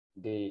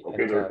the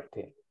Okay, entire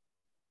thing.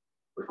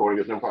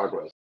 Recording is in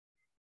progress.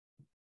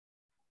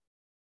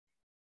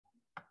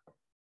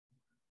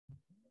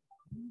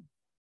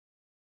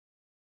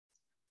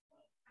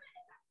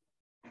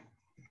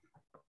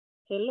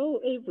 Hello,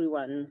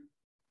 everyone.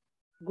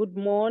 Good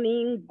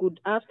morning, good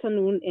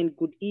afternoon, and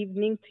good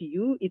evening to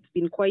you. It's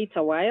been quite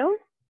a while,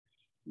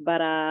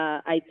 but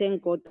I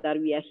thank God that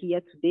we are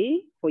here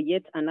today for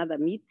yet another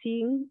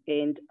meeting,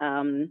 and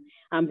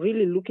I'm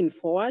really looking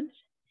forward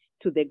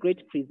to the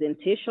great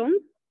presentation.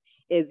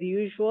 As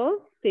usual,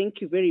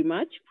 thank you very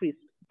much,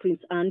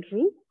 Prince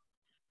Andrew,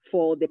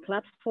 for the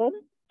platform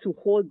to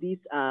hold this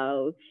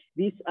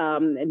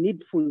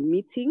needful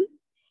meeting.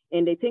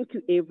 And I thank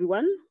you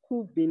everyone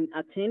who've been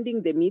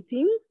attending the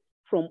meeting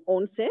from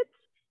onset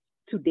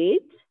to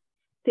date.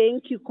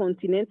 Thank you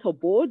Continental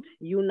Board,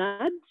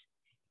 UNAD,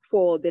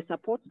 for the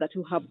support that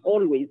you have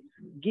always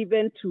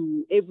given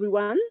to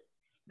everyone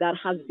that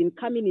has been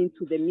coming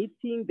into the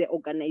meeting, the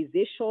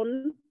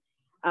organization.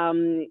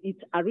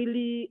 It's a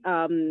really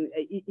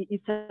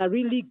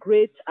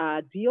great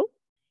deal,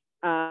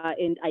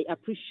 and I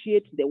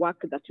appreciate the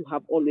work that you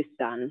have always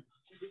done.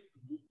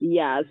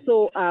 Yeah,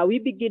 so we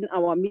begin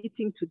our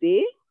meeting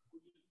today,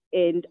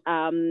 and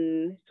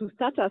to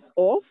start us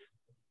off,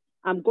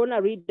 I'm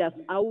gonna read us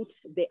out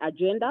the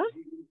agenda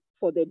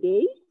for the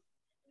day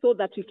so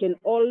that we can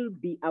all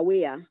be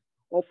aware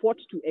of what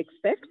to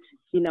expect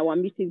in our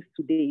meetings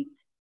today.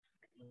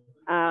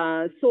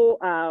 So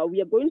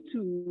we are going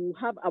to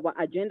have our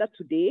agenda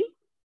today,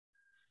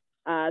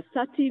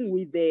 starting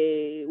with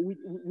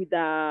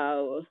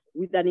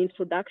an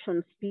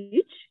introduction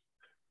speech,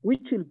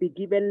 which will be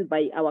given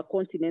by our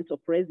Continental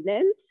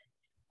President,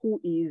 who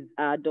is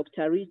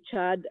Dr.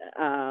 Richard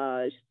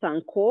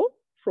Sanko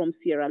from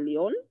Sierra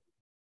Leone.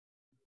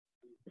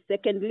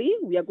 Secondly,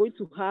 we are going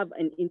to have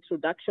an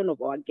introduction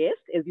of our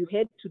guests. As you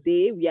heard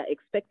today, we are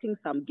expecting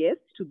some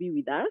guests to be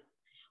with us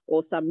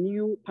or some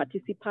new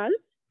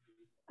participants,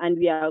 and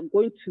we are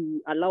going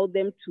to allow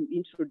them to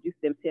introduce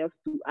themselves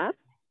to us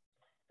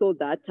so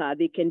that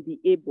they can be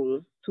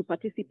able to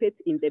participate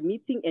in the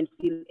meeting and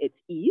feel at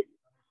ease.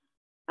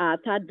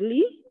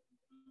 Thirdly,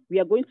 we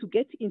are going to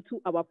get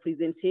into our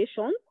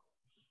presentation,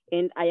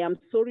 and I am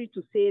sorry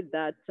to say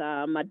that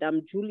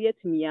Madam Juliet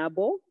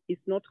Miabo is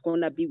not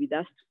gonna be with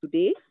us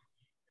today.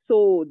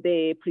 So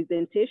the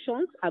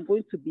presentations are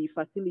going to be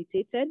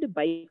facilitated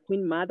by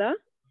Queen Mother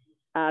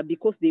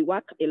because they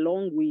work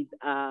along with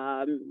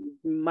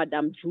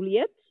Madam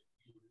Juliet.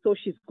 So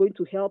she's going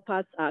to help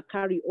us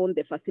carry on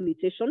the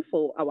facilitation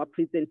for our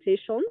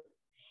presentation.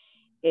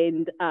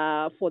 And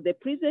for the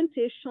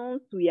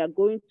presentations, we are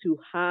going to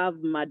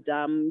have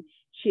Madam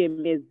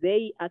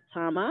Chiemezei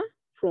Atama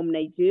from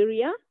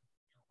Nigeria,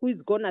 who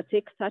is gonna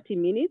take 30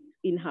 minutes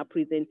in her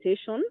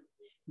presentation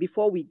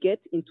before we get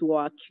into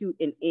our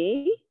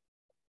Q&A.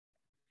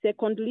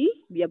 Secondly,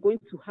 we are going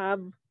to have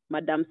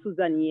Madam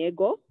Susan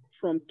Yego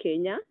from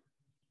Kenya.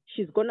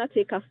 She's gonna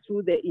take us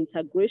through the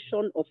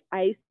integration of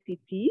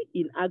ICT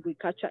in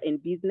agriculture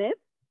and business.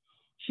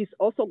 She's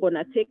also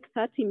gonna take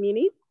 30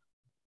 minutes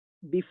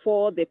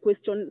before the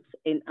questions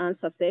and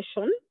answer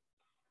session.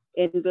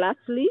 And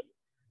lastly,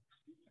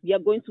 we are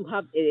going to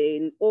have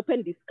an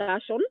open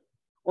discussion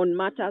on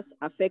matters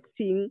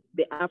affecting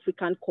the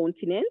African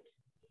continent.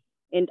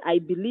 And I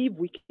believe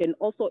we can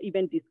also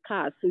even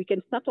discuss, so we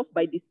can start off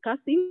by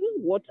discussing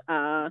what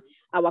our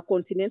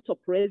Continental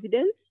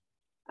President,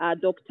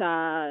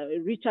 Dr.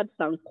 Richard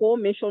Sanko,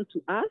 mentioned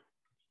to us,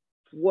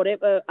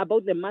 whatever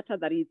about the matter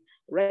that is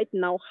right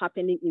now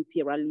happening in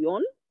Sierra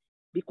Leone,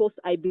 because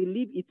I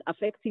believe it's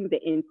affecting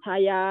the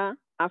entire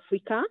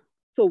Africa.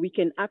 So we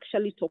can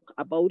actually talk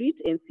about it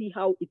and see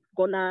how it's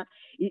gonna,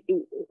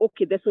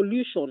 okay, the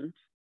solution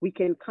we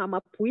can come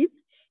up with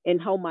and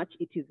how much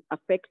it is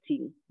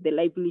affecting the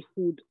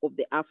livelihood of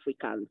the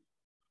Africans.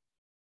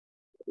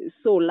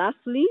 So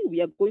lastly,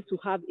 we are going to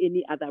have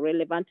any other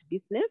relevant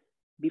business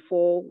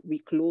before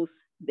we close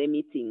the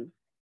meeting.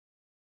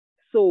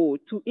 So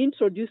to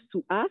introduce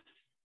to us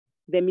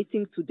the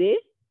meeting today,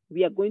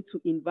 we are going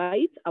to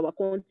invite our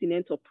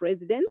Continental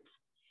President,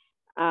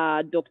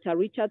 Dr.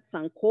 Richard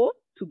Sanko,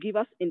 to give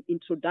us an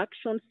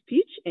introduction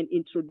speech and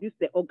introduce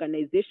the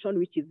organization,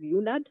 which is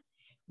UNAD,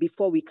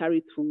 before we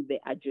carry through the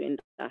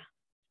agenda.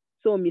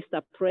 So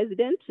Mr.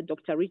 President,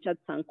 Dr. Richard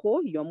Sanko,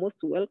 you're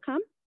most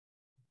welcome.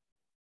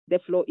 The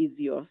floor is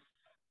yours.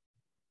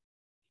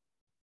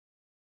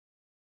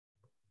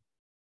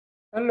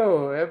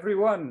 Hello,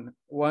 everyone.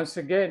 Once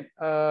again,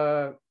 we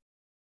are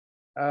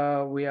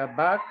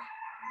back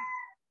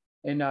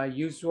in our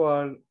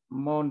usual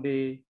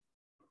Monday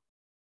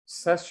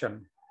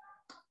session.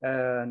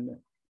 And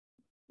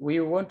we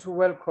want to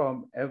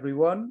welcome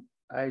everyone.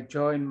 I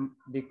join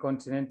the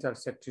Continental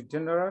Secretary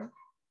General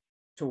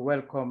to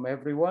welcome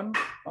everyone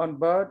on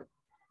board,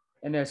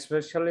 and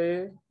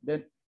especially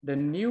the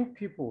new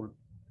people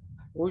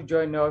who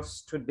join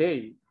us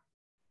today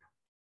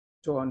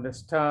to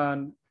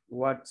understand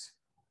what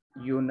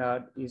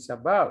UNAD is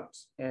about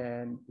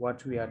and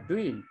what we are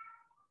doing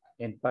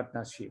in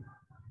partnership.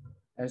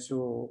 And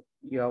so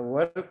you are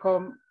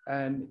welcome,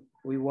 and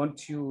we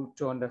want you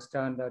to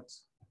understand that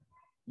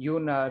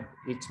UNAD,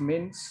 it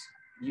means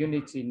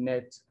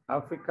UnityNet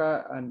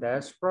Africa and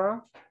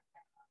Diaspora,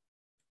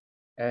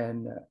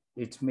 and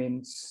it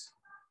means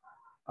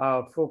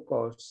our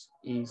focus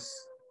is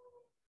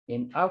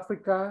in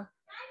Africa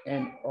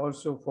and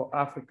also for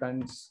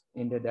Africans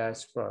in the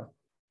diaspora.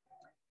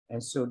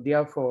 And so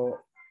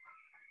therefore,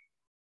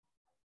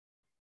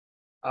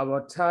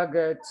 our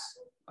target,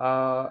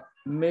 our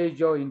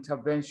major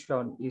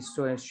intervention is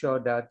to ensure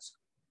that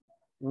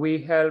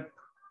we help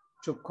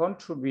to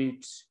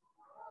contribute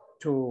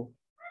to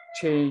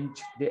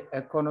change the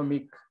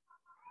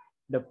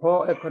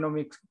poor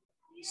economic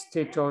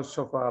status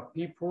of our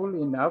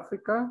people in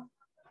Africa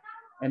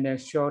and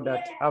ensure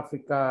that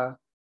Africa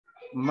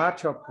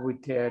match up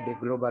with the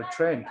global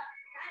trend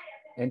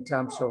in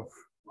terms of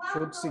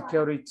food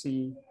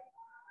security,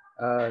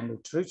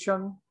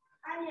 nutrition,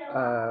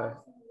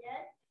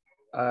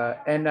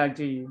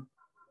 energy,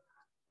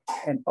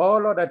 and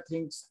all other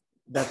things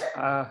that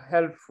are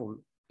helpful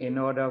in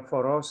order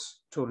for us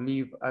to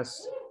live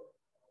as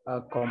a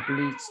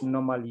complete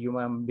normal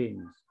human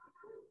beings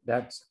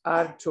that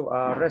add to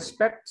our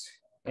respect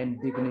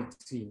and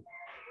dignity.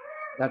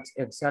 That's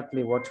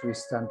exactly what we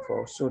stand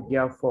for. So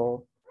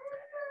therefore,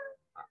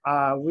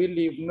 we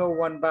leave no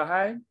one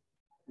behind.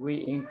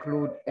 We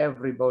include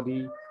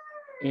everybody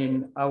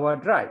in our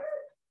drive.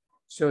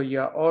 So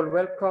you're all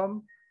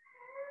welcome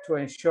to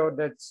ensure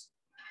that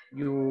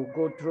you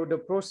go through the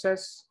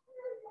process,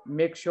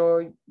 make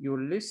sure you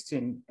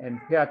listen and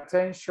pay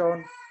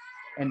attention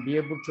and be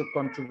able to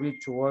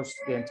contribute towards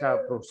the entire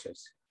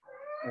process.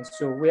 And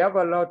so we have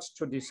a lot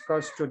to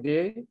discuss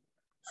today.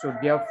 So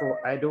therefore,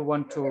 I don't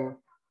want to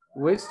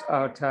waste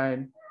our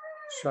time.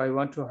 So I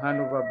want to hand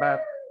over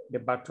back the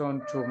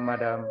baton to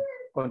Madam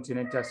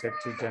Continental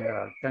Secretary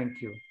General.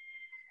 Thank you.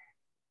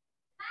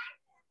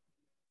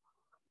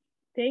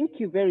 Thank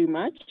you very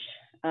much,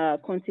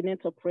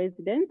 Continental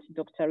President,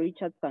 Dr.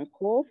 Richard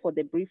Sanko, for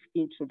the brief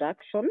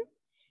introduction.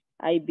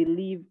 I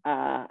believe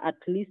at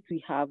least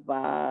we have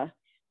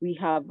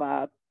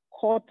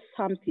caught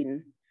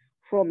something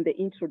from the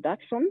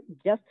introduction,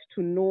 just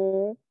to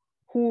know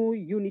who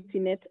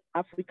UnityNet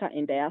Africa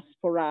and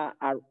Diaspora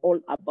are all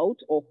about,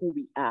 or who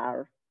we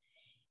are.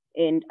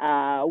 And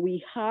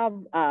we have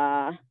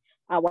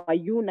our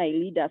UNI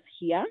leaders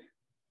here,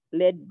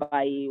 led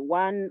by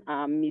one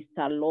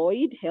Mr.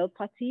 Lloyd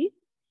Helperty,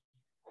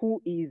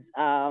 who is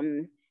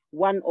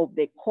one of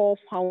the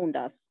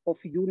co-founders of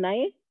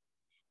UNI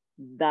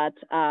that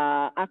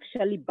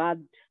actually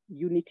birthed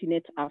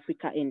UnityNet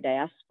Africa and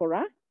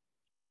Diaspora.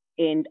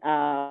 And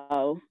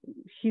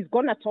he's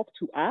gonna talk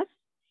to us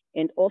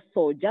and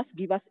also just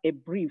give us a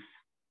brief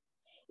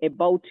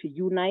about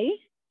UNI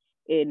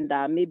and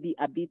maybe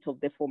a bit of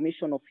the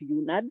formation of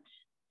UNAD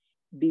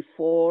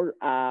before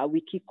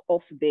we kick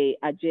off the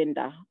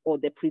agenda or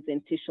the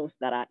presentations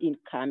that are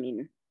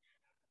incoming.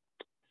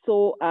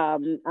 So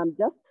I'm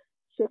just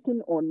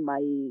checking on my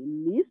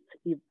list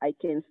if I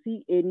can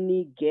see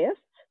any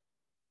guests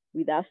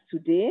with us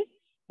today.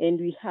 And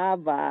we have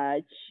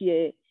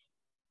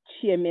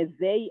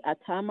Chiemezei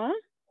Atama,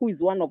 who is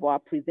one of our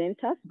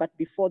presenters, but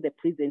before the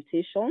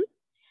presentation,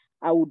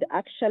 I would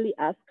actually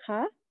ask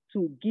her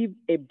to give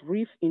a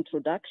brief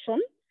introduction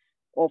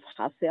of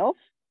herself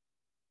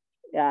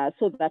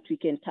so that we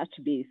can touch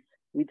base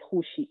with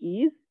who she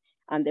is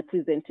and the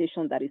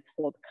presentation that is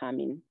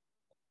forthcoming.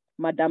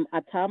 Madam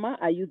Atama,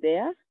 are you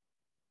there?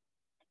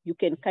 You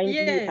can kindly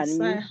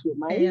unmute your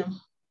mic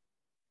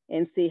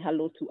and say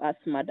hello to us,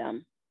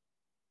 Madam.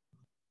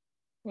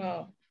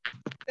 Wow.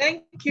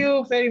 Thank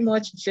you very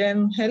much,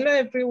 Jen. Hello,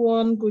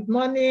 everyone. Good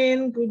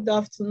morning, good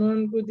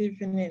afternoon, good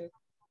evening.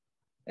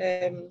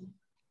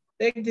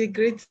 Take the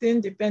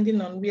greeting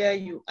depending on where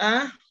you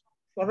are.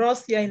 For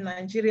us here in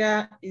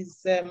Nigeria,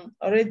 is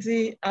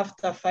already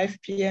after 5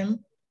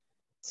 p.m.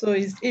 So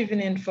it's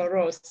evening for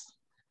us.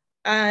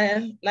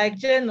 Like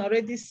Jen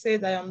already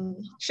said, I am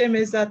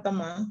Chiemezei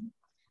Atama,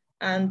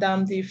 and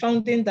I'm the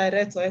founding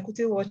director of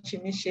Equity Watch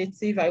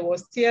Initiative. I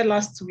was here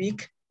last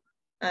week.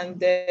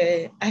 And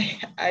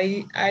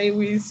I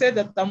will say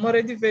that I'm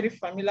already very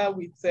familiar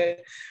with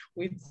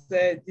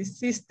the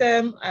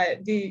system,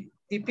 the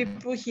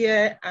people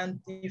here, and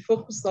the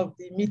focus of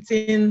the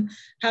meeting.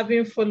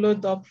 Having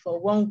followed up for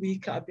 1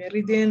 week, I've been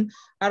reading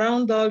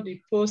around all the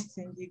posts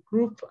in the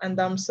group,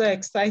 and I'm so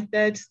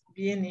excited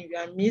being in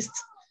your midst.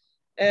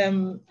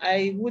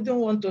 I wouldn't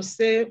want to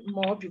say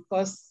more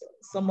because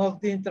some of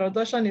the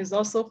introduction is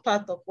also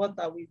part of what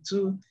I will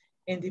do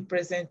in the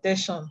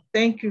presentation.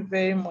 Thank you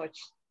very much.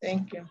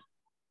 Thank you.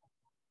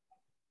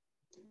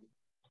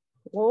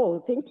 Oh,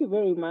 thank you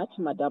very much,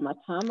 Madam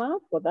Atama,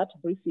 for that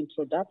brief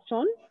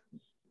introduction.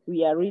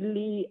 We are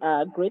really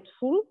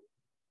grateful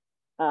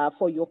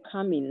for your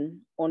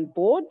coming on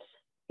board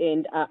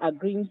and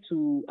agreeing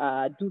to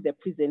do the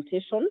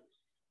presentation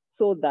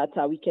so that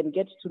we can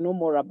get to know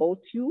more about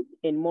you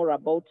and more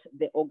about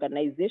the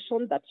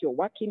organization that you're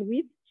working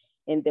with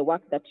and the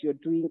work that you're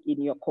doing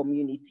in your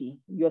community.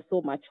 You're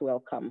so much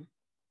welcome.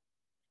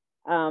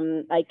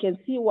 I can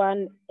see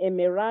one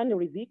Emeran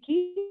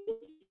Riziki.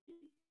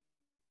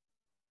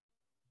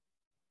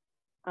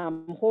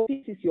 Hope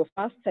this is your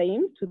first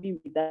time to be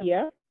with us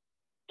here.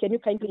 Can you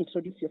kindly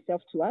introduce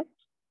yourself to us?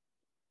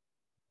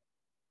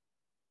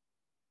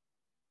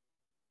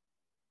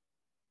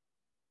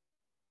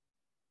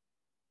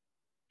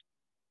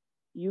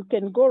 You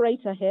can go right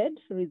ahead,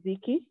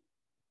 Riziki.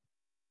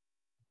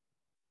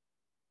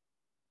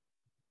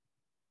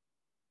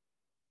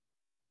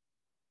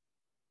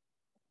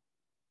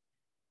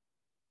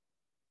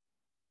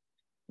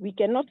 We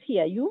cannot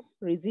hear you,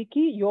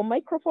 Riziki. Your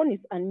microphone is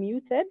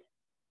unmuted,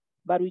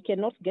 but we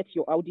cannot get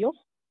your audio.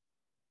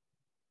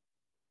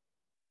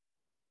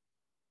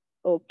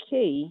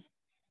 Okay,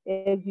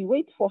 as we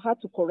wait for her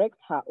to correct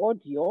her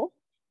audio,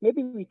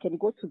 maybe we can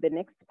go to the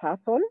next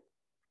person.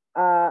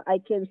 I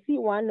can see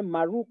one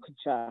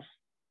Marukja.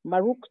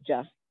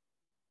 Marukja.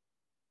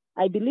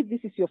 I believe this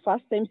is your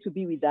first time to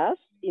be with us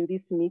in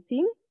this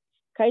meeting.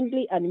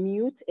 Kindly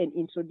unmute and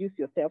introduce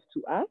yourself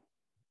to us.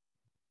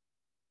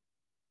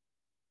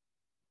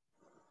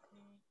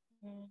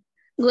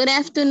 Good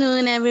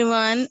afternoon,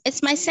 everyone.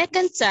 It's my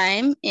second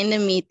time in the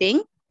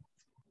meeting.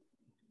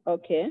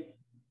 Okay.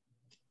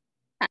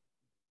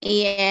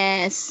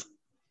 Yes.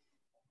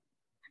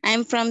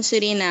 I'm from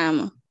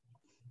Suriname.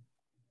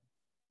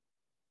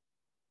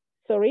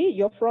 Sorry,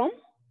 you're from?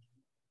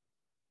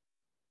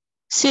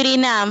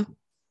 Suriname,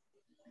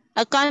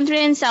 a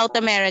country in South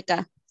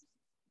America.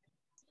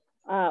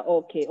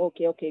 Okay.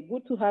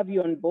 Good to have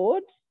you on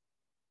board.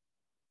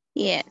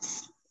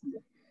 Yes.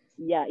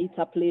 Yeah, it's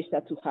a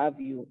pleasure to have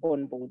you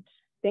on board.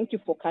 Thank you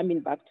for coming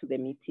back to the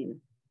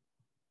meeting.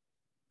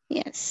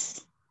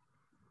 Yes.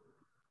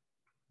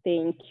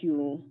 Thank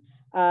you.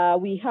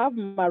 We have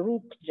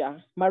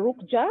Marukja.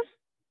 Marukja,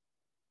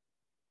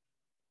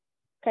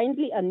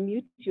 kindly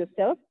unmute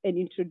yourself and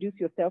introduce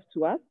yourself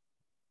to us.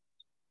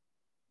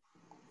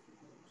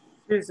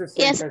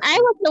 Yes, I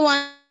was the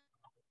one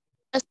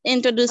to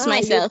introduce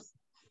myself.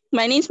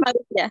 My name is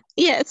Marukja.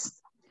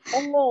 Yes.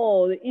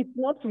 Oh, it's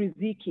not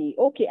Riziki.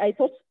 Okay, I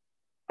thought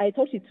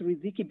it's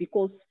Riziki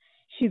because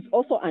she's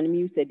also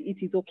unmuted.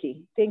 It is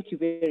okay. Thank you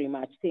very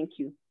much. Thank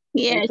you.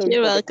 Yes,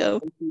 you're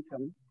welcome.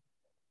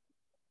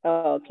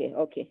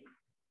 Okay.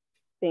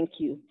 Thank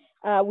you.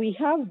 We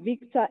have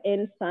Victor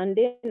N.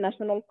 Sunday,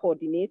 National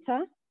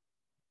Coordinator.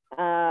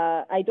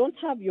 I don't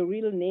have your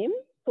real name,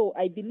 so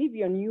I believe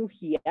you're new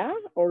here,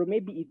 or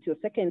maybe it's your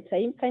second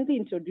time. Kindly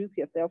introduce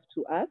yourself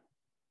to us.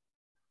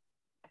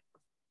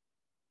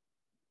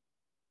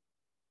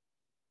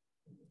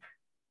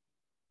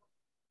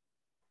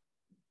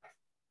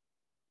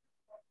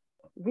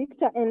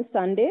 Victor N.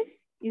 Sunday,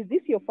 is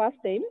this your first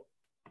time?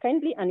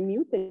 Kindly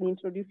unmute and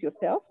introduce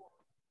yourself.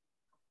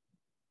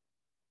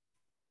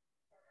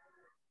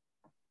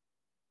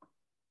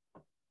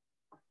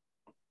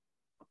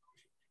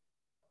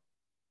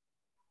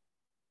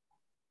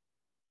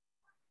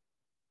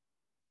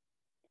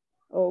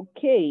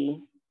 Okay.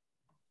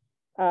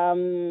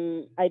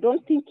 I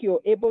don't think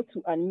you're able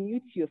to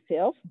unmute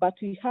yourself, but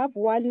we have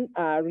one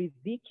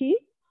Riziki.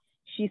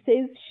 She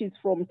says she's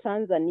from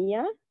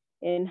Tanzania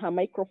and her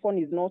microphone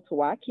is not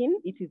working.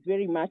 It is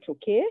very much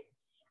okay.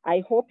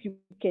 I hope you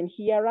can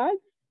hear us,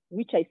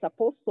 which I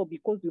suppose so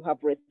because you have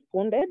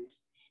responded.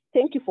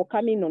 Thank you for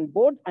coming on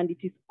board, and it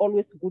is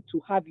always good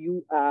to have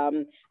you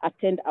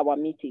attend our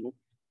meetings.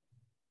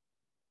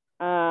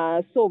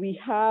 So we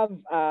have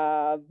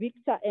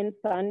Victor N.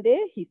 Sunday.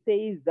 He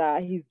says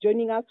he's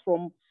joining us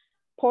from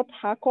Port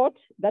Harcourt,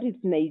 that is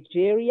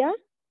Nigeria.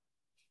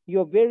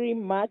 You're very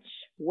much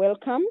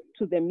welcome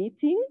to the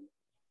meeting.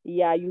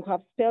 Yeah, you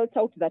have spelled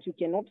out that you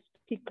cannot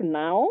speak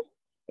now,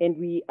 and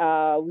we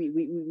are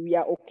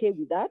okay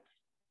with that.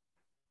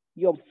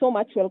 You're so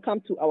much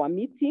welcome to our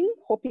meeting,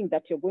 hoping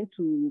that you're going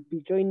to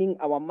be joining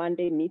our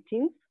Monday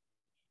meetings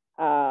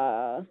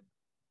that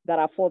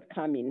are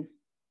forthcoming.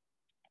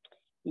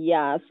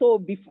 Yeah, so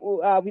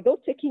before,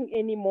 without taking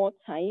any more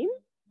time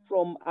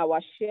from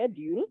our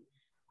schedule,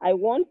 I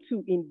want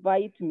to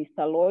invite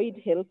Mr. Lloyd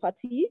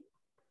Helferty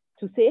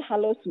to say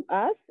hello to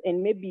us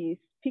and maybe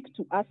speak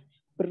to us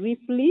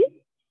briefly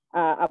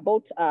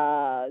about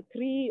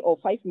 3 or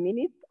 5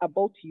 minutes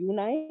about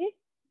UNI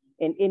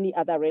and any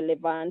other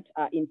relevant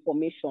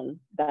information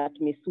that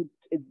may suit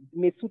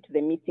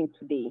the meeting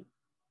today.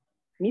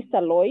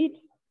 Mr. Lloyd,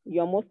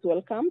 you're most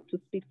welcome to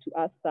speak to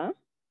us, sir.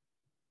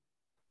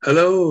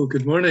 Hello,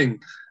 good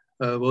morning.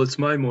 Well, it's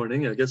my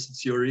morning. I guess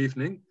it's your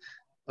evening.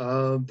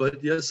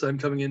 But yes, I'm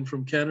coming in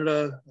from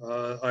Canada.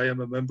 I am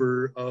a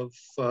member of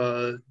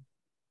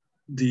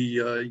the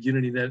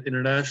UnityNet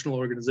International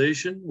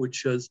organization,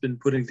 which has been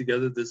putting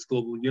together this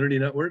global Unity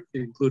network,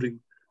 including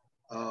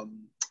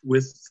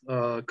with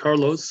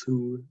Carlos,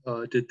 who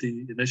did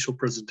the initial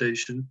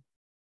presentation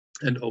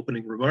and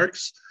opening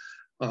remarks.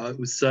 It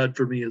was sad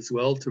for me as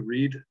well to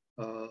read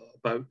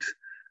about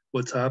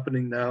what's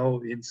happening now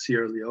in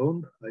Sierra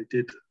Leone. I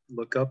did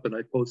look up and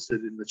I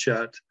posted in the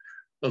chat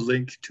a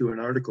link to an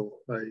article.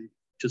 I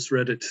just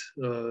read it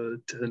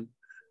 10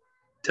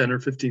 or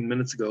 15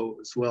 minutes ago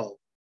as well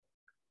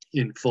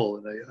in full.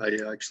 And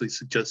I actually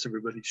suggest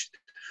everybody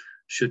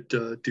should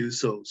do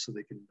so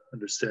they can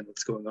understand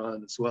what's going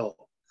on as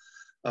well.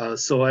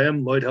 So I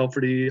am Lloyd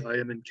Halferty. I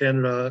am in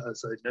Canada,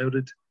 as I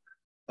noted.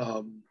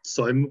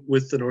 So I'm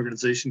with an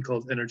organization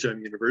called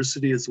Energem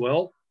University as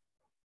well,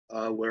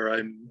 where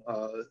I'm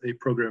a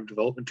program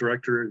development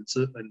director and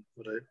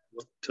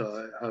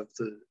I have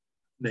the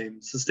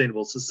name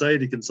Sustainable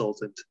Society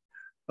Consultant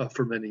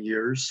for many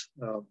years.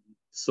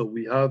 So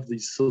we have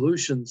these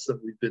solutions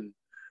that we've been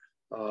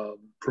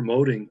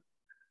promoting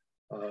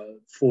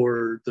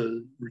for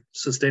the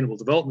sustainable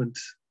development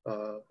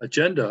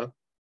agenda,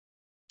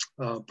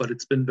 but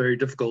it's been very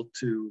difficult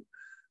to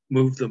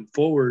move them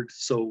forward.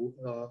 So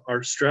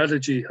our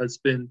strategy has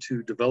been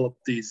to develop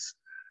these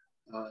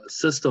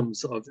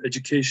systems of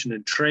education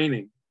and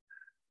training,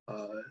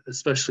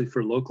 especially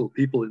for local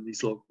people in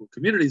these local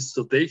communities,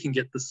 so they can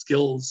get the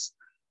skills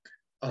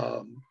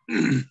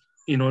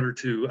in order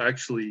to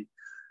actually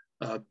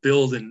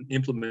build and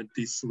implement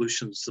these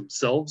solutions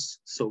themselves.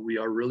 So we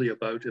are really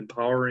about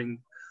empowering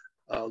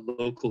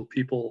local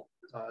people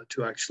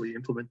to actually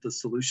implement the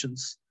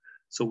solutions.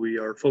 So we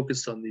are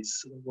focused on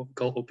these what we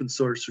call open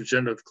source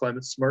regenerative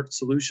climate smart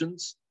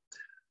solutions,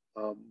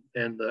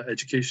 and the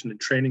education and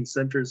training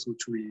centers,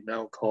 which we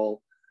now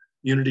call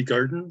Unity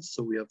Gardens.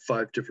 So we have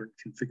 5 different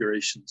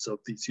configurations of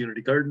these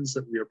Unity Gardens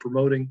that we are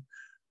promoting,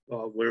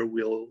 where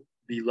we'll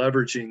be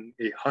leveraging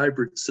a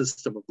hybrid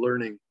system of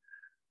learning,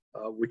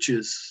 which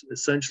is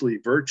essentially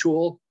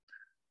virtual,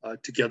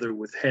 together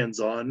with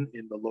hands-on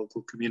in the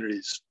local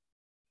communities,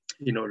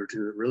 in order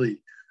to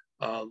really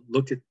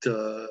look at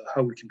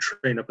how we can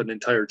train up an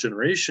entire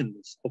generation,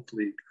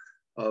 hopefully,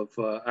 of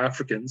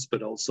Africans,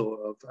 but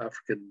also of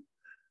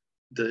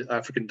the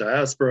African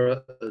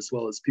diaspora, as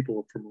well as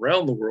people from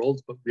around the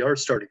world. But we are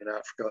starting in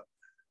Africa,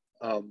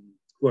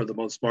 who are the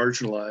most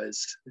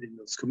marginalized in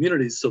those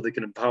communities, so they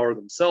can empower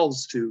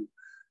themselves to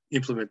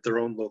implement their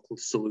own local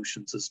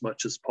solutions as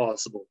much as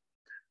possible.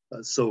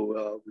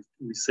 So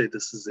we say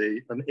this is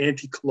an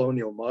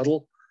anti-colonial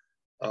model,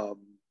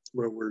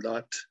 where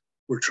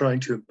we're trying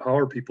to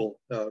empower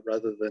people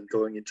rather than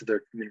going into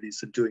their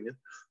communities and doing it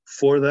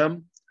for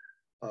them.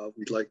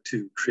 We'd like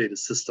to create a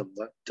system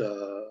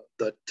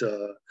that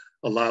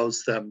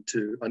allows them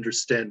to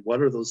understand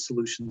what are those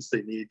solutions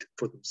they need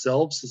for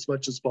themselves as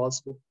much as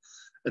possible,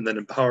 and then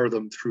empower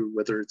them through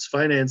whether it's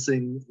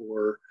financing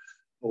or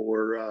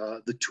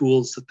the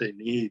tools that they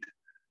need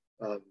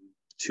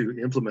to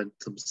implement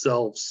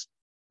themselves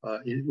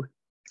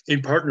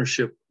in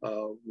partnership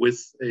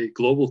with a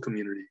global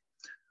community,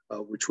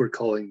 which we're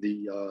calling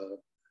the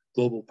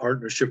Global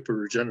Partnership for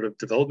Regenerative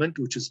Development,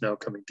 which is now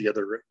coming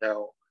together right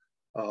now.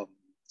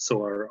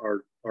 So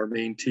our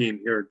main team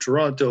here in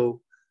Toronto,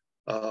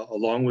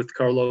 along with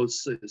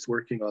Carlos, is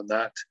working on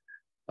that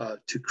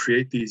to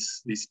create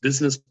these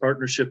business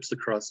partnerships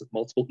across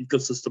multiple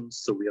ecosystems.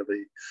 So we have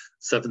a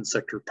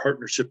 7-sector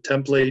partnership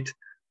template,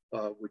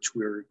 which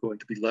we're going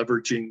to be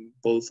leveraging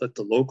both at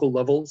the local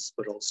levels,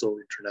 but also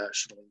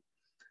internationally,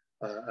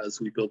 as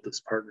we build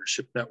this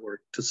partnership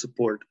network to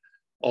support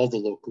all the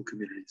local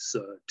communities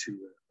to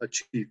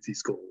achieve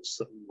these goals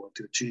that we want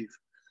to achieve,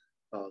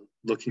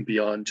 looking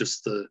beyond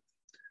just the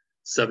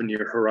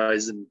 7-year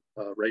horizon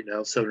right now,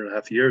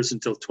 7.5 years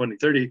until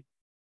 2030,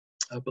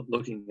 but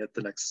looking at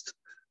the next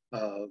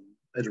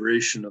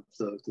iteration of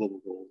the global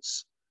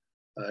goals.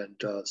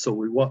 And so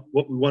what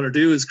we want to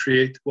do is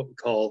create what we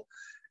call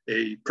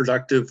a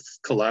productive,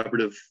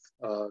 collaborative,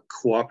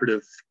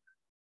 cooperative,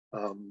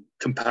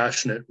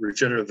 compassionate,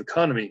 regenerative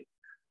economy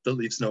that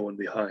leaves no one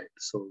behind.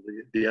 So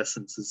the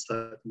essence is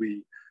that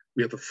we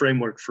have a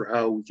framework for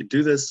how we can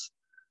do this.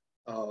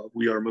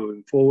 We are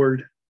moving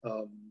forward,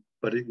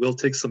 but it will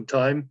take some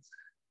time.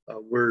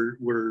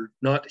 We're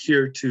not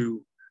here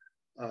to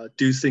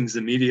do things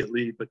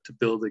immediately, but to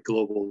build a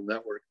global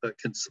network that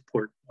can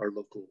support our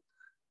local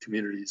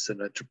communities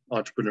and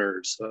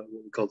entrepreneurs,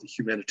 what we call the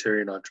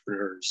humanitarian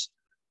entrepreneurs,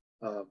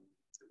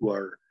 who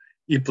are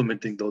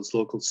implementing those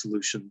local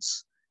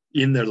solutions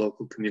in their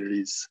local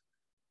communities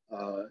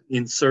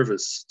in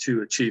service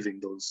to achieving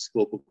those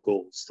global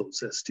goals,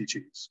 those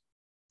SDGs.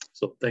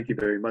 So thank you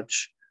very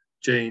much,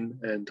 Jane,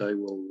 and I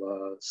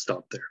will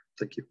stop there.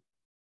 Thank you.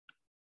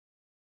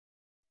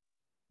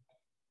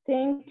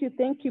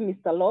 Thank you,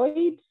 Mr.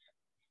 Lloyd,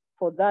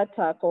 for that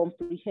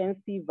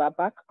comprehensive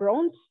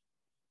background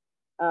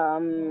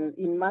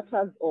in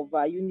matters of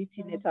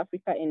UnityNet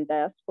Africa and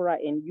diaspora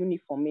and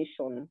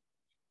uniformation.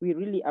 We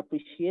really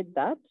appreciate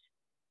that.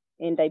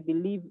 And I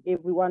believe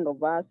every one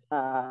of us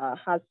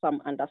has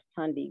some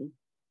understanding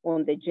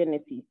on the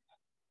genesis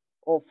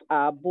of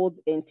both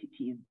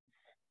entities.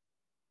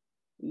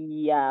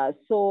 Yeah,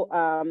 so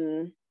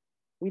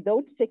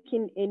without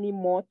taking any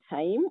more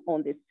time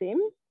on the same,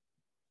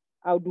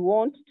 I would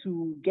want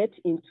to get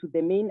into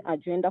the main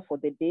agenda for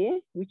the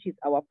day, which is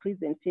our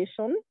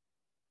presentation.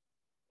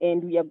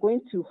 And we are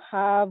going to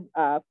have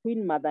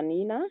Queen Mother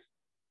Nina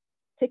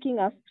taking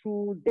us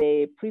through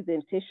the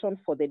presentation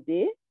for the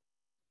day.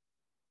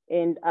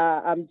 And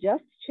I'm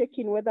just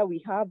checking whether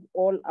we have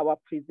all our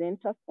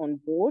presenters on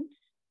board.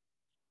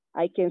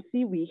 I can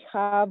see we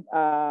have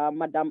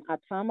Madam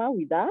Atama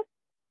with us.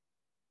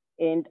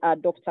 And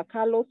Dr.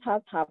 Carlos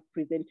has her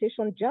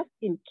presentation just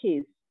in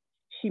case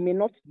she may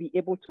not be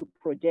able to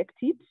project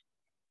it.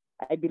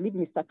 I believe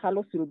Mr.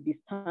 Carlos will be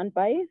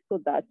standby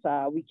so that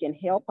we can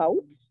help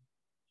out.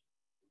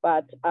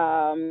 But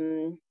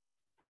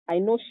I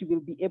know she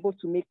will be able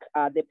to make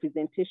the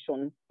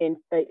presentation and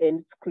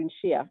screen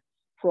share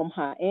from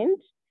her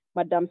end.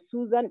 Madam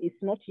Susan is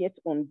not yet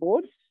on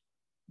board,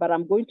 but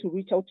I'm going to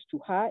reach out to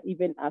her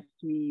even as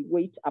we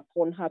wait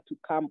upon her to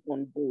come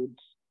on board.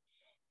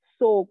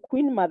 So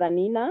Queen Mother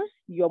Nina,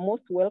 you're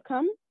most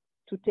welcome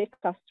to take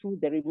us through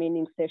the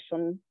remaining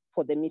session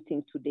for the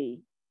meeting today.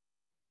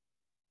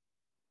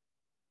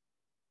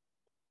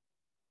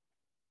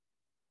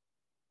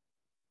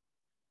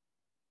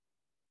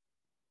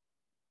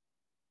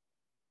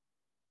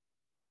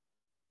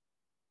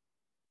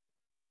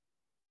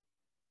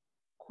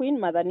 Queen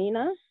Mother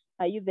Nina,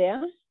 are you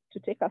there to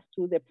take us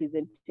through the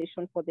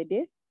presentation for the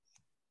day?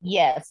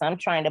 Yes, I'm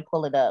trying to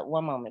pull it up.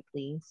 One moment,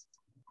 please.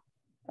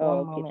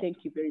 Okay,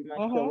 thank you very much.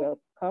 You're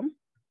welcome.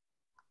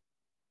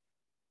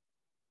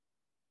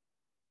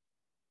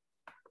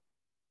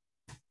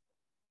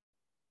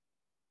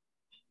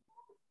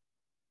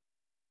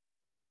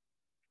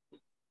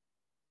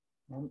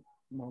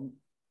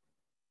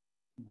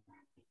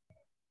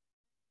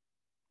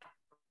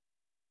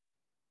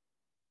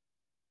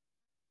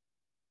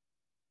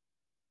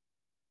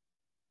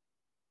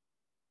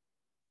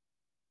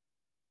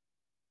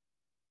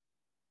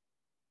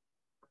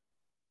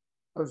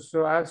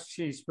 So as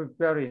she's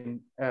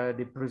preparing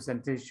the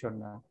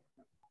presentation,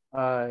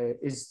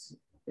 is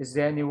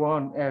there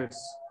anyone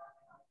else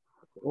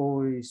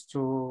who is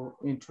to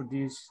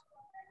introduce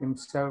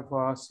himself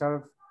or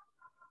herself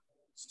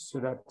so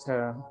that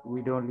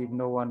we don't leave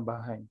no one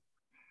behind?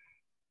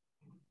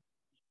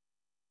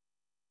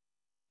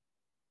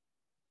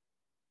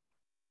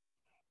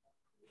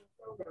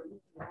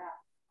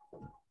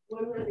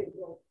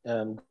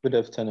 Good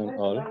afternoon,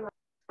 all.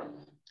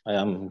 I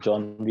am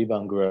John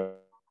Ribangura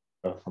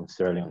from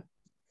Sierra Leone.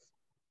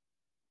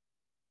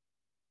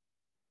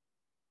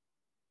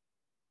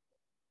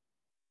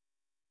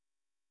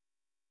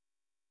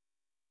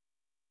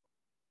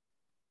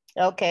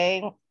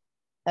 Okay.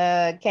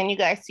 Can you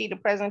guys see the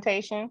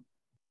presentation?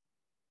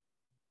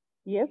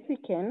 Yes, we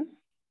can.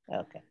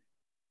 Okay.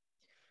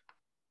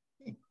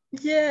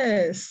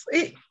 Yes,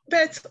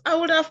 but I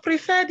would have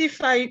preferred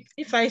if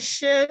I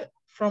share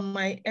from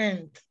my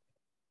end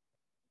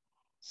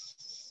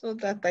so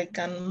that I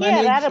can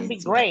manage. Yeah, that'd be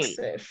great.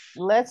 Myself.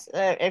 Let's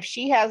if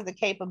she has the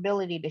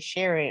capability to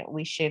share it,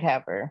 we should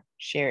have her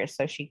share it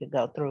so she could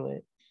go through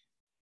it.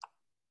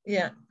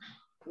 Yeah.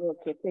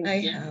 Okay, thank you.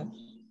 I have.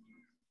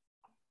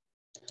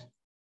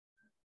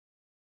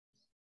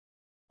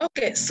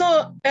 Okay,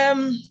 so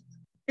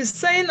it's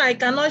saying I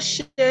cannot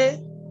share.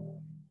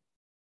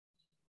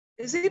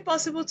 Is it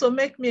possible to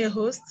make me a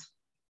host?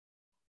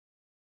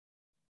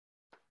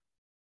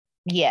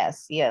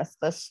 Yes, yes.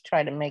 Let's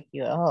try to make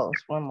you a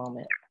host. One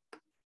moment.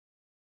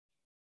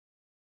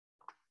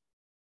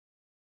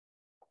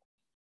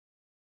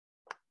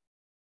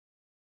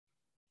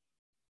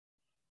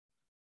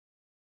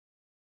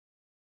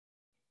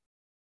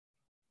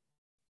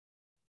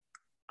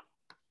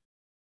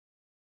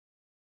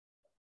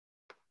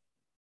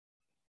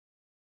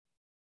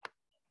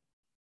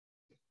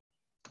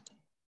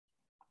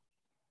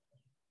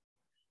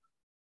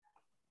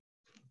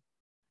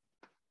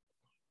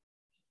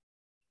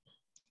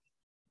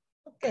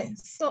 Okay,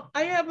 so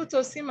are you able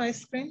to see my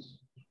screen?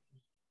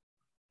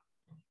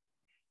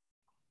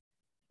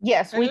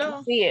 Yes, we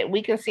can see it.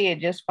 We can see it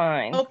just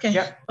fine. Okay,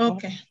 yeah.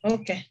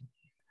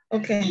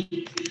 Okay.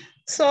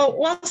 So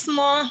once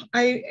more,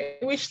 I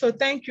wish to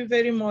thank you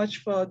very much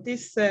for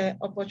this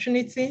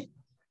opportunity.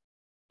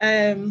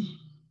 Before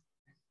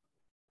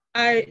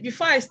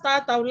I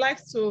start, I would like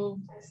to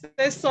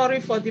say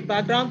sorry for the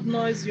background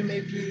noise you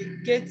may be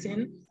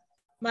getting.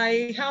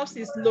 My house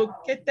is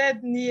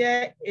located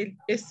near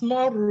a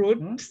small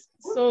road,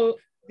 so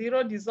the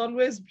road is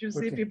always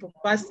busy, people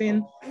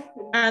passing.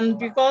 And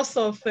because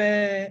of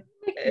the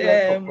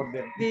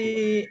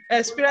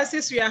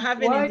experiences we are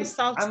having in the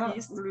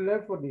Southeast,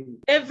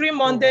 every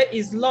Monday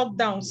is locked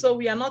down, so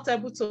we are not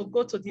able to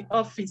go to the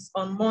office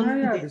on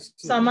Monday.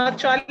 So I'm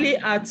actually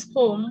at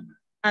home,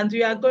 and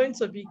we are going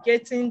to be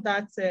getting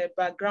that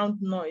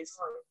background noise.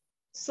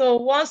 So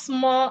once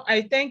more,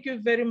 I thank you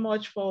very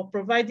much for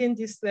providing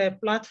this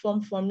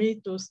platform for me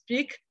to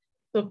speak,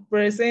 to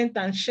present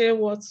and share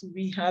what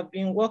we have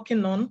been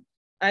working on.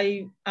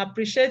 I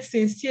appreciate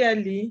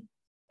sincerely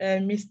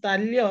Mr.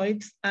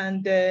 Lloyd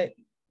and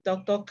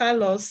Dr.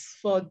 Carlos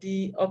for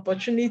the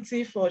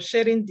opportunity for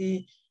sharing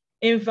the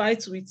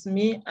invite with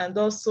me and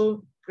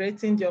also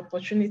creating the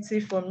opportunity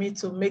for me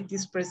to make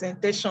this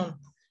presentation.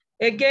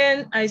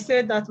 Again, I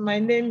say that my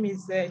name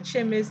is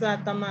Chemeza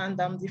Atama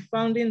and I'm the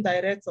founding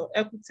director of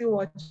Equity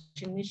Watch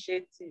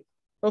Initiative.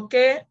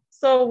 Okay,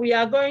 so we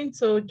are going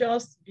to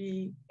just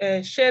be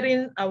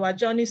sharing our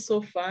journey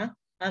so far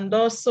and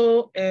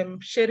also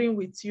sharing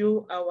with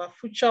you our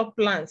future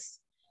plans.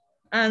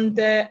 And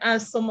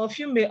as some of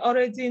you may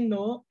already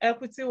know,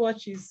 Equity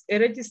Watch is a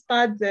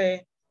registered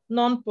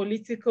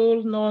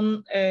non-political,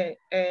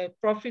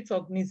 non-profit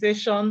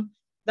organization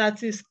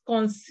that is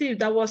conceived,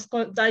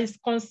 that is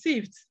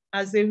conceived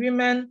as a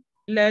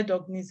women-led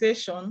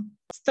organization,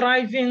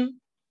 striving,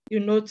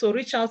 to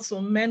reach out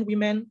to men,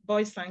 women,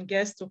 boys, and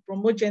girls to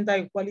promote gender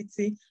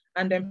equality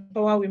and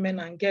empower women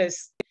and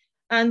girls.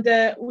 And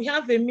we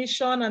have a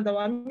mission, and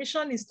our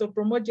mission is to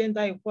promote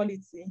gender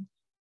equality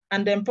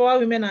and empower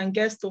women and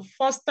girls to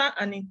foster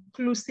an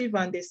inclusive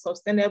and a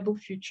sustainable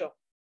future.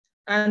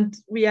 And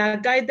we are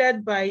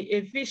guided by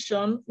a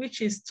vision,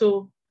 which is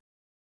to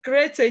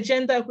create a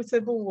gender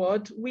equitable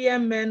world where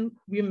men,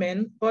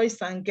 women,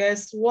 boys, and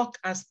girls work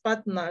as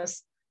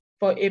partners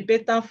for a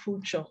better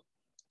future.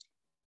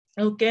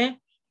 Okay.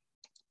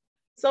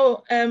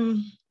 So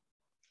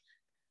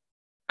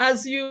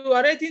as you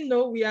already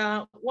know, we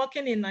are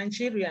working in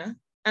Nigeria,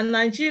 and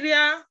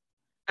Nigeria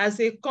as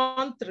a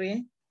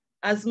country,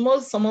 as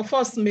some of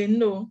us may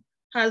know,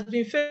 has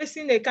been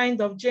facing a kind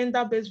of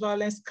gender-based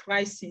violence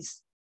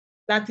crisis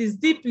that is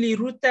deeply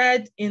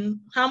rooted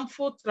in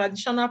harmful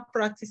traditional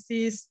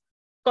practices,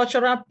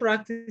 cultural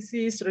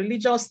practices,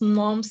 religious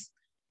norms,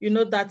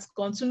 that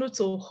continue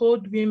to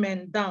hold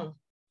women down.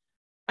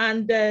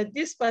 And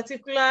this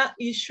particular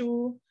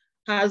issue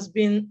has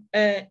been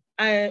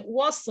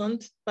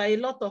worsened by a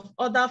lot of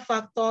other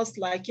factors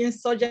like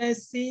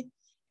insurgency.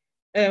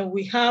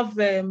 We have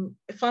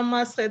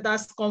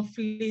farmers-herders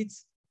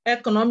conflicts,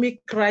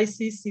 economic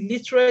crisis,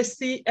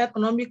 illiteracy,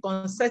 economic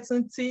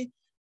uncertainty,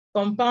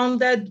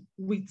 compounded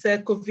with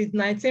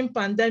COVID-19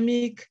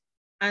 pandemic.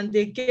 And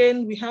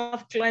again, we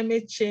have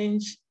climate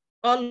change,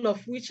 all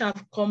of which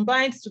have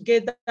combined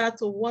together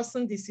to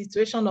worsen the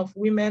situation of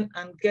women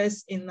and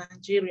girls in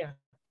Nigeria.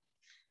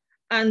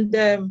 And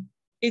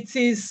it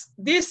is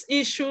these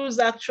issues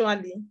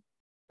actually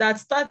that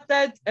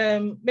started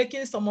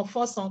making some of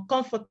us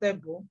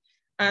uncomfortable.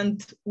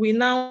 And we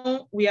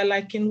are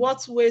like, in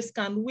what ways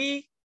can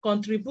we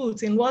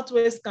contribute? In what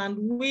ways can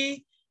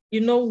we,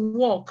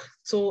 work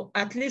to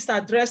at least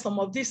address some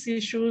of these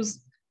issues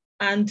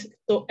and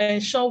to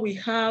ensure we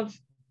have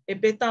a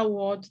better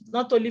world,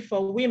 not only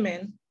for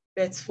women,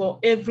 but for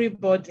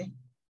everybody.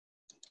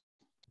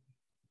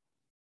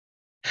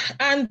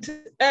 And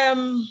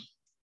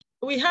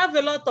we have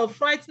a lot of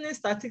frightening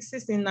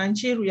statistics in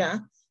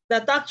Nigeria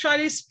that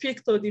actually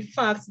speak to the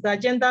fact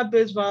that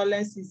gender-based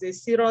violence is a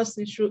serious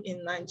issue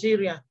in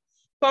Nigeria.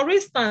 For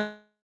instance,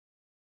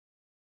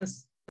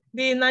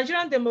 the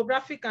Nigerian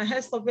Demographic and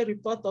Health Survey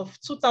report of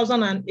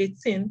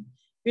 2018,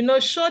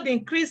 showed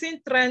increasing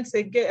trends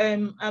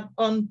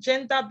on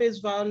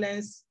gender-based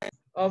violence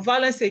or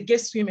violence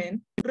against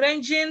women,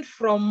 ranging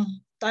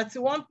from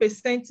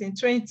 31% in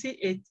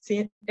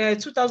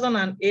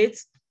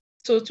 2008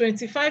 to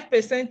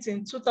 25%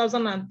 in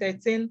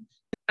 2013,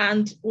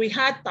 and we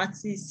had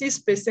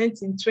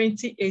 36% in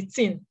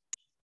 2018.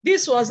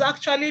 This was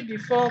actually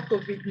before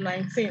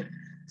COVID-19.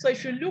 So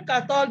if you look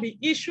at all the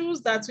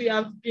issues that we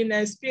have been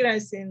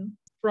experiencing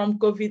from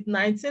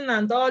COVID-19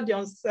 and all the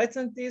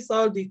uncertainties,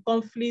 all the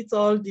conflicts,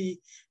 all the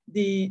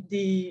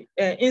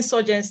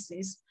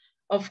insurgencies,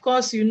 of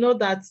course,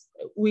 that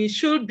we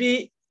should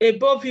be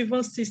above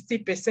even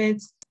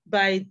 60%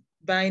 by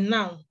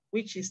now,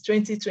 which is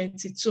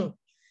 2022.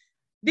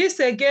 This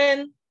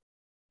again,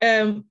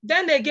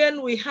 then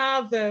again, we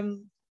have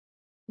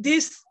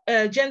this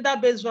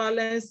gender-based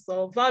violence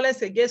or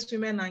violence against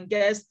women and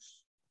girls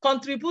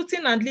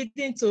contributing and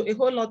leading to a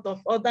whole lot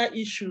of other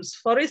issues.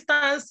 For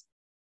instance,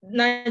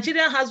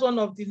 Nigeria has one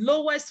of the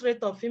lowest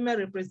rate of female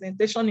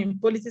representation in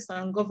politics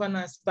and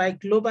governance by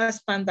global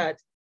standard,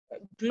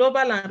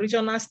 global and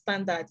regional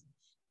standard.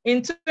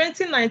 In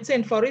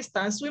 2019, for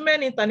instance,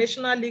 Women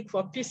International League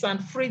for Peace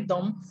and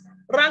Freedom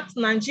ranked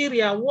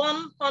Nigeria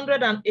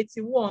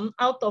 181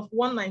 out of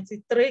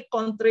 193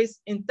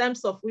 countries in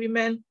terms of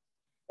women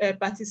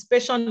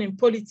participation in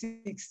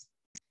politics.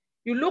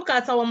 You look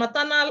at our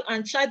maternal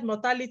and child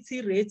mortality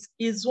rate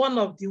is one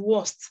of the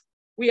worst.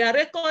 We are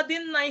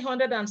recording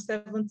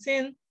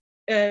 917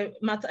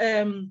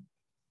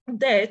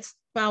 deaths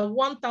per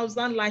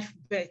 1,000 live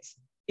births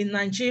in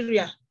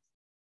Nigeria.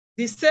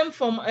 The same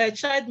from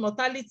child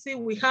mortality,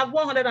 we have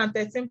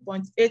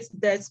 113.8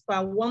 deaths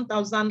per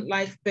 1,000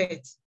 live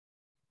births.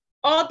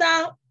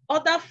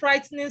 Other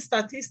frightening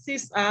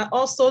statistics are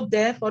also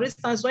there. For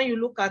instance, when you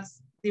look at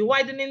the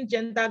widening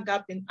gender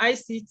gap in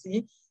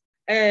ICT,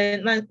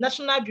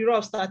 National Bureau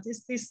of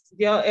Statistics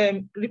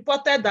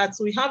reported that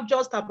we have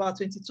just about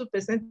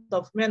 22%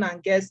 of men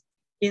and girls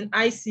in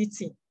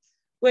ICT.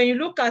 When you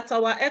look at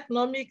our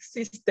economic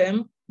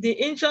system, the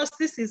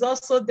injustice is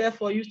also there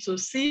for you to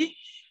see.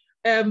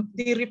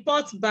 The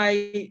report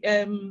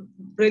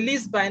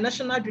released by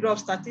National Bureau of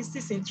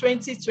Statistics in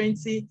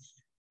 2020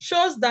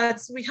 shows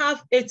that we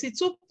have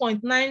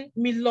 82.9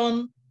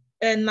 million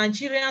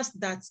Nigerians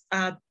that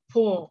are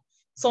poor.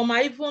 Some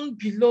are even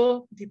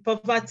below the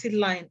poverty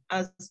line,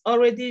 as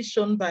already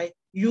shown by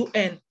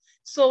UN.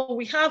 So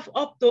we have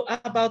up to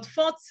about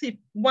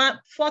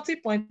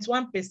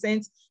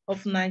 40.1%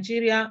 of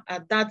Nigeria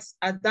at that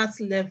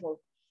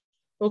level.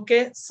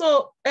 Okay,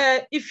 so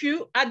if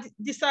you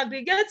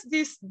disaggregate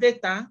this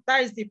data,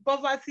 that is the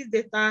poverty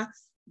data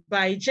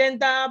by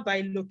gender,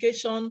 by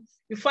location,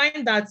 you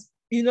find that,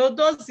 you know,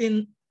 those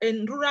in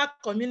rural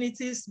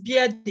communities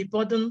bear the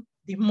burden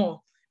the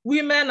more.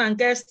 Women and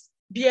girls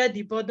bear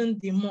the burden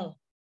the more.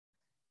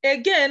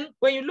 Again,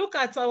 when you look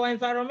at our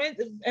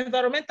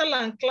environmental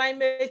and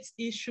climate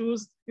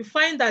issues, you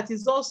find that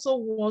it's also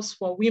worse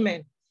for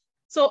women.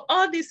 So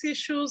all these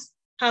issues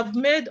have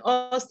made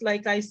us,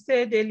 like I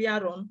said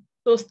earlier on,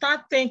 to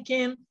start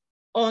thinking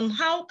on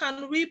how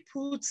can we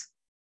put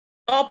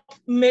up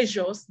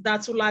measures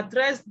that will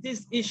address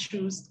these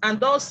issues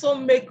and also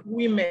make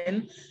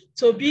women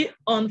to be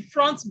on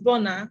front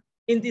burner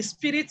in the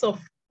spirit of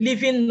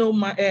leaving no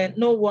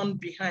one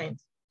behind.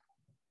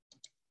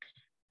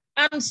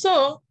 And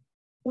so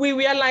we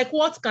were like,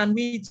 what can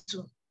we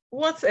do?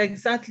 What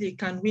exactly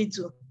can we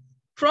do?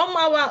 From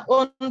our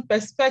own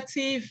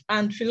perspective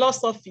and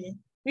philosophy,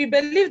 we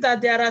believe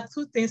that there are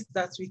two things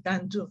that we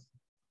can do.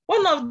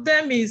 One of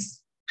them is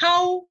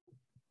how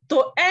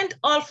to end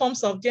all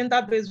forms of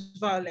gender-based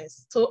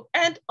violence, to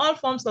end all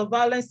forms of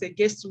violence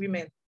against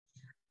women.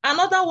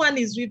 Another one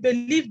is we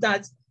believe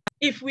that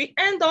if we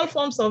end all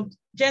forms of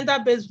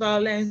gender-based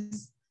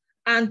violence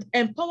and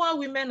empower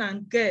women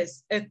and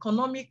girls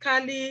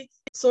economically,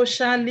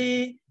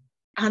 socially,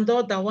 and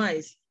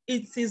otherwise,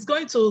 it is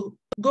going to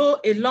go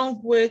a long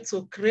way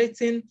to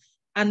creating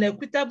an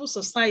equitable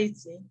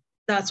society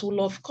that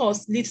will, of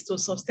course, lead to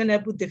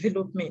sustainable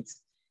development.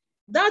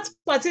 That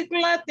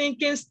particular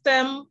thinking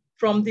stems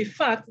from the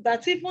fact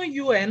that even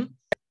UN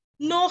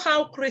know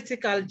how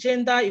critical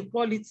gender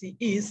equality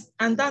is,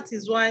 and that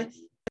is why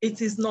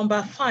it is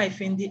number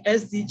 5 in the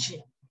SDG.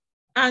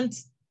 And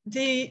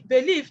the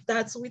belief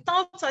that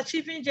without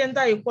achieving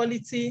gender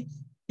equality,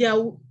 there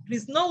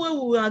is no way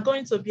we are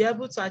going to be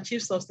able to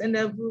achieve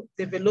sustainable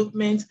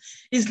development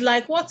is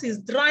like what is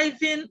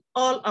driving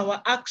all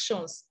our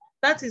actions.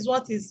 That is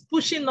what is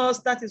pushing us,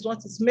 that is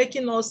what is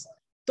making us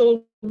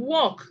to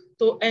work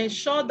to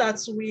ensure that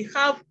we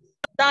have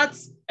that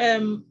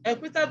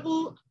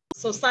equitable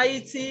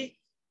society,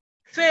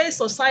 fair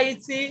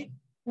society,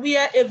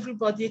 where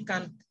everybody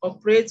can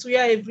operate,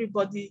 where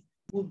everybody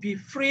will be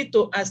free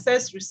to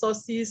access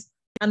resources,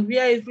 and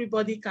where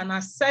everybody can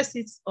access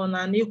it on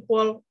an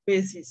equal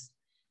basis.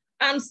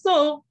 And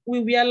so we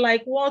were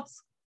like, what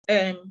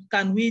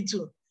can we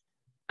do?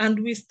 And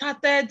we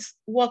started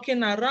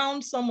working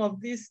around some of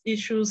these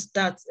issues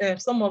that,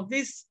 some of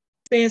these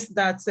things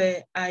that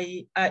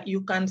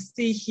you can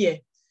see here.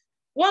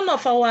 One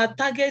of our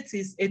targets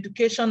is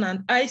education and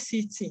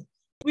ICT.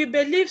 We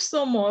believe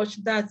so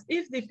much that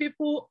if the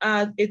people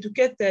are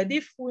educated,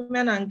 if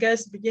women and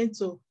girls begin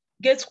to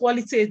get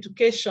quality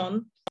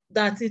education,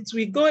 that it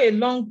will go a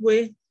long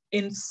way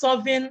in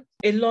solving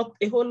a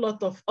whole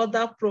lot of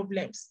other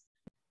problems.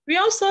 We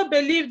also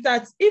believe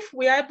that if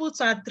we are able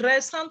to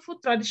address harmful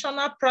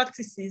traditional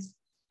practices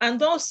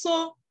and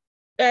also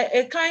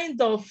a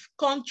kind of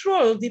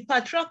control the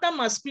patriarchal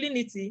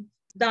masculinity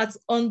that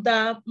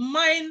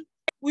undermine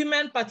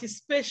women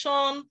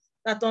participation,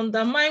 that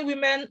undermine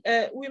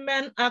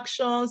women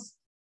actions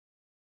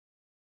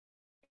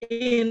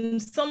in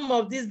some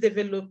of these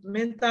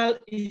developmental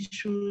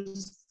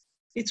issues,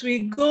 it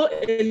will go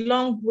a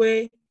long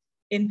way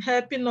in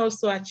helping us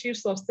to achieve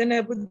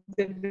sustainable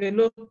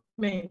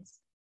development.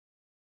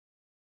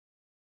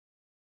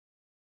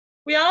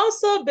 We are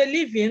also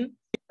believing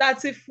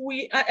that if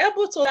we are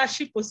able to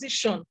leadership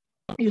position,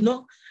 you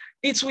know,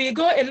 it will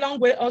go a long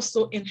way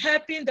also in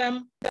helping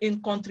them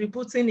in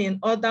contributing in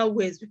other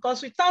ways,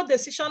 because without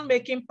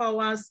decision-making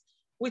powers,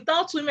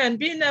 without women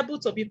being able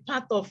to be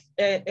part of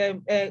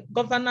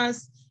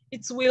governance,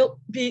 it will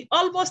be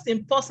almost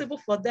impossible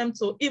for them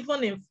to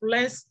even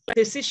influence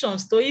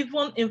decisions, to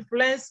even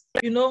influence,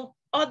 you know,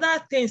 other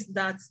things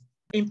that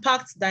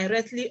impact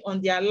directly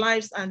on their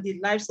lives and the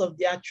lives of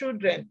their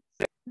children.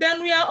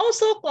 Then we are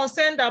also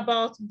concerned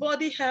about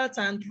body health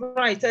and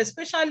rights,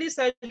 especially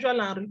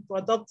sexual and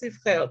reproductive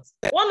health.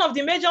 One of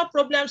the major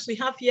problems we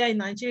have here in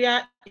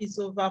Nigeria is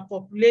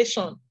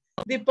overpopulation.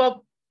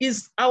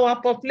 Is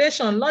our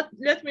population,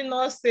 let me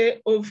not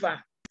say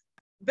over,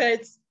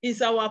 but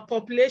is our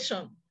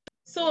population.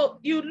 So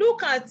you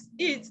look at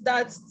it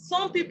that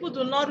some people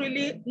do not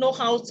really know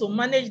how to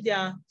manage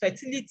their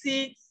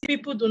fertility.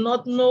 People do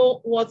not know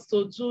what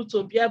to do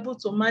to be able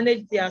to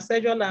manage their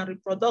sexual and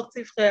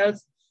reproductive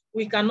health.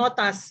 We cannot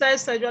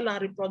access sexual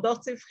and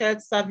reproductive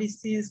health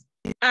services,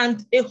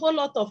 and a whole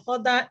lot of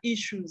other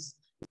issues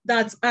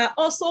that are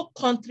also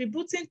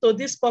contributing to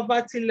this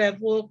poverty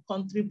level,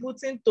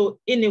 contributing to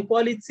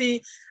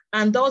inequality,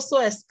 and also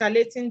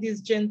escalating this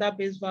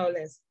gender-based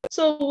violence.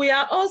 So we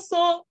are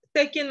also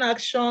taking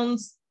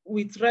actions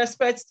with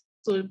respect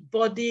to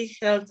body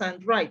health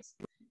and rights.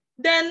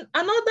 Then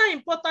another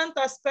important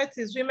aspect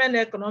is women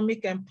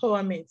economic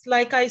empowerment.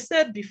 Like I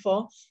said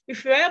before,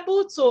 if you're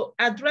able to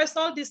address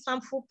all these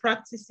harmful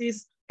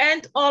practices,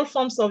 end all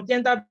forms of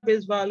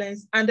gender-based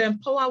violence, and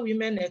empower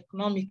women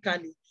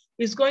economically.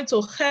 It's going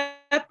to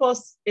help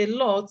us a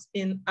lot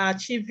in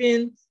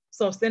achieving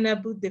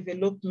sustainable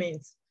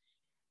development.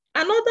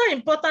 Another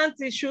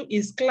important issue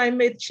is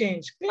climate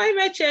change.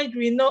 Climate change,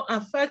 we know,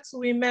 affects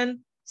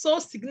women so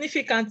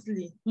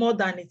significantly more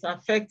than it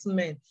affects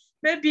men.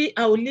 Maybe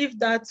I will leave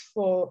that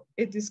for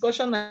a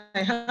discussion I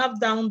have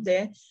down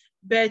there,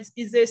 but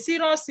it's a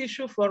serious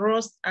issue for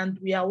us, and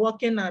we are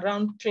working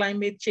around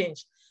climate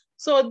change.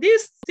 So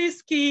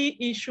these key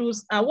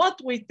issues are what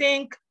we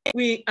think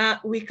we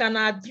can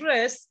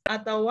address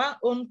at our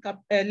own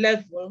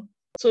level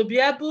to be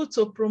able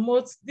to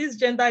promote this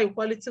gender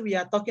equality we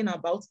are talking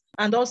about,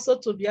 and also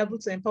to be able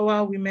to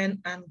empower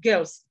women and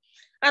girls.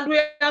 And we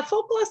are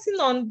focusing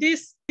on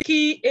these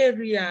key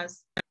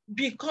areas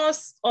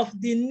because of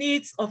the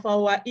needs of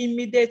our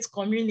immediate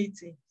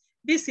community.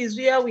 This is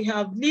where we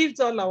have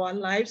lived all our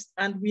lives,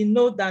 and we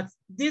know that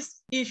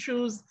these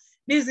issues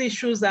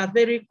are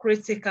very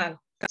critical.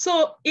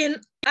 So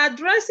in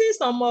addressing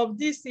some of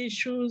these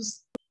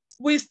issues,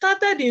 we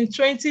started in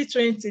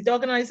 2020. The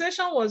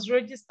organization was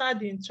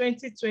registered in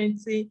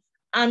 2020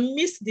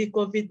 amidst the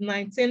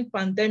COVID-19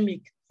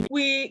 pandemic.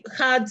 We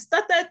had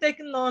started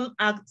taking on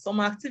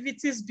some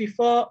activities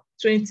before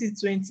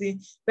 2020,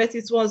 but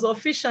it was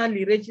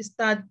officially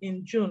registered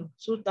in June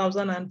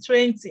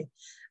 2020.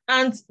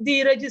 And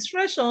the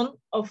registration,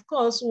 of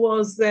course,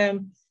 was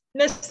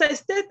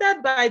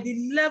necessitated by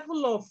the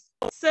level of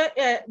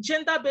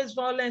gender-based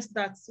violence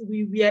that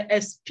we were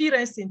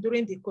experiencing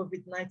during the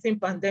COVID-19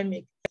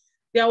 pandemic.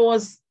 There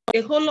was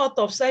a whole lot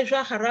of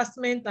sexual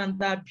harassment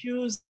and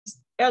abuse,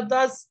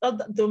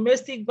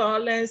 domestic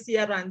violence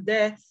here and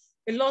there,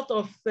 a lot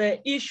of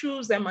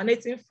issues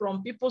emanating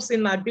from people's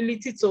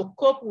inability to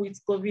cope with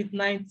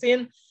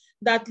COVID-19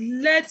 that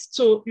led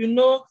to,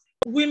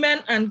 women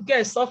and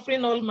girls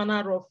suffering all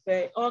manner of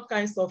all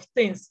kinds of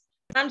things.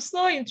 And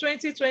so in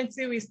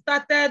 2020, we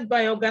started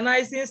by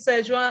organizing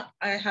sexual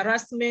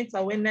harassment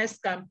awareness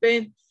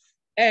campaign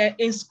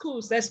in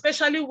schools,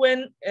 especially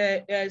when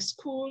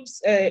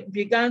schools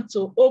began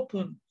to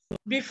open.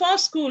 Before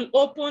school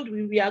opened,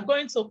 we are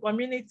going to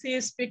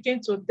communities,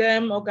 speaking to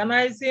them,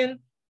 organizing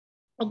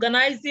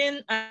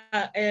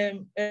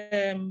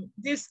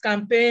this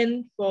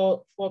campaign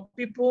for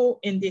people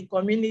in the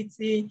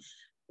community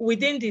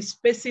within the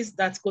spaces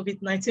that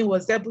COVID-19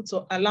 was able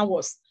to allow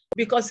us,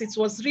 because it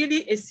was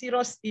really a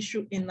serious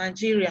issue in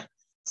Nigeria.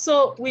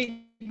 So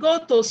we go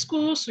to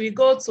schools, we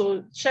go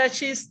to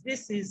churches.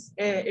 This is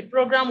a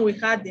program we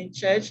had in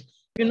church,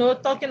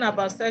 talking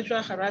about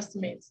sexual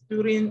harassment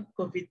during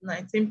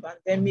COVID-19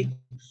 pandemic.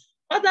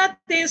 Other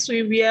things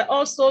we were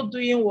also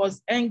doing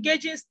was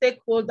engaging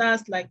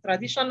stakeholders like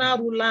traditional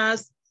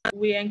rulers.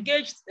 We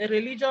engaged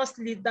religious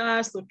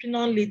leaders,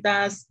 opinion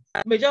leaders.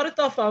 Majority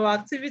of our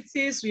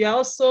activities we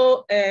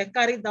also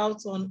carried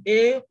out on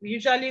air. We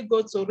usually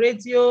go to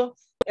radio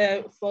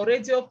for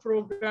radio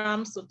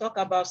programs to talk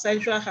about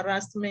sexual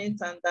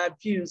harassment and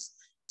abuse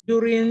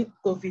during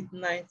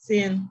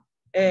COVID-19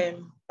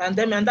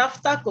 pandemic. And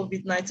after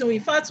COVID-19,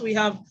 in fact, we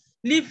have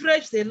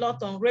leveraged a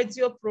lot on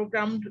radio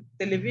program,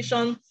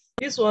 television.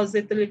 This was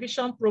a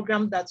television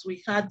program that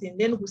we had in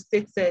Enugu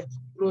State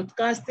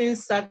Broadcasting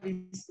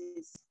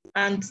Services.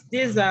 And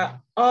these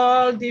are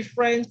all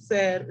different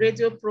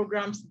radio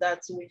programs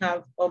that we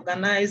have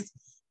organized,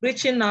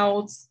 reaching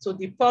out to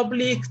the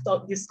public,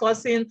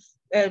 discussing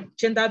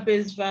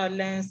gender-based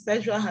violence,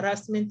 sexual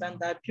harassment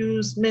and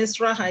abuse,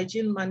 menstrual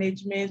hygiene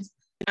management,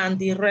 and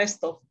the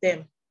rest of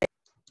them.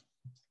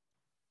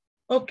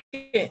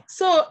 Okay,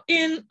 so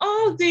in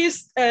all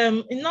this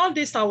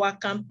our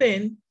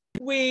campaign,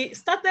 we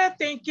started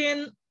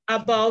thinking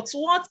about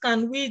what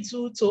can we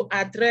do to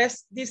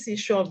address this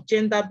issue of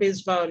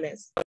gender-based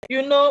violence.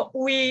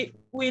 We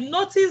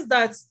noticed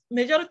that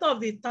majority of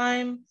the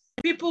time,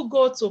 people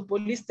go to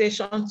police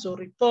station to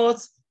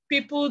report.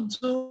 People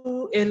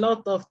do a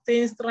lot of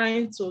things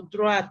trying to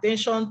draw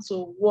attention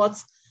to what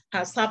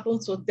has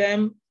happened to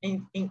them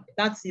in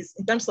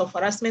terms of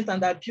harassment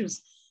and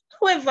abuse.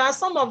 However,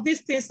 some of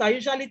these things are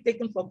usually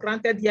taken for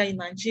granted here in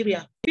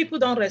Nigeria. People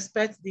don't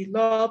respect the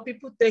law.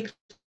 People take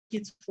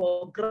it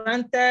for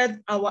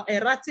granted. Our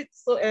erratic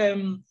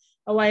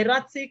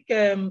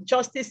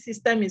justice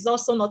system is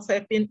also not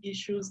helping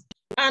issues.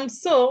 And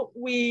so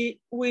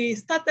we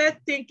started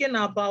thinking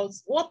about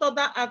what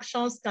other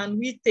actions can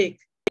we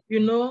take,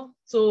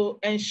 to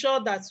ensure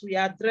that we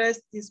address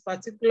this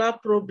particular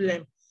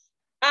problem.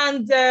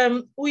 And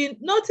we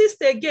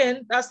noticed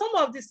again that some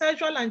of the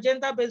sexual and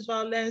gender-based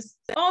violence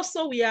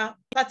also are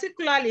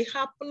particularly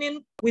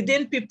happening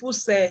within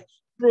people's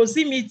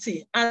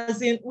proximity,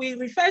 as in we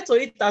refer to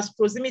it as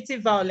proximity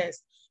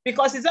violence,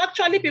 because it's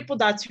actually people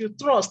that you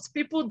trust,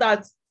 people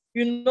that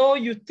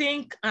you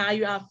think are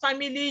your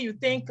family, you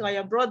think are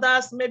your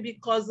brothers, maybe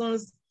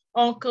cousins,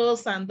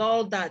 uncles, and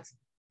all that.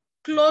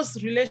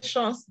 Close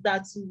relations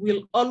that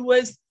will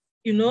always,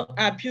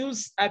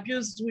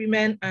 abuse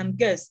women and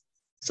girls.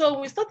 So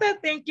we started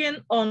thinking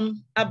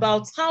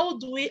about how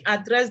do we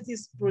address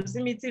this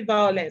proximity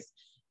violence.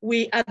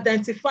 we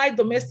identified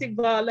domestic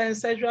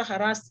violence, sexual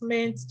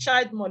harassment,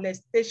 child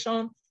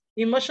molestation,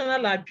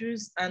 emotional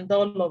abuse, and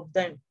all of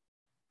them.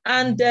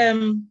 And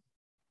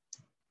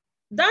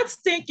that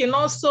thinking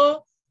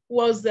also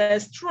was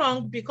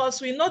strong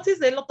because we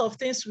noticed a lot of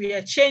things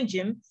were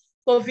changing.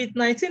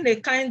 COVID-19, a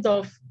kind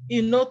of,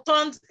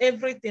 turned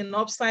everything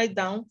upside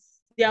down.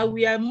 There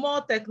were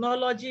more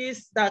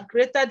technologies that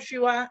created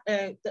fewer,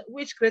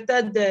 which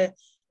created the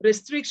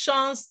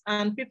restrictions,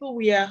 and people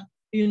were,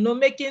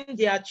 making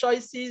their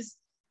choices,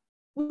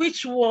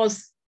 which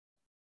was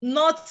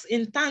not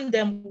in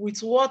tandem with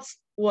what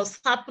was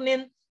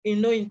happening,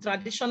 in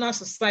traditional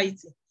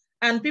society.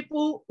 And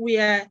people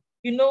were,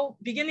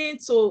 beginning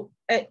to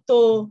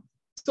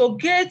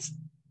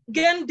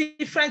gain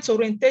different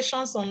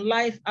orientations on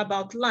life,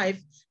 about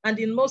life. And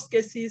in most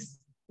cases,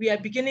 we are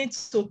beginning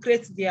to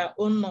create their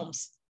own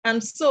norms.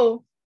 And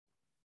so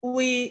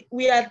we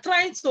are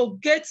trying to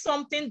get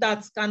something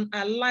that can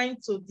align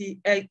to the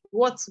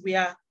what we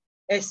are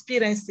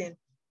experiencing.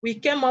 We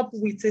came up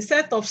with a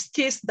set of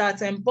skills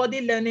that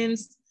embody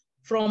learnings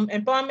from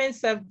empowerment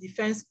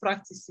self-defense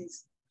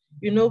practices,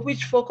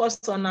 which focus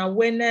on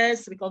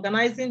awareness,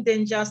 recognizing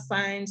danger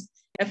signs,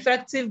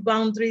 effective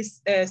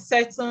boundaries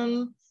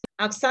setting,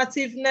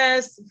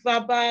 assertiveness,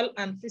 verbal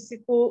and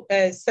physical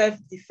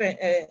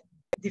self-defense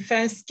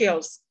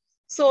skills.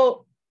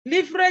 So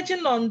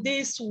leveraging on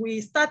this,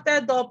 we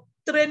started up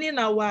training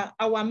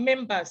our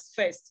members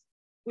first.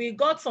 We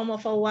got some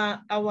of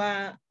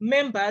our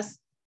members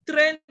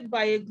trained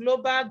by a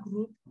global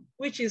group,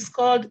 which is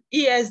called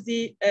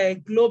ESD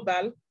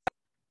Global.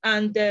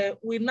 And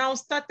we now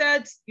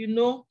started,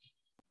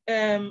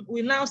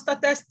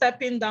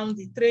 stepping down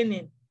the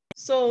training.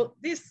 So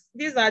these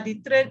are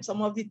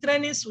some of the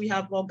trainings we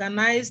have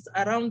organized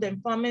around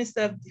empowerment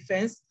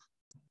self-defense.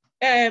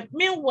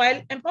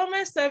 Meanwhile,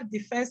 empowerment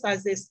self-defense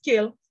as a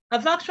skill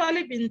have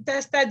actually been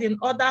tested in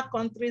other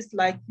countries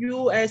like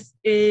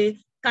USA,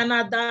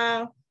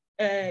 Canada,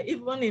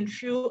 even in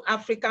few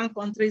African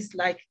countries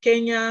like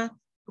Kenya,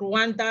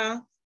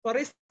 Rwanda. For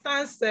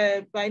instance,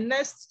 by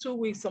next 2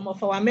 weeks, some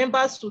of our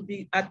members will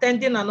be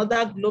attending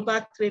another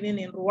global training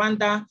in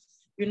Rwanda,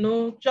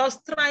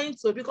 just trying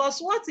to, because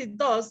what it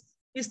does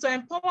is to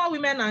empower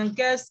women and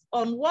girls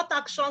on what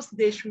actions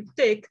they should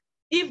take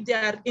if they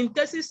are in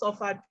cases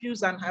of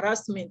abuse and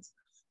harassment.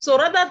 So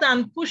rather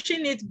than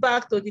pushing it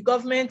back to the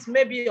government,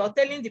 maybe, or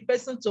telling the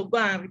person to go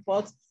and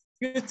report,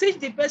 you teach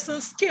the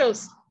person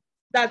skills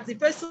that the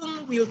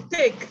person will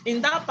take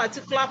in that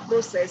particular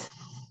process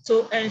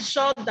to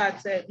ensure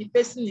that the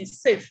person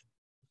is safe.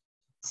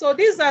 So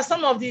these are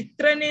some of the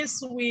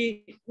trainings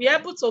we are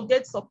able to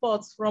get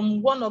support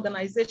from one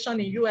organization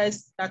in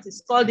US that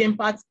is called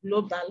Impact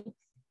Global.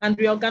 And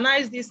we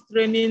organized this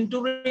training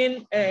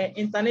during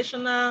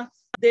International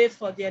Day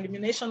for the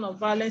Elimination of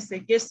Violence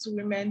Against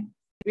Women.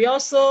 We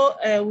also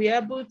were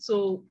able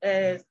to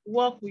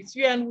work with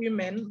UN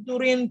Women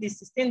during the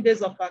 16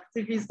 days of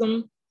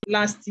activism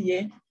last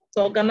year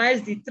to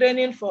organize the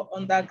training for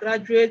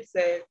undergraduates,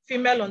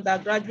 female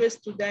undergraduate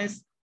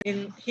students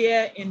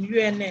here in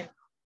UNN.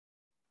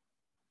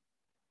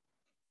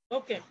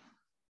 Okay,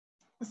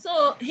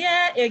 so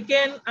here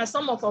again are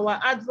some of our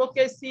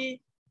advocacy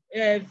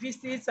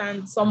visits,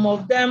 and some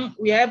of them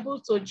were able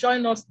to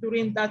join us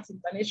during that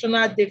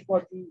International Day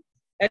for the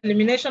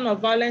Elimination of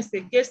Violence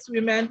Against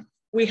Women.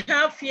 We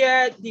have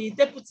here the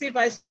Deputy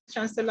Vice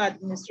Chancellor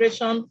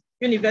Administration,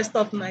 University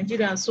of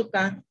Nigeria,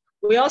 Nsukka.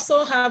 We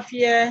also have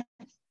here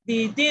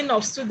the Dean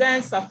of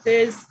Students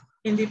Affairs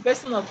in the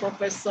person of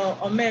Professor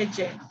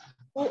Omeje,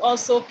 who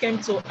also came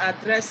to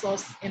address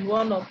us in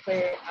one of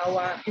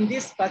in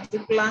this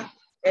particular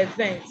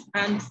event.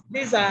 And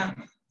these are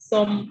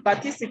some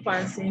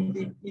participants in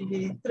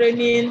the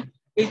training.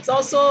 It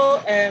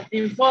also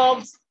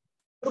involves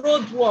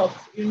road work,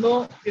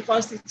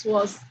 because it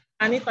was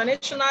an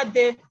international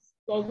day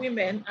for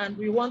women, and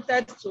we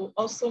wanted to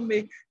also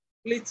make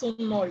little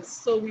noise.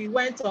 So we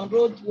went on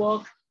road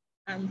work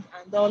and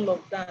all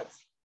of that.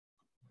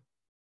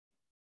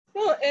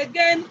 So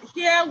again,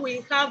 here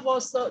we have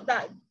also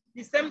that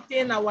the same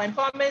thing, our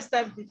empowerment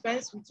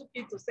self-defense, we took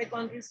it to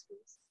secondary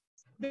schools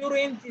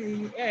during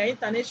the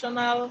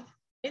International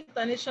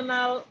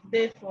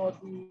Day for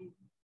the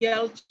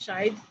Girl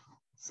Child.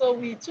 So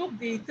we took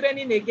the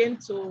training again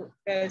to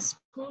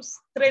schools,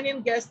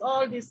 training guests.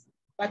 All these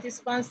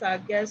participants are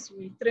guests,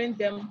 we train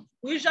them.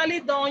 We usually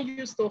don't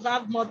used to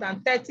have more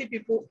than 30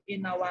 people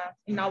in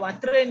our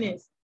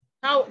trainings.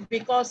 Now,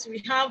 because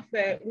we have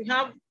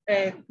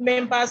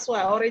members who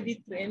are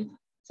already trained.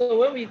 So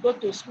when we go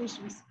to schools,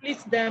 we split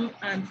them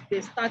and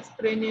they start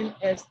training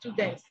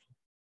students.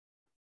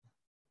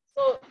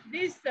 So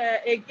this,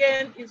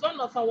 again, is one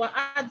of our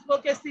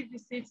advocacy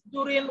visits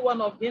during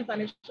one of the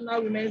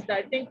International Women's Day.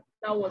 I think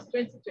that was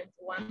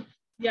 2021.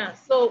 Yeah,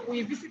 so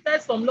we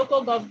visited some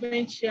local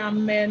government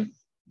chairmen,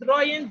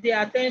 drawing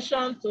their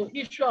attention to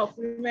issue of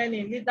women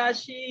in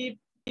leadership,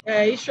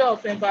 issue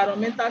of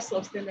environmental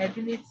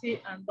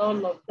sustainability, and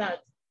all of that.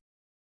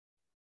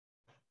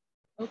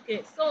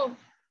 Okay, so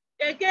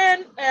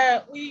Again,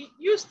 we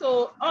used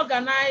to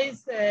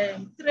organize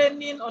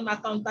training on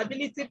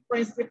accountability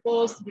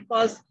principles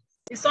because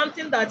it's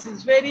something that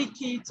is very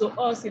key to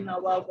us in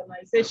our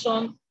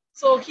organization.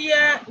 So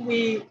here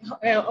we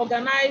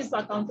organize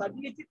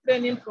accountability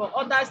training for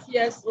other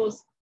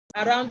CSOs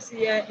around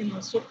here in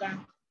Nsukka.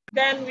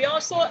 Then we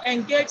also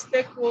engage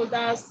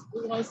stakeholders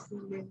once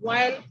in a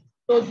while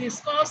to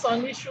discuss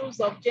on issues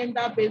of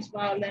gender-based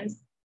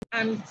violence,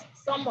 and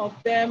some of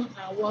them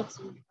are what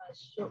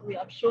we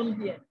have shown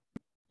here.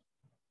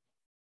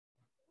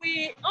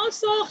 We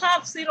also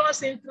have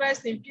serious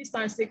interest in peace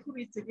and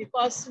security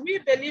because we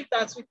believe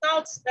that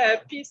without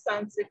peace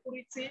and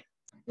security,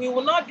 we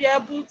will not be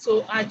able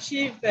to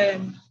achieve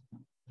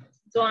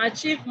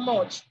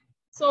much.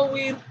 So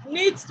we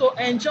need to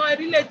enjoy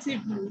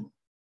relatively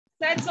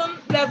certain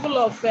level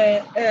of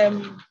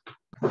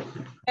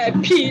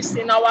peace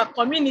in our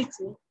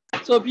community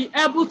to be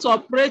able to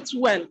operate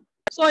well.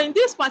 So in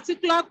this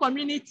particular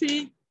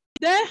community,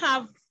 they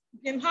have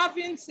been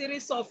having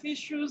series of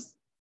issues,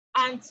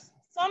 and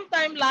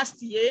sometime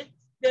last year,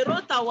 they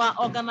wrote our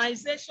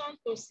organization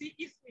to see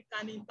if we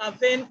can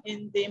intervene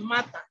in the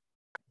matter.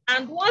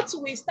 And what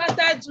we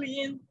started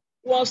doing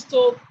was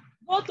to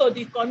go to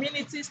the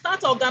community,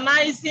 start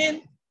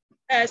organizing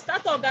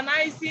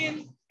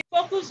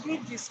focus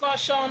group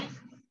discussion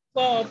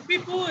for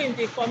people in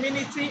the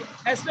community,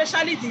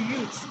 especially the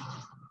youth.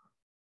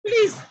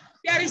 Please,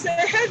 there is a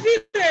heavy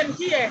rain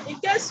here. In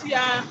case we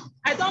are,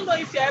 I don't know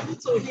if you're able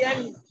to hear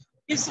me.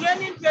 It's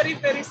raining very,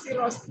 very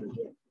seriously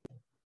here.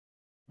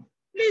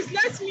 Please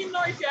let me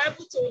know if you're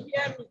able to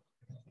hear me.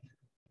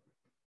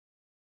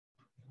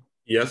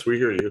 Yes, we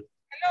hear you.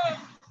 Hello.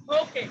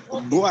 Okay.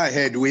 Go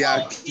ahead. We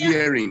are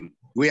hearing.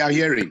 We are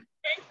hearing.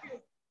 Thank you.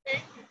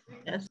 Thank you.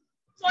 Yes.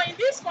 So in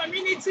this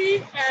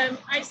community,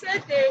 I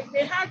said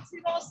they had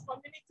serious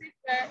community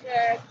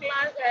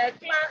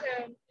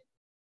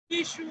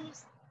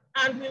issues,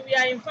 and we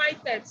were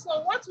invited.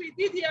 So what we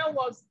did here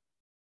was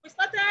we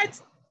started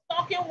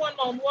talking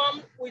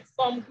one-on-one with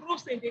some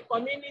groups in the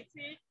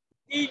community,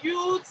 the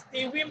youth,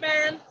 the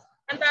women,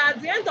 and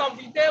at the end of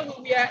the day,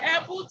 we were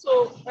able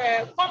to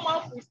come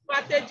up with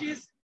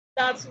strategies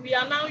that we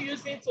are now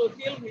using to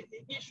deal with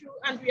the issue,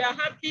 and we are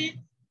happy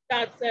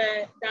that,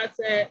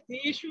 the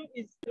issue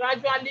is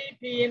gradually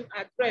being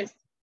addressed.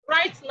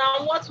 Right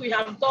now, what we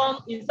have done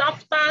is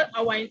after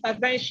our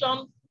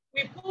intervention,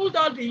 we pulled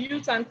all the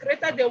youth and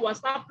created a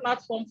WhatsApp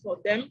platform for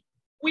them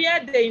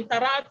where they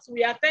interact.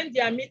 We attend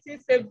their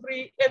meetings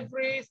every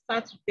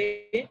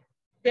Saturday.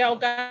 They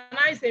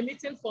organize a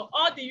meeting for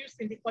all the youth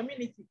in the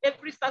community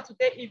every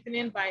Saturday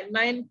evening by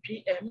 9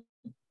 p.m.,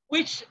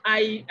 which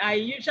I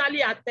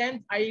usually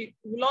attend. I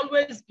will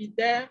always be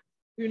there,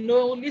 you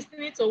know,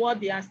 listening to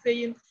what they are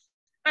saying.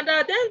 And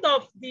at the end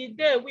of the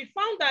day, we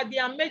found that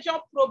their major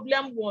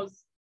problem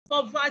was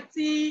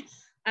poverty,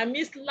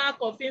 amidst lack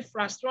of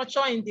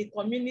infrastructure in the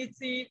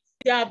community.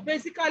 Their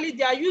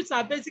youth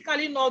are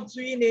basically not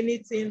doing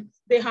anything.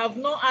 They have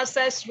no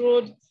access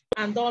road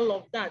and all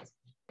of that.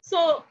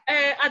 So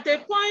at a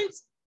point,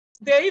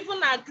 they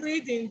even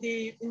agreed in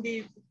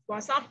the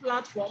WhatsApp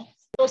platform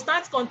to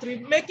start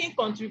making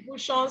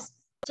contributions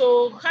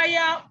to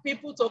hire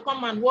people to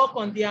come and work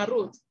on their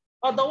road.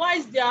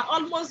 Otherwise, they are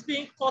almost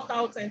being cut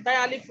out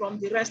entirely from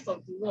the rest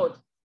of the world.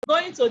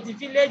 Going to the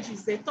village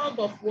is a tug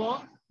of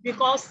war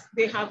because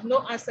they have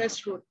no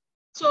access road.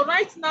 So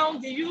right now,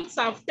 the youths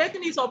have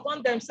taken it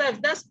upon themselves,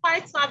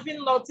 despite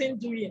having nothing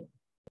doing.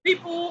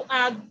 People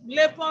are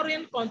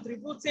laboring,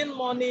 contributing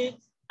money,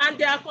 and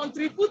they are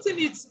contributing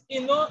it,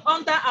 you know,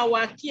 under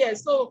our care.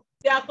 So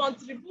they are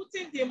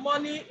contributing the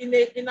money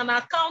in an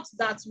account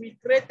that we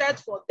created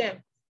for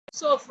them.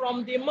 So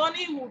from the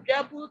money, we'll be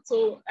able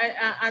to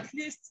at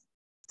least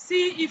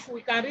see if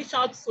we can reach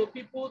out to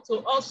people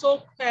to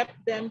also help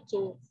them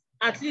to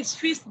at least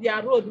fix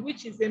their road,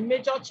 which is a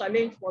major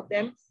challenge for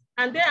them.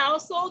 And they are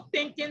also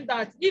thinking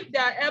that if they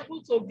are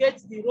able to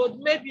get the road,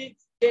 maybe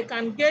they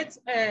can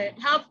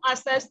have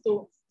access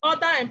to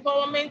other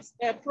empowerment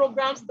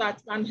programs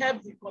that can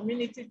help the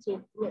community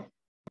to grow.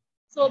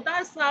 So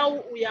that's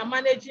how we are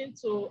managing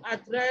to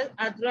address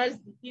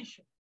the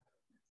issue.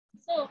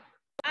 So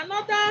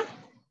another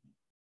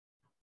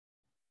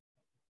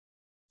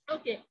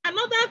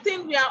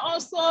thing we are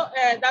also,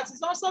 that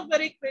is also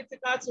very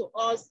critical to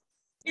us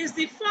is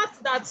the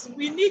fact that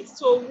we need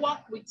to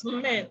work with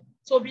men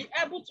to be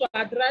able to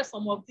address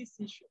some of these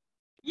issues.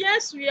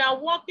 Yes, we are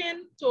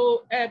working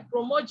to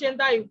promote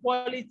gender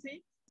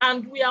equality,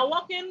 and we are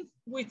working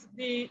with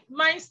the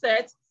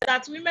mindset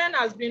that women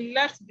has been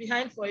left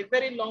behind for a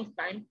very long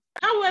time.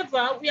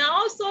 However, we are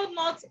also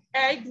not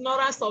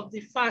ignorant of the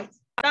fact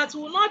that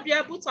we will not be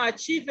able to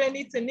achieve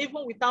anything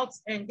even without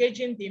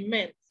engaging the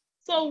men.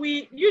 So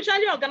we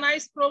usually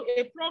organize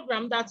a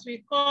program that we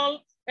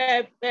call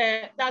a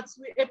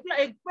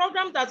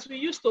program that we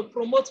use to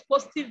promote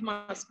positive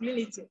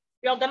masculinity.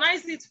 We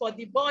organize it for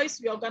the boys,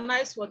 we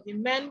organize for the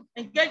men,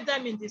 engage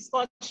them in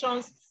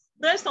discussions,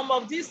 raise some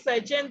of these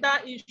gender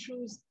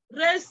issues,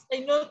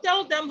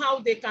 tell them how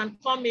they can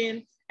come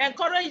in,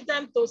 encourage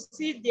them to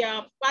see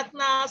their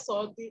partners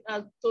or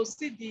to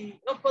see the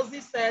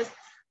opposite sex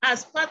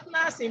as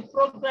partners in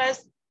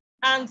progress.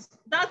 And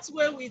that's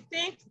where we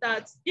think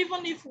that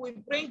even if we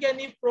bring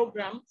any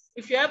program,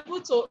 if you're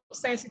able to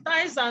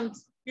sensitize and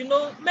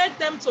make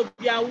them to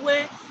be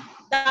aware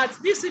that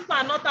these people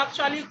are not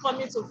actually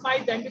coming to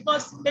fight them,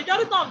 because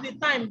majority of the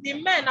time,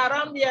 the men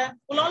around here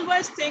will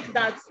always think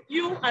that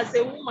you as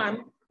a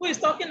woman who is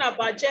talking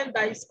about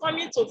gender is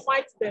coming to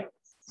fight them.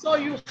 So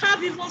you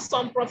have even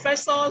some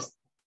professors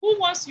who,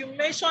 once you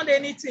mention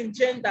anything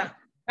gender,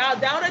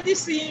 they're already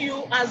seeing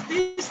you as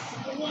this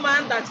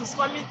woman that is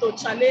coming to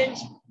challenge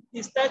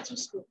the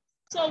status quo.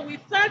 So we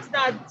felt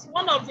that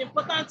one of the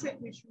important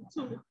things we should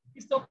do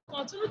is to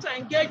continue to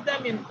engage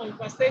them in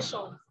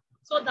conversation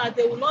so that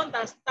they will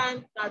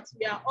understand that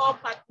we are all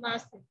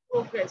partners in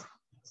progress.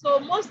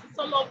 So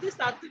some of these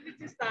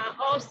activities are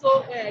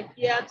also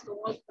geared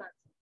towards that.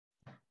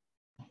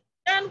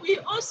 Then we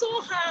also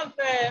have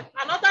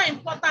another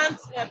important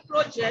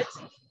project,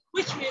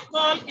 which we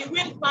call the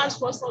Win Pass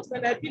for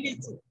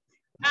Sustainability.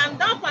 And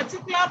that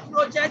particular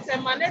project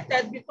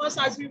emanated because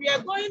as we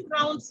were going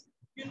around,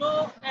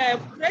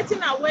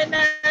 creating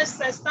awareness,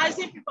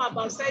 sensitizing people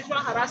about sexual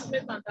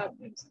harassment and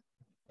abuse,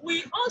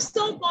 we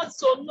also got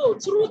to know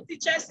through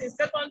teachers in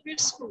secondary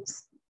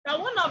schools that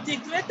one of the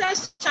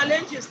greatest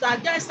challenges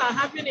that girls are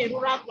having in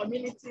rural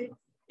community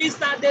is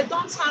that they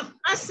don't have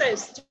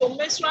access to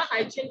menstrual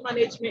hygiene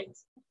management.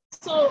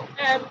 So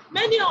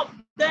many of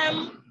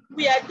them,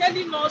 we are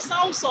telling us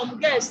how some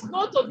girls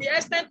go to the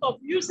extent of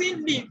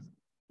using leave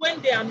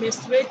when they are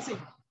menstruating.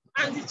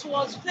 And it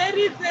was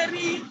very,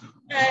 very,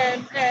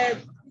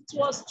 it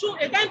was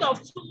a kind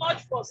of too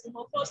much for some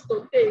of us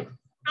to take.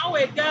 How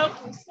a girl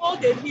could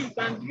fold a leaf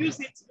and use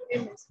it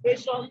during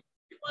menstruation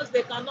because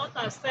they cannot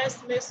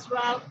access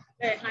menstrual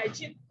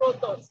hygiene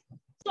products.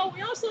 So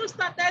we also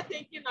started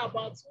thinking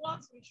about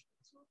what we should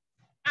do.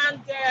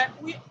 And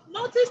we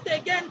noticed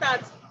again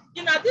that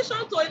in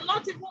addition to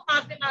not even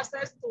having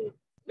access to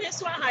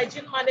menstrual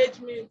hygiene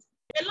management,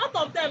 a lot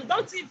of them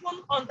don't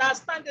even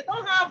understand, they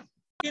don't have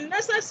the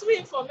necessary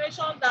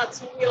information that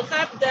will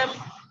help them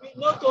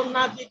to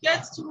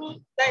navigate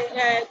through,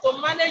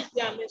 to manage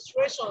their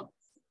menstruation.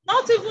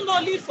 Not even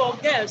only for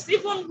girls,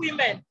 even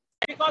women,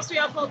 because we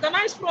have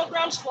organized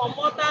programs for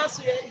mothers,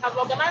 we have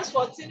organized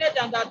for teenage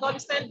and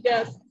adolescent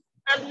girls,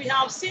 and we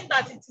have seen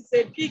that it is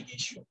a big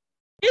issue.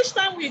 Each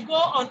time we go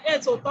on air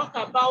to talk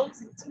about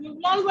it, we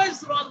will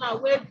always run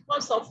away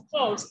because of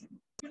course,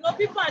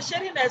 people are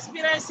sharing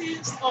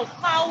experiences of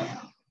how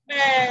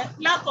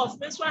lack of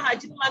menstrual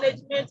hygiene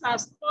management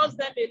has caused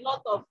them a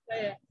lot of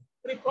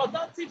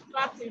reproductive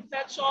tract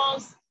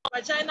infections,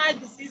 vaginal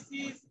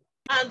diseases,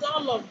 and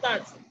all of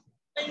that.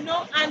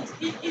 And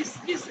it's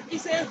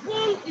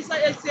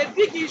a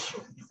big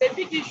issue. It's a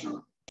big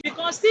issue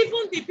because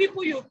even the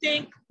people you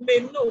think may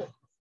know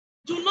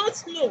do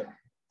not know.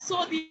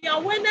 So the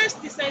awareness,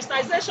 the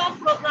sensitization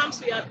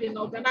programs we have been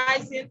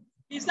organizing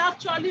is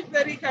actually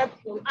very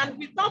helpful. And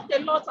we talked a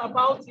lot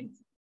about it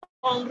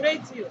on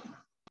radio.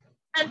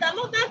 And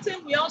another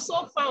thing we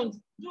also found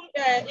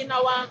in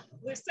our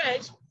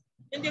research,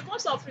 in the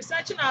course of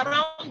researching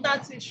around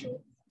that issue,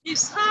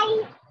 is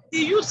how the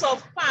use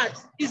of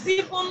pads is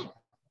even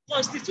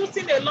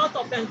constituting a lot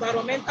of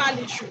environmental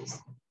issues.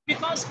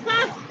 Because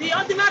the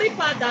ordinary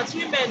pad that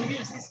women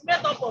use is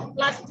made up of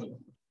plastic.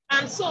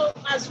 And so,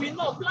 as we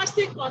know,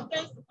 plastic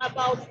contains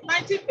about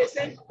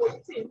 90%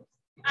 protein,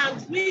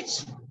 and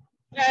which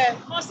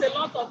cause a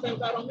lot of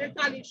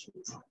environmental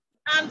issues.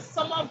 And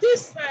some of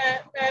these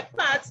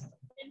pads,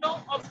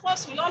 of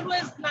course, will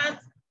always land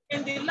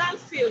in the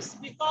landfills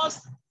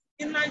because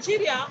in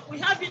Nigeria, we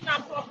have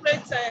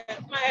inappropriate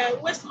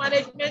waste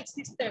management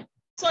system.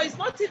 So it's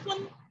not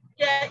even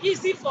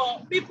easy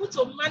for people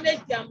to manage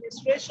their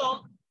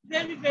menstruation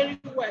very, very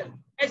well,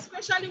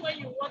 especially when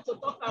you want to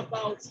talk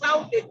about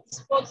how they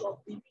dispose of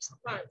the used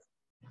pads.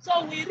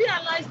 So we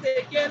realized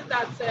again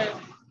that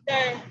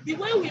the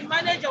way we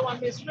manage our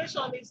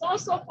menstruation is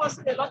also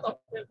causing a lot of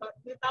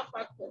environmental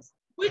factors,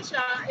 which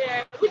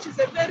is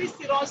a very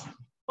serious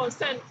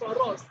concern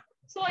for us.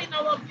 So in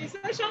our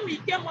organization, we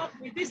came up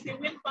with this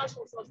Win Pass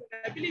for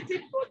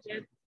Sustainability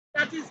project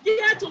that is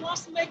geared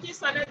towards making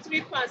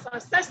sanitary pads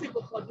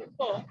accessible for the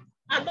poor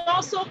and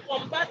also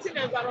combating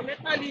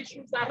environmental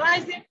issues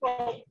arising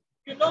from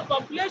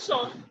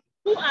population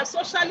who are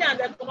socially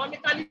and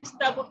economically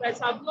stable but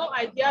have no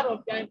idea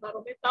of their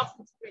environmental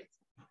footprint.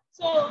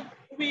 So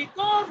we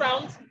go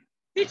around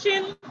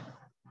teaching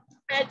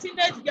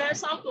teenage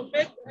girls how to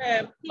make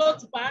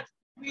clothes bags.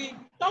 We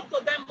talk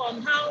to them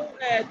on how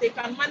they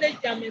can manage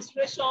their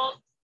menstruation.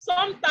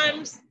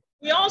 Sometimes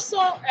we also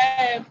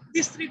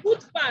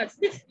distribute pads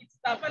if it's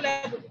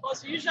available,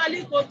 because we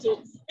usually go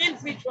to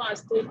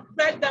individuals to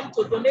beg them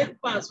to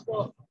donate pads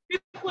for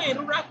people in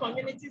rural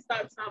communities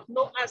that have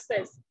no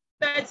access.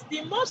 But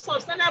the most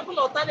sustainable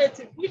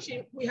alternative, which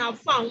we have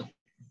found,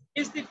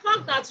 is the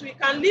fact that we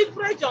can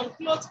leverage on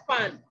cloth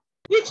pad,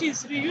 which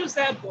is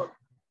reusable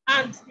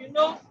and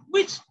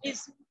which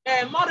is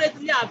more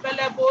readily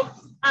available,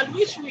 and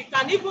which we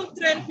can even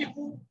train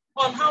people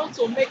on how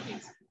to make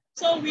it.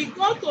 So we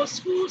go to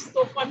schools,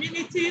 to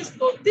communities,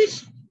 to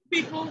teach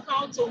people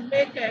how to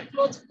make a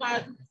cloth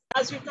pad.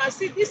 As you can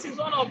see, this is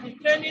one of the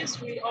trainings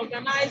we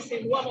organize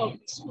in one of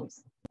the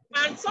schools.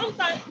 And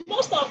sometimes,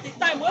 most of the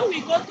time when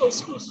we go to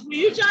schools, we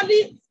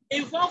usually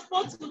involve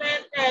both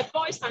men,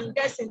 boys and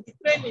girls in the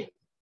training.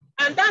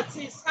 And that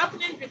is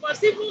happening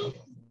because even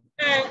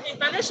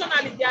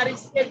internationally, there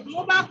is a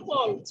global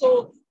call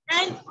to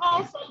end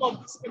all form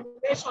of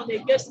discrimination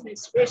against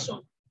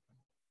menstruation.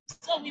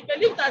 So we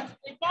believe that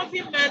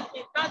involving men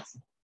in that,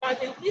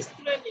 but in this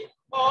training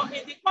or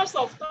in the course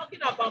of talking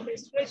about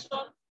menstruation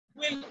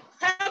will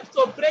help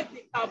to break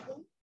the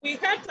taboo, we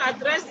help to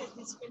address the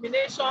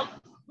discrimination,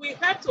 we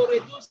help to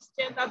reduce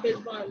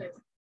gender-based violence.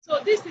 So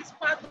this is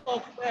part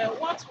of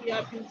what we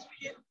have been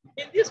doing.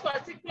 In this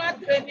particular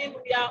training,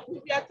 we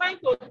are trying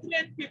to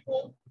train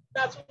people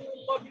that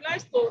will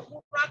mobilize to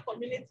rural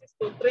communities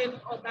to train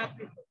other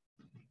people.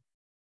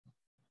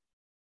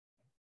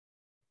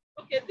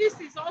 Okay, this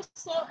is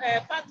also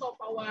part of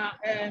our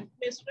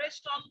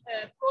menstruation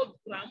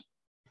program.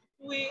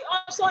 We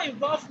also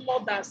involve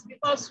mothers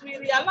because we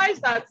realize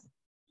that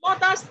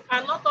mothers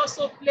are not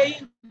also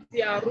playing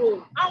their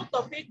role. Out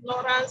of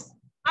ignorance,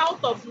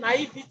 out of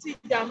naivety,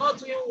 they are not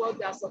doing what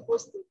they are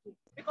supposed to do.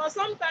 Because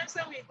sometimes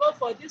when we go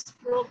for these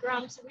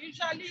programs, we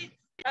usually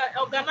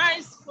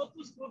organize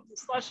focus group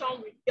discussion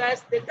with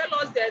guests. They tell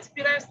us their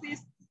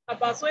experiences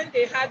about when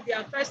they had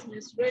their first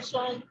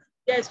menstruation,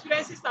 their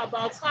experiences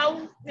about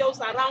how those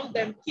around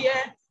them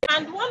care.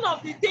 And one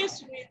of the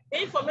things,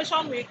 the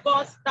information we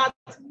got that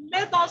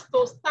made us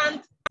to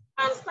stand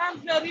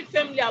very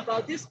firmly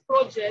about this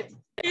project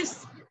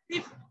is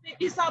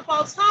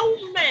about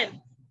how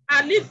men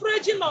are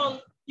leveraging on,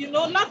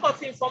 lack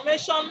of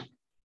information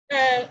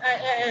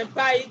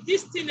by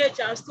these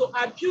teenagers to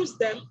abuse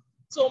them,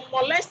 to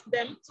molest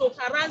them, to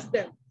harass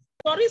them.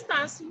 For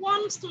instance,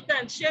 one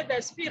student shared the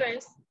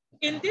experience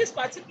in this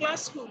particular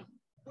school.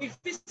 We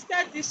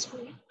visited this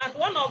school, and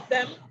one of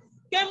them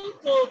came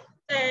to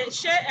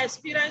share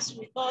experience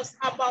with us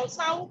about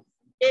how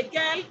a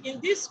girl in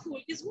this school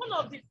is one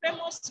of the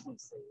famous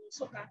schools in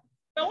Soka.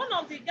 But one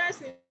of the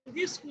guys in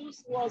these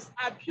schools was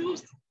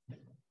abused,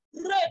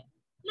 raped,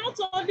 not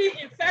only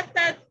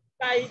infected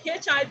by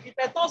HIV,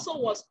 but also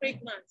was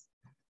pregnant.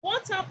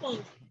 What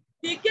happened?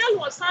 The girl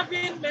was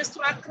having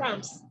menstrual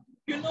cramps,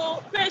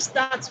 pains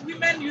that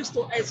women used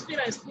to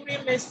experience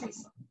during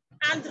menses.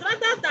 And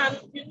rather than,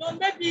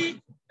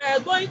 maybe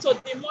going to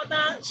the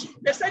mother,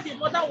 they said the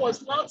mother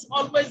was not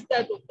always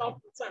there to talk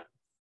with her.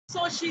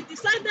 So she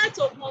decided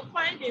to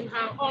confide in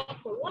her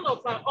uncle, one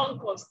of her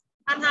uncles.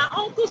 And her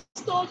uncle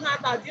told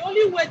her that the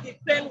only way the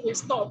pain will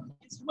stop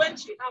is when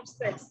she has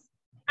sex.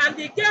 And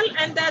the girl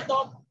ended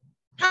up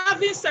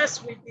having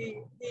sex with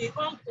the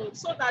uncle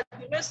so that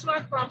the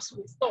menstrual cramps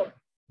will stop.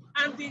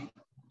 And the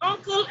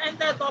uncle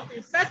ended up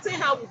infecting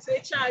her with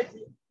HIV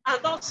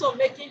and also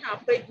making her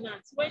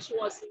pregnant when she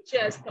was in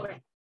GS3.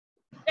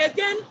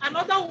 Again,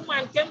 another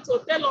woman came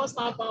to tell us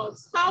about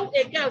how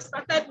a girl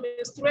started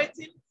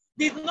menstruating,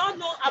 did not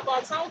know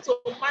about how to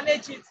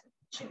manage it.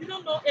 She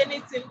didn't know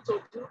anything to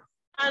do.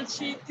 And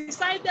she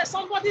decided,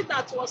 somebody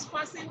that was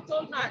passing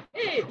told her,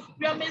 hey,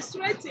 you are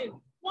menstruating.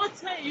 What?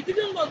 Hey, you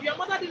didn't know, your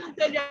mother didn't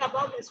tell you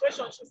about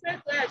menstruation. She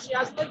said she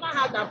has never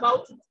heard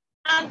about it.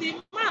 And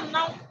the man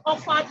now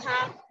offered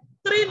her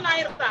 3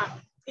 naira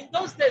in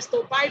those days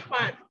to buy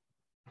pad.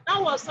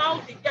 That was how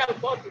the girl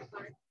bought the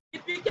pad.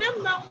 It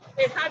became now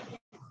a habit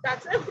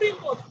that every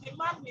month the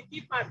man will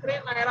give her 3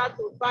 naira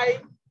to buy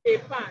a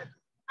pad.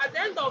 At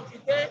the end of the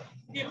day,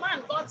 the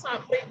man got her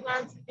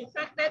pregnant,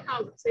 infected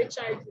her with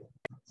HIV.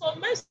 So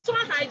menstrual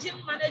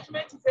hygiene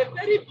management is a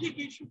very big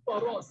issue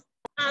for us.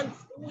 And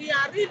we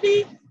are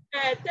really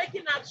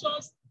taking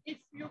actions. If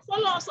you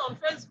follow us on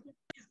Facebook,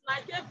 it's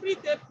like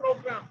everyday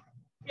program.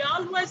 We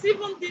are always,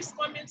 even this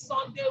coming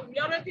Sunday, we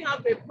already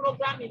have a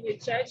program in a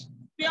church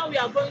where we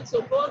are going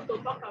to go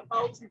to talk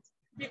about it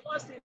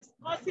because it's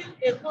causing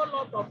a whole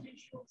lot of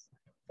issues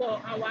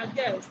for our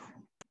girls.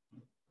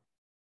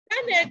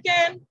 Then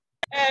again,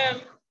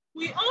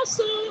 we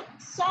also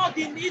saw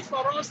the need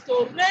for us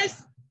to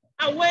raise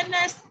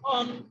awareness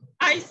on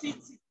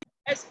ICT,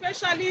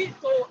 especially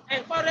to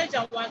encourage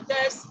our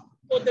girls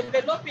to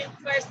develop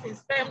interest in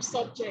STEM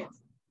subjects.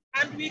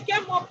 And we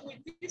came up with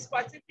this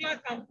particular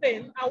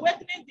campaign,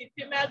 Awakening the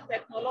Female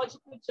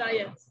Technological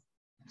Giants.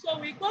 So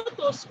we go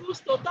to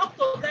schools to talk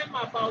to them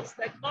about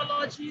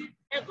technology,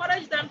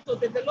 encourage them to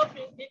develop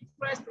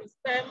interest in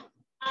STEM,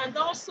 and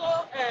also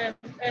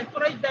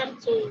encourage them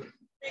to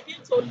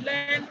begin to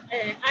learn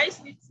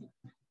ICT.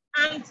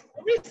 And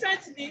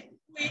recently,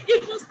 we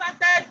even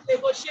started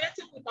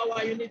negotiating with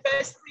our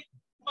university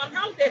on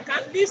how they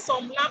can lease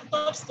some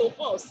laptops to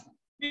us,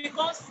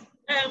 because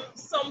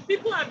some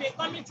people have been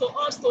coming to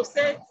us to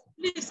say,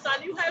 please,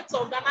 can you help to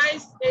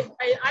organize a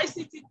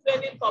ICT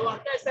training for our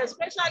guests,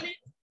 especially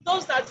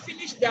those that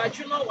finish their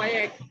junior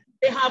WAEC.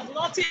 They have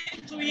nothing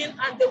doing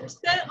and they will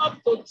stay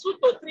up to 2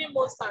 to 3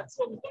 months at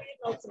home doing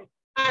nothing.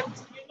 And,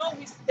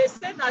 they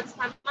say that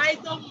an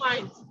idle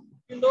mind,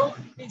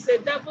 is a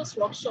devil's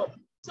workshop.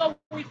 So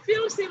we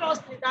feel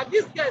seriously that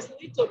these girls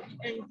need to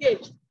be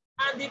engaged.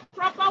 And the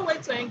proper way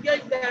to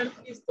engage them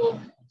is to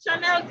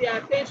channel their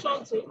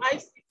attention to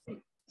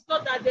ICT so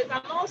that they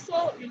can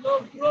also,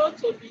 grow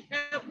to be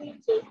able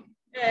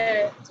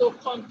to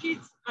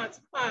compete at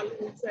par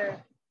with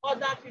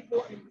other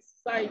people in the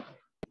society.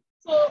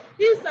 So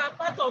these are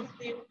part of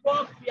the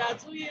work we are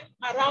doing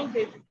around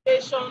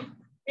education.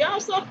 We are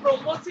also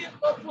promoting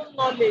open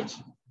knowledge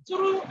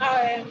through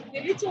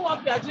the little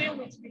work we are doing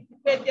with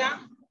Wikipedia.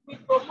 We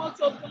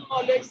promote open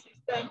knowledge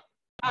system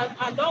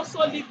and also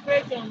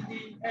leverage on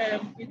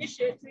the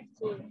initiative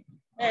to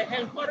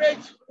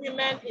encourage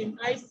women in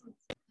ICT,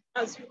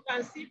 as you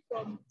can see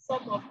from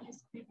some of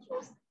these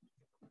pictures.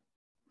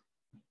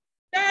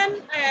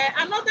 Then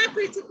another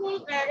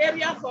critical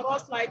area for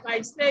us, like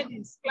I said,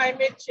 is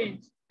climate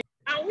change.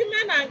 And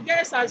women and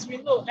girls, as we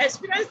know,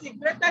 experience the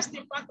greatest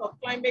impact of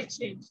climate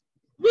change,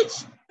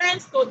 which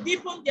tends to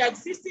deepen the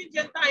existing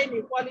gender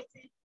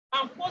inequality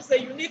and pose a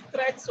unique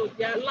threat to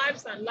their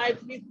lives and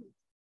livelihood.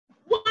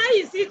 Why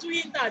is it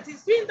doing that?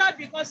 It's doing that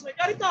because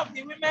majority of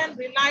the women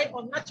rely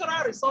on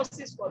natural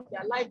resources for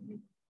their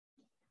livelihood.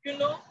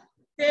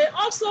 They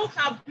also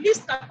have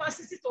least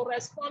capacity to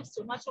respond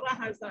to natural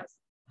hazards.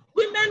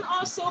 Women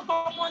also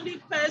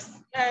commonly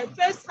face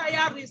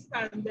higher risk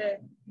and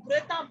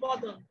greater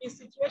burden in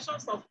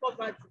situations of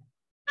poverty.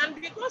 And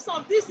because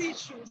of these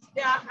issues,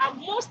 they are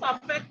most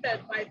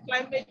affected by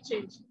climate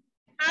change.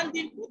 And the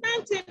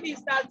important thing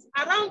is that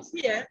around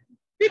here,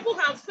 people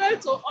have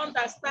failed to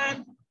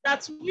understand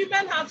that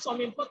women have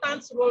some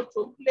important role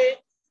to play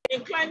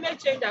in climate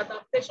change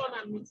adaptation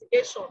and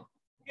mitigation,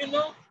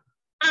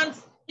 and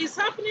it's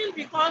happening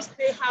because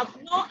they have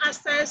no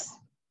access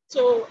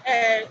to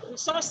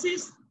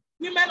resources,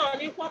 women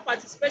unequal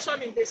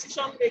participation in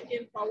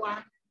decision-making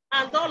power,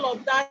 and all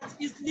of that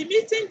is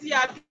limiting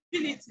their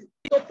ability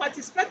to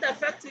participate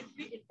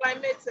effectively in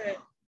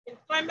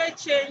climate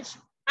change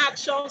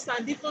actions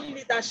and even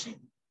leadership.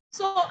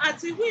 So at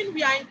the WIN,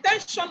 we are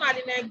intentional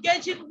in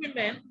engaging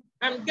women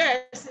and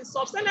girls in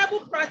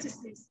sustainable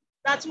practices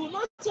that will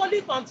not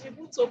only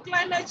contribute to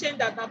climate change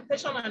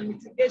adaptation and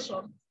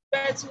mitigation,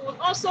 but will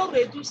also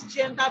reduce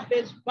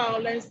gender-based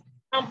violence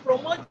and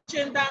promote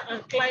gender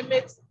and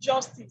climate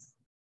justice.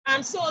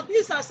 And so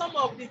these are some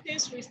of the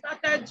things we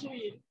started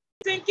doing,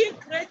 thinking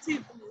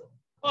creatively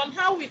on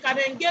how we can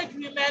engage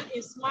women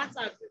in smart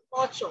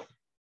agriculture.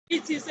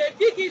 It is a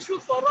big issue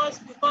for us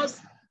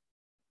because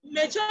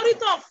majority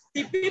of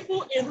the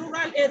people in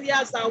rural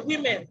areas are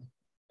women.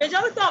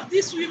 Majority of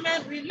these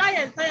women rely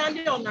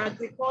entirely on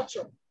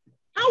agriculture.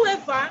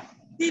 However,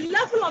 the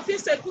level of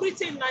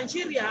insecurity in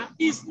Nigeria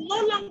is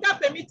no longer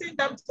permitting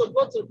them to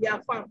go to their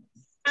farm.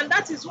 And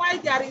that is why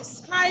there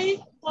is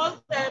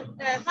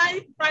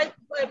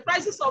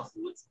prices of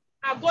food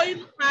are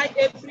going high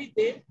every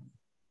day.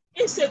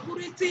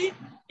 Insecurity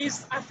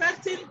is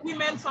affecting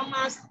women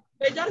farmers.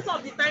 Majority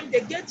of the time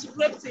they get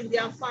raped in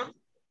their farm,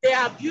 they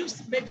are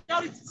abused.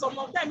 Majority, some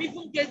of them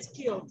even get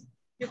killed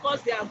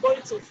because they are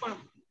going to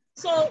farm.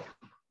 So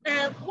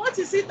what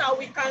is it that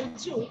we can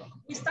do?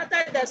 We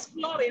started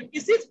exploring,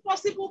 is it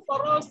possible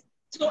for us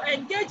to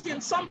engage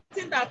in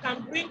something that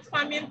can bring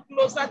farming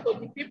closer to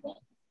the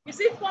people? Is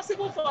it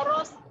possible for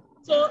us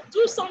to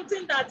do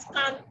something that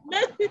can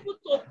make people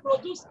to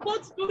produce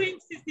both during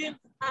season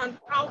and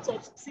out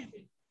of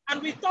season?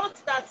 And we thought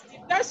that the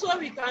best way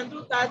we can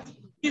do that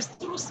is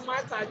through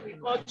smart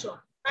agriculture.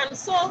 And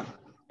so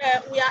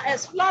we are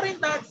exploring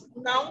that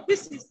now.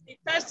 This is the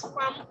first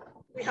farm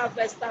we have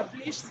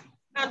established.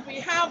 And we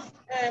have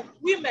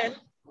women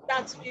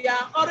that we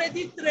are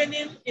already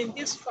training in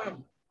this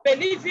farm,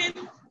 believing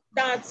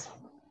that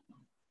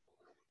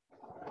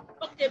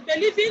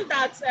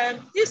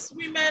these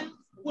women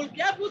will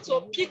be able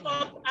to pick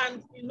up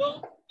and,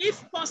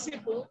 if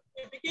possible,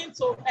 we begin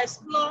to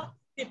explore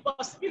the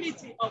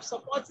possibility of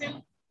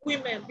supporting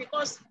women,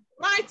 because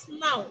right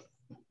now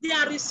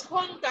there is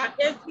hunger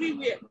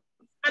everywhere.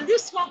 And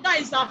this hunger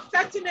is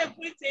affecting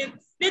everything,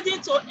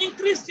 leading to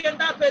increased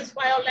gender-based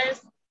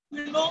violence.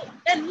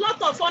 A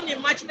lot of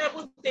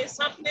unimaginable things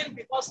happening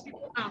because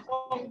people are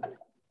hungry.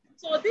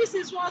 So this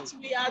is what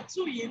we are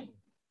doing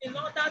in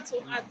order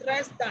to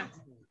address that.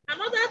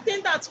 Another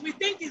thing that we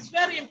think is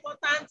very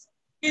important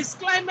is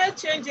climate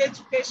change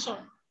education.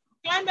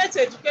 Climate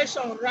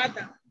education,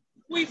 rather.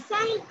 We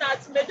found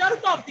that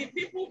majority of the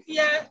people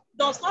here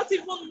does not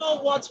even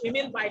know what we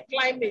mean by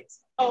climate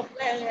or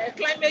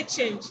climate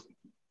change.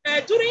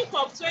 During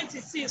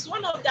COP26,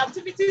 one of the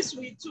activities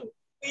we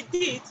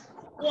did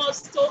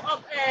was to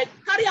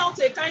carry out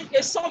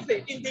a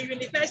survey in the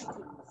university.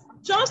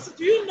 Just,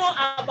 do you know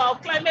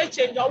about climate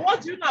change, or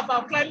what do you know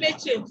about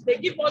climate change? They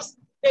give us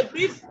a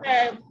brief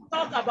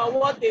talk about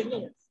what they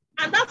know.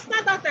 And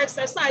after that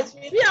exercise,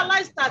 we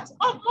realized that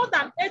more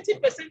than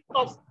 80%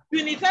 of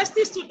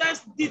university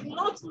students did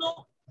not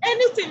know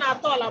anything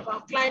at all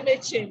about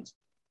climate change.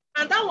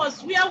 And that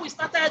was where we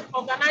started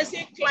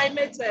organizing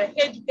climate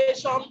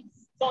education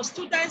for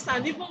students,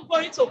 and even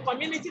going to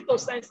community to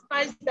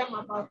sensitize them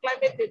about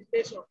climate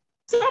education.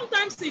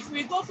 Sometimes if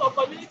we go for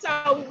community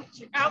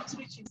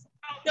outreaches,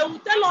 They will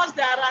tell us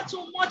there are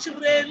too much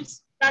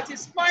rains that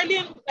is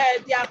spoiling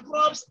their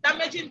crops,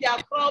 damaging their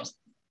crops.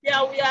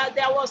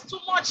 There was too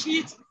much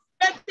heat,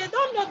 but they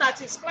don't know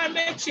that it's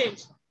climate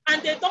change,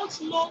 and they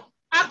don't know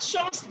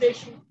actions they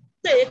should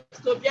take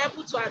to be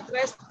able to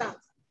address that.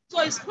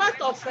 So it's part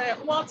of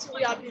what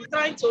we have been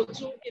trying to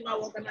do in our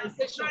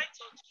organization.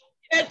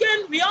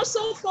 Again, we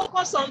also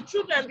focus on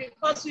children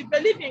because we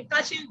believe in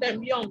catching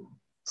them young.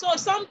 So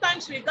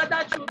sometimes we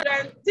gather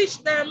children,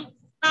 teach them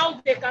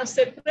how they can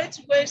separate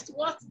waste,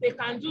 what they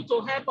can do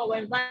to help our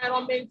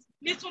environment,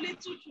 little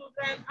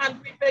children, and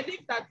we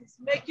believe that it's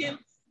making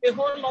a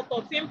whole lot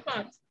of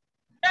impact.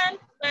 Then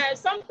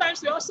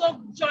sometimes we also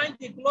join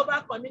the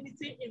global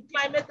community in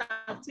climate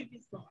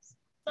activism.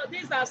 So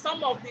these are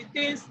some of the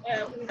things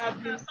we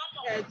have been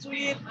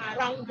doing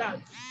around that.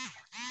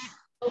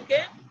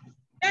 Okay.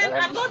 Then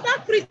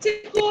another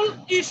critical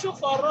issue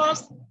for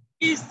us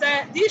is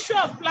the issue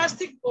of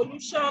plastic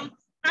pollution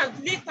and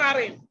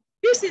littering.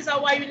 This is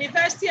our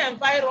university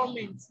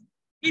environment.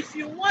 If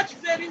you watch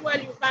very well,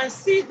 you can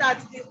see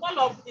that the whole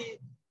of the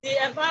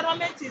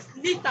environment is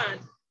littered.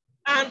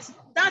 And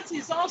that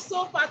is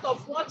also part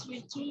of what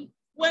we do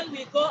when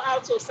we go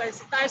out to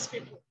sensitize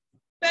people.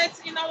 But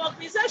in our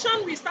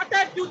organization, we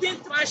started building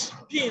trash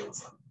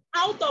bins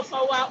out of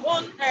our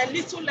own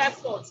little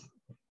effort.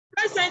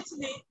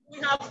 Presently, we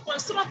have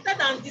constructed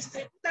and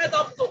distributed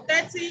up to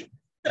 30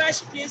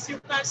 trash bins. You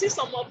can see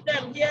some of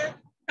them here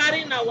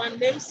carrying our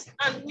names,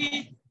 and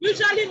we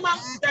usually mark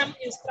them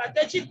in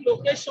strategic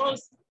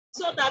locations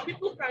so that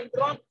people can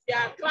drop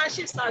their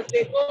trashes as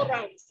they go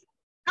around.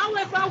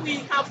 However, we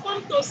have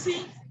come to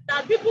see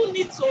that people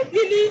need to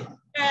really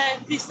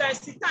be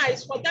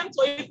sensitized for them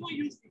to even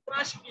use the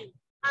trash bin,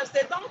 as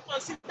they don't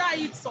consider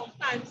it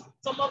sometimes.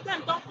 Some of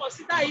them don't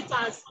consider it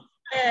as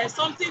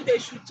something they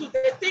should do.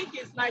 They think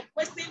it's like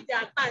wasting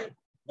their time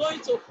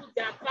going to put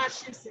their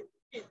trashes in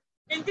the bin.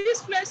 In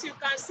this place, you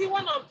can see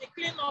one of the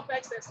cleanup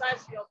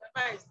exercises we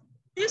organized.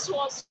 This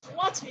was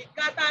what we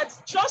gathered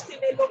just in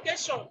a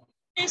location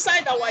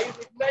inside our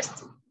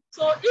university.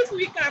 So if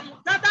we can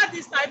gather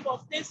this type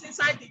of things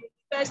inside the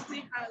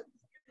university,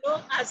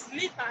 as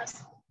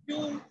leaders,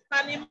 you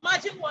can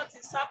imagine what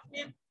is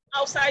happening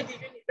outside the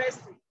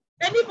university.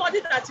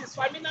 Anybody that is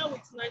familiar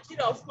with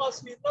Nigeria, of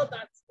course, we know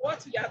that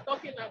what we are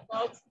talking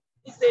about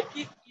is a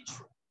big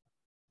issue.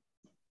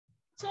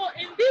 So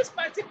in this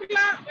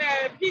particular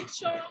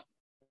picture,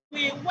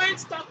 we went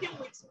talking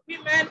with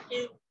women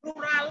in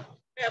rural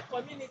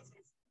communities,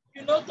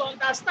 to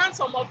understand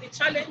some of the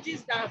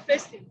challenges they are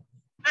facing.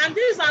 And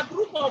these are a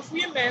group of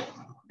women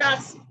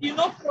that,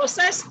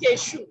 process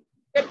cashew.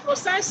 They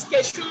process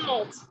cashew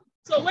nuts.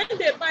 So when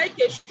they buy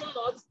cashew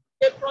nuts,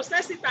 they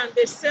process it and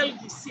they sell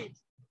the seed.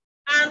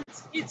 And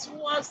it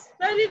was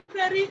very,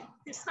 very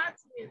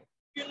disheartening,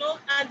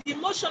 and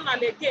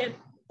emotional again,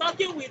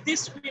 talking with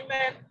these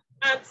women,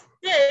 and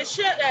they were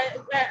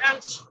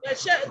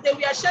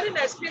sharing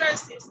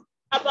experiences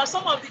about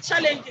some of the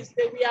challenges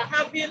that we are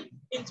having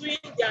in doing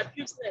their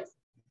business.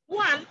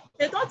 One,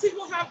 they don't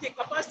even have the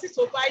capacity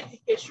to buy the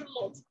cashew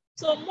nuts.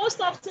 So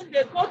most often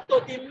they go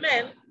to the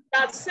men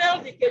that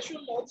sell the cashew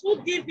nuts,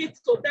 who give it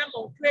to them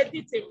on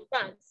credit in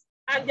banks.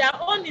 And their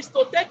own is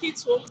to take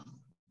it home,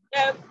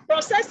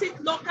 process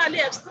it locally,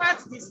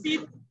 extract the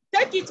seed,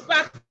 take it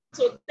back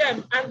to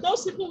them. And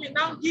those people will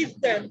now give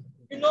them,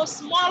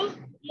 small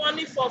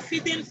money for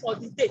feeding for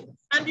the day.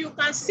 And you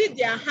can see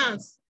their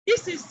hands.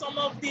 This is some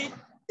of the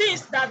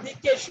things that the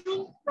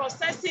cashew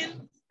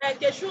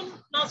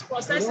nut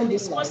processing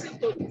is causing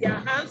to their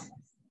hands.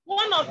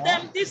 One of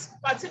them, this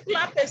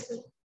particular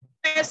person,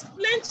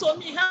 explained to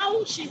me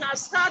how she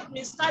has had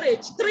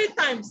miscarriage 3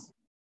 times.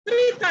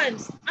 3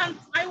 times. And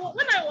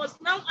when I was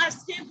now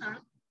asking her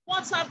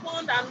what's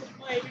happened and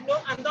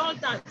and all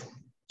that,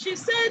 she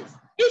said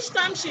each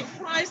time she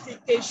fries the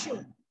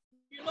cashew,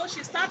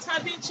 she starts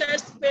having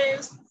chest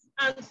pains,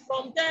 and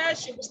from there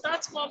she will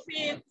start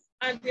coughing,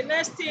 and the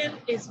next thing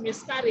is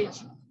miscarriage.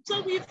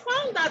 So we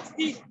found that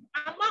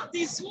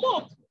the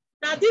smoke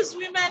that these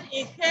women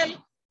inhale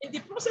in the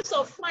process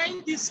of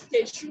frying this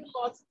cashew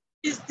nut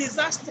is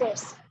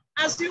disastrous.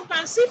 As you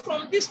can see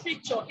from this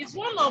picture, it's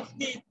one of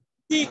the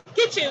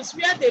kitchens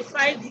where they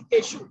fry the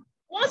cashew.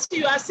 What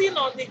you are seeing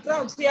on the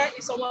ground here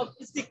is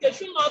the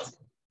cashew nuts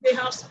they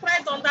have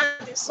spread under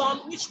the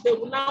sun, which they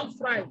will now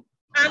fry.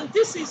 And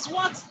this is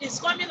what is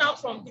coming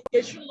out from the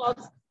cashew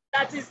nuts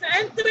that is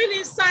entering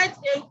inside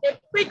a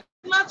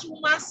pregnant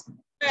woman's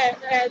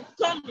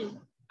tummy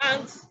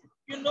and,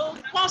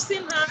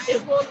 causing her a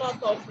whole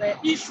lot of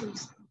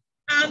issues.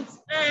 And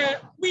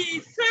we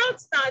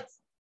felt that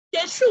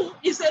cashew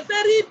is a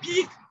very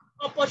big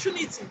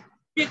opportunity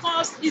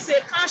because it's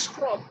a cash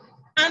crop.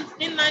 And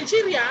in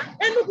Nigeria,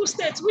 Enugu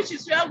State, which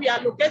is where we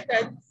are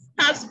located,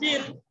 has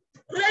been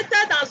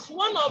rated as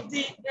one of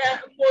the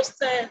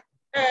most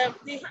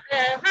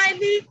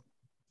highly,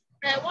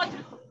 what do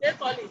they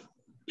call it,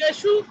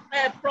 cashew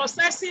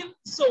processing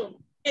zone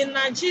in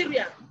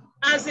Nigeria.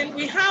 As in,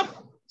 we have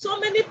so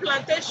many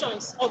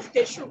plantations of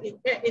cashew in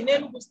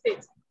Enugu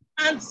State.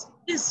 And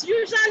it's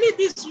usually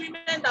these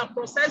women that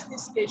process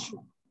this cashew.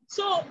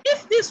 So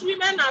if these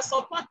women are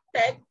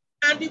supported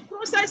and the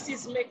process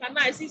is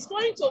mechanized, it's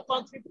going to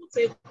contribute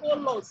a whole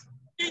lot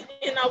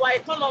in our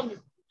economy.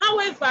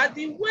 However,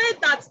 the way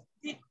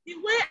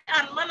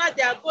and manner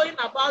they are going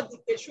about the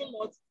cashew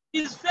nut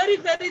is very,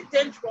 very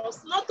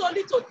dangerous, not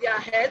only to their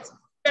health,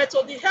 but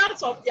to the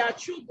health of their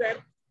children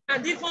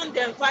and even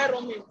the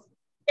environment.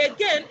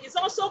 Again, it's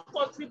also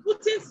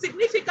contributing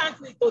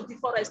significantly to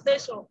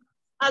deforestation.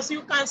 As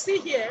you can see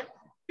here,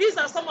 these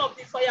are some of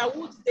the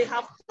firewood they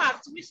have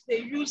packed, which they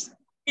use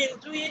in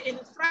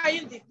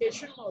frying the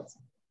cashew nuts.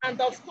 And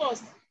of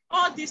course,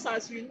 all this,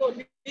 as we know,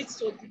 leads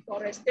to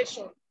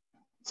deforestation.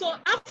 So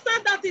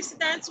after that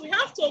incident, we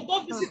have to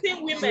go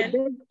visiting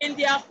women in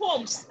their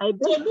homes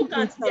to look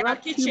at their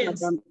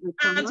kitchens.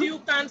 And you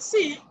can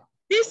see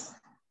this.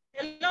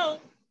 Hello?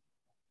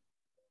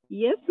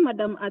 Yes,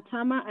 Madam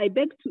Atama, I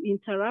beg to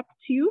interrupt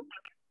you.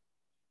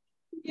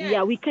 Yes.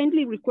 Yeah, we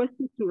kindly request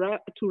you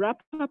to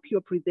wrap up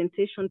your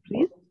presentation,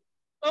 please.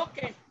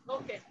 Okay,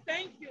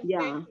 thank you. Yeah.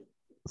 Thank you.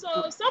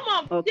 So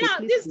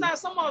these are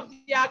some of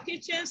their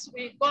kitchens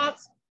we got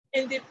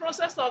in the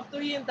process of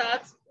doing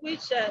that,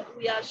 which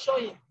we are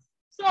showing.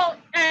 So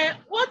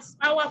what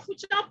our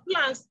future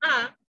plans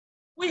are,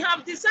 we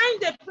have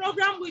designed a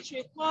program which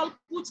we call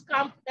Boot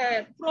Camp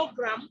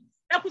program,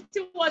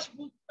 Equity Watch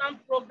Boot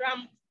Camp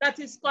program, that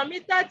is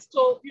committed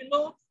to,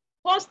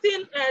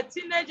 hosting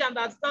teenage and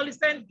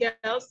adolescent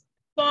girls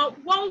for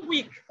 1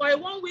 week, for a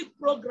 1 week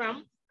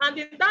program. And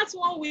in that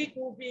 1 week,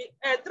 we'll be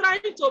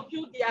trying to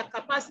build their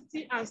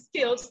capacity and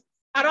skills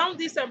around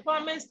this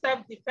empowerment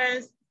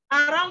self-defense,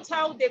 around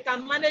how they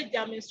can manage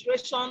their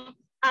menstruation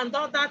and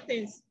other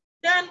things.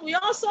 Then we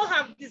also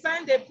have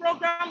designed a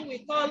program we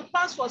call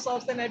Pass for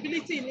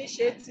Sustainability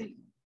Initiative.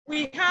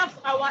 We have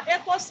our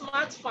Eco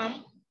Smart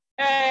Farm,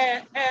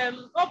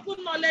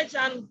 Open Knowledge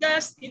and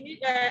Gas in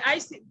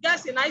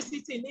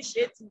ICT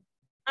Initiative,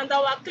 and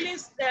our Clean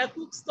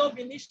Cook Stove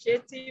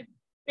Initiative.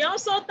 We're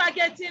also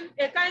targeting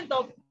a kind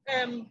of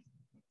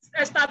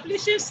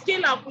establishing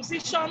skill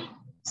acquisition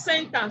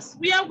centers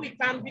where we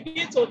can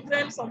begin to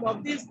train some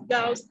of these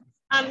girls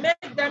and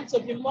make them to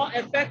be more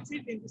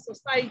effective in the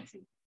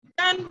society.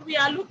 Then we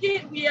are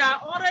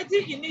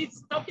already in it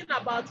talking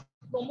about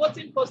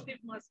promoting positive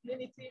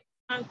masculinity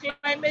and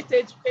climate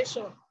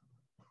education.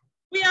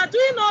 We are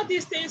doing all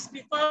these things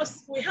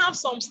because we have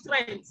some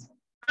strengths.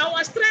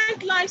 Our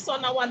strength lies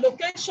on our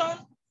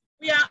location.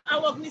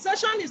 Our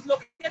organization is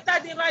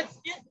located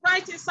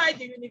right inside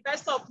the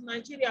University of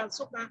Nigeria,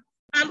 Nsukka.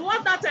 And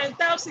what that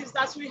entails is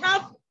that we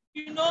have,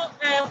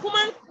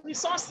 human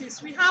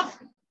resources. We have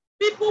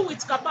people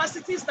with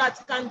capacities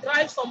that can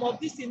drive some of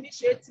these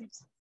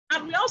initiatives.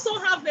 And we also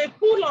have a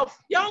pool of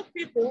young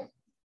people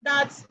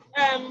that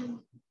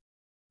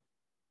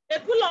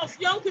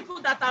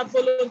are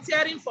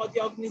volunteering for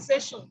the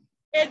organization.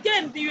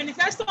 Again, the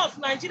University of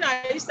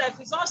Nigeria itself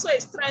is also a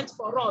strength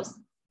for us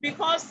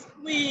because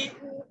we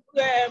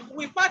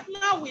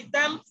partner with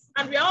them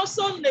and we are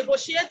also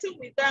negotiating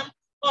with them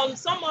on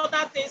some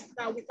other things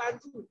that we can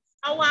do.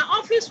 Our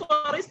office,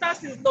 for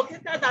instance, is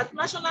located at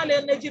National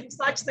Energy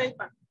Research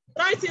Center,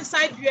 right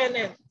inside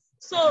UNN.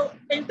 So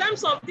in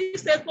terms of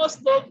this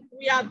EcoStove,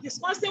 we are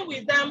discussing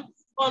with them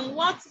on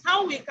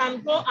how we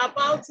can go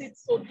about it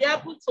to be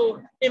able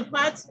to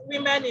impact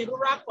women in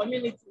rural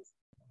communities.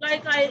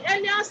 Like I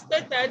earlier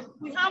stated,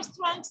 we have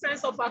strong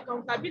sense of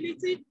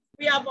accountability.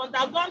 We have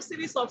undergone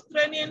series of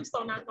trainings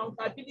on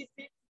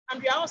accountability,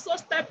 and we are also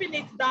stepping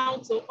it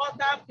down to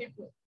other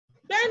people.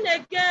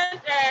 Then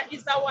again,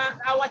 is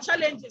our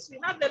challenges. We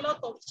have a lot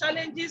of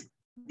challenges.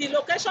 The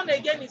location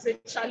again is a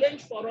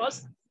challenge for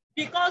us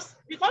because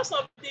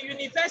of the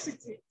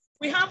university.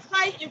 We have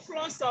high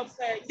influence of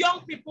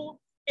young people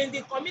in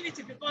the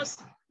community because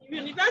the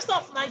University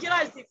of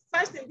Nigeria is the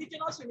first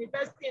indigenous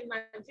university in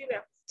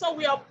Nigeria. So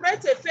we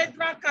operate a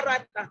federal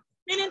character,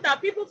 meaning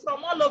that people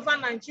from all over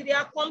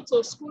Nigeria come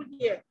to school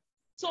here.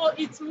 So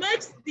it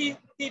makes the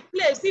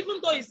place, even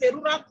though it's a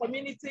rural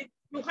community,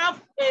 you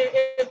have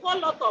a whole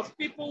lot of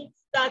people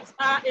that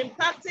are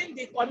impacting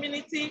the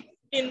community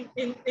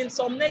in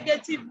some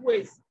negative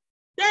ways.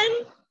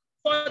 Then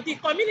for the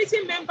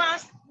community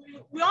members,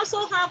 we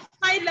also have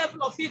high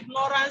level of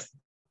ignorance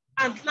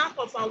and lack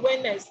of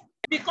awareness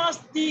because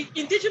the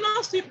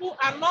indigenous people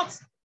are not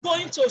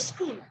going to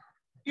school.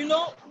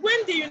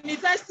 When the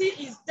university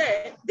is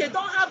there, they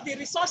don't have the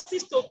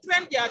resources to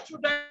train their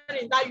children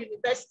in that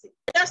university,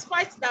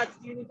 despite that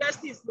the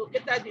university is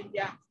located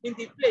in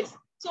the place.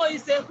 So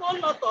it's a whole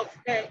lot of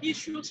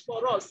issues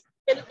for us.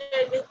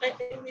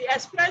 We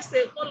express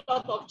a whole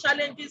lot of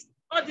challenges,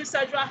 all the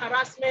sexual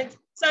harassment,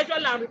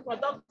 sexual and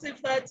reproductive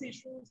health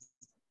issues,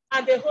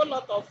 and a whole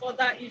lot of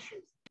other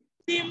issues.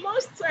 The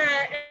most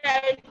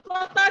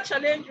important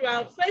challenge we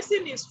are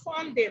facing is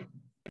funding.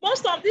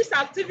 Most of these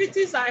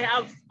activities I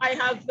have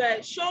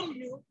shown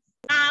you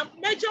are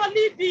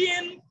majorly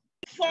being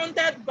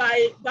funded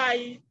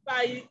by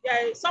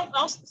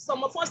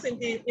some of us in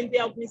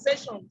the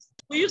organizations.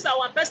 We use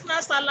our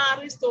personal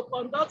salaries to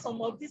conduct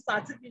some of these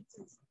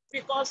activities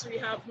because we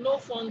have no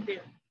funding.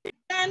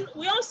 And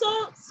we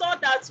also saw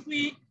that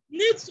we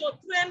need to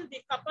train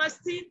the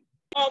capacity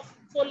of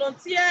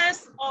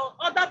volunteers or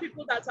other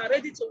people that are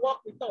ready to work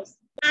with us.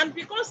 And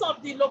because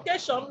of the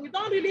location, we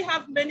don't really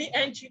have many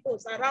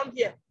NGOs around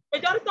here.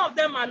 Majority of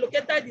them are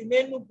located in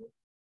Enugu,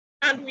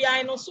 and we are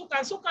in Nsukka.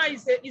 Nsukka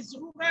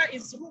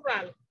is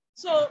rural.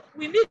 So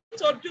we need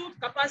to build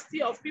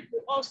capacity of people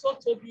also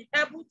to be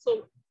able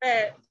to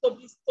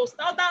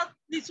start out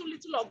little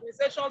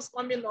organizations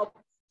coming up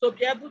to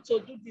be able to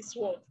do this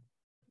work.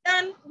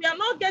 And we are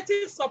not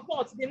getting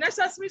support, the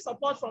necessary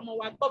support from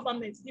our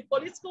government. The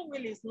political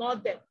will is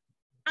not there.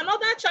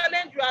 Another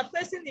challenge we are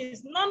facing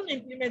is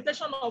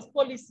non-implementation of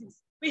policies.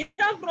 We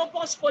have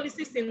robust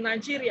policies in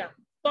Nigeria.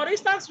 For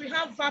instance, we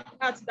have VAT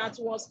Act that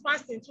was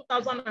passed in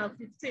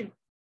 2015,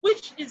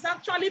 which is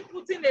actually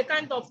putting a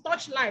kind of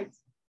touchlight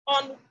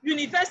on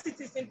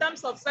universities in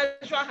terms of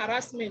sexual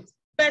harassment.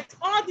 But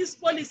all these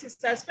policies,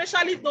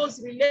 especially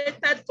those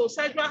related to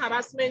sexual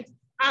harassment,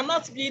 are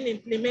not being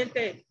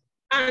implemented.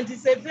 And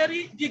it's a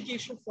very big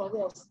issue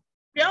for us.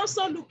 We're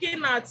also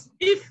looking at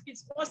if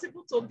it's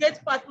possible to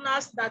get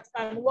partners that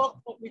can work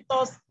with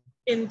us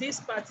in this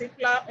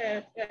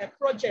particular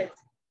project.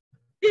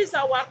 These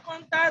are our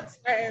contacts,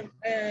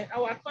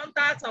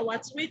 our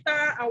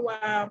Twitter,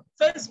 our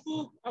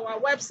Facebook, our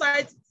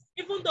website.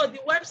 Even though the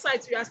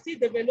website, we are still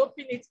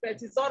developing it,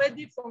 but it's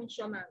already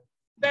functional.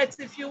 But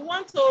if you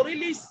want to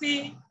really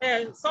see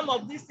some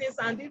of these things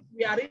and if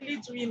we are really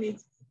doing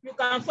it, you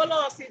can follow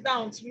us either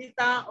on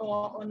Twitter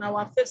or on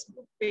our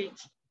Facebook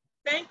page.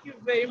 Thank you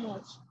very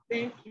much.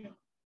 Thank you.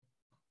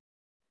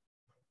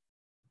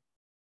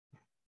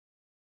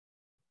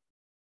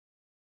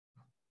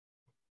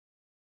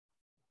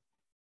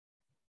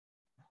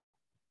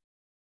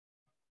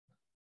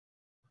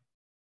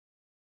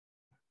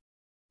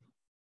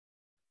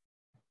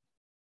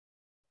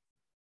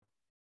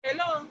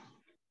 Hello.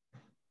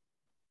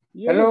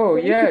 Yes, hello,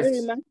 thank yes. you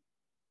very much.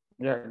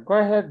 Yeah, go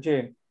ahead,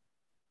 Jane.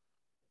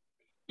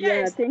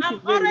 Yes, yeah,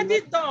 I'm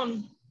already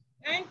done.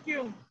 Thank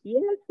you.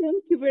 Yes,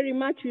 thank you very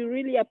much. We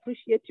really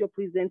appreciate your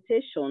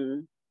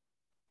presentation.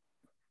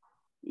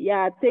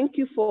 Yeah, thank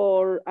you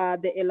for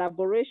the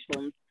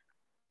elaborations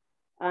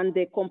and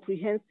the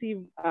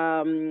comprehensive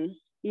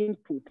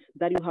input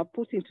that you have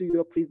put into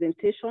your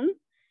presentation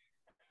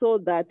so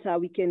that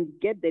we can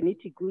get the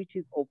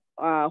nitty-gritties of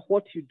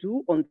what you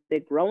do on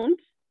the ground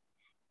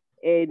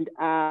and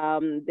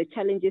the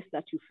challenges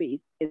that you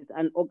face as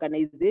an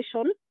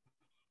organization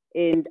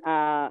and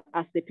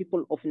as the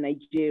people of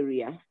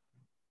Nigeria.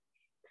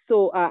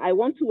 So I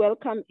want to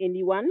welcome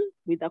anyone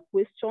with a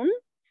question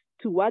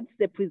towards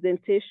the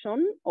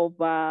presentation of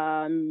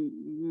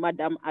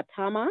Madam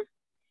Atama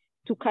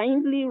to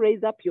kindly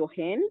raise up your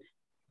hand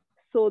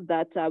so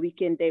that we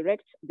can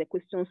direct the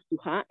questions to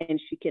her and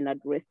she can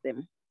address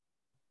them.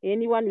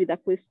 Anyone with a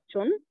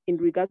question in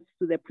regards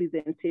to the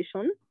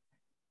presentation?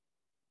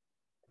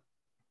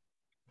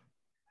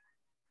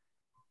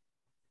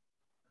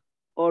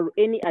 Or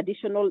any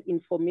additional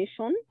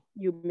information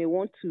you may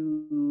want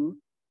to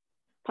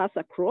pass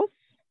across?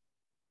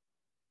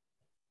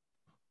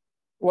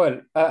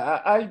 Well,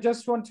 I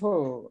just want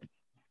to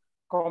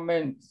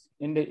comment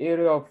in the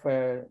area of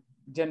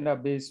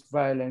gender-based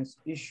violence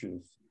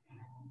issues.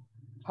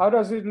 How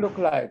does it look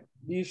like,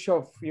 the issue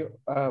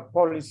of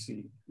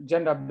policy,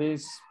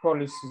 gender-based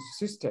policy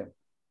system,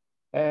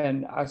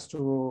 and as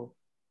to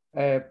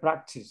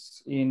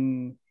practice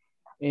in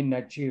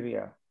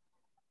Nigeria?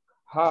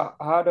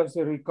 How does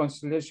the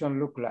reconciliation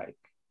look like?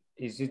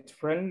 Is it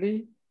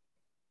friendly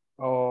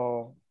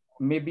or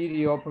maybe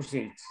the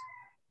opposite,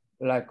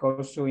 like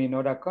also in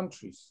other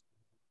countries?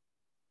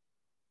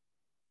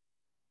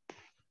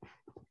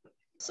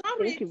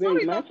 Sorry,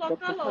 Dr.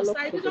 Carlos,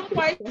 I didn't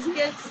quite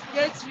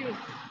get you.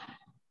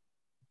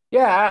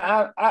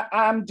 Yeah,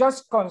 I'm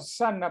just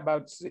concerned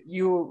about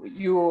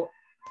you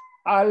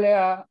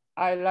earlier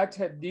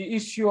highlighted the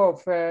issue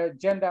of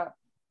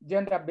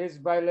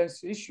gender-based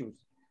violence issues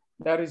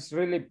that is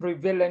really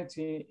prevalent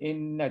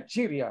in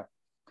Nigeria.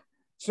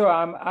 So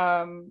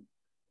I'm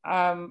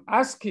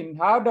asking,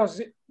 how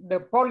does the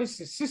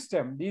policy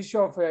system, the issue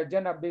of a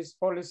gender-based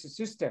policy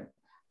system,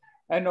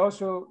 and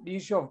also the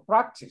issue of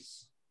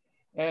practice,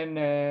 and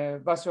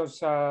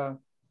versus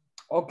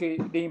okay,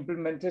 the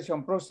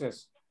implementation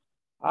process,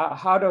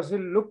 how does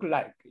it look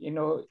like? You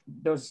know,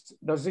 does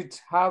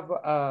it have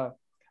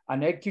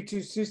an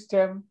equity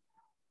system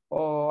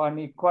or an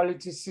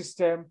equality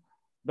system?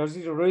 Does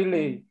it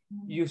really,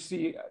 you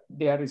see,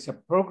 there is a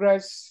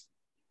progress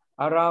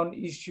around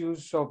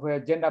issues of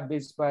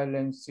gender-based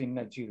violence in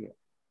Nigeria?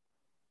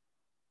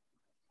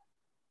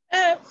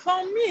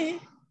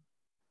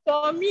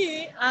 For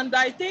me, and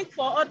I think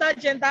for other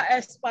gender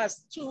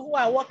experts too who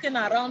are working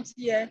around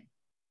here,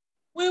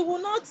 we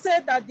will not say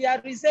that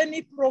there is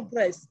any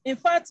progress. In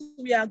fact,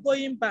 we are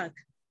going back.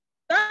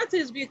 That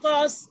is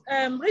because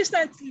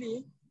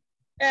recently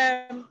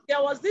there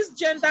was this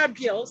gender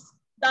bills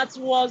that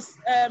was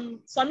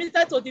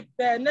submitted to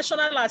the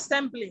National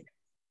Assembly.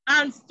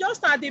 And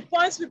just at the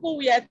points people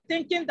were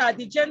thinking that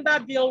the gender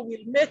bill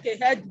will make a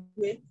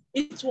headway,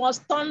 it was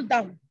turned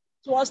down.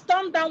 was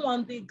turned down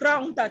on the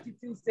ground that it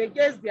is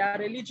against their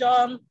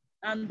religion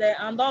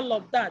and all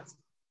of that.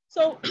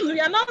 So we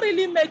are not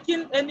really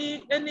making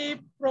any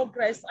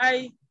progress.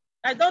 I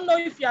don't know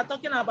if you are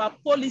talking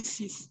about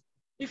policies.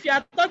 If you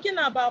are talking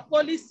about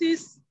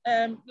policies,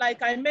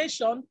 like I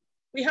mentioned,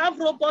 we have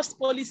robust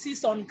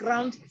policies on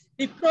ground.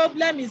 The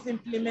problem is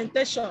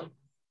implementation.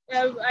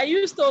 I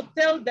used to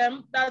tell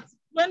them that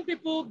when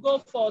people go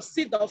for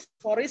CEDAW,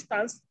 for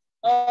instance,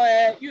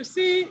 you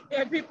see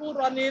people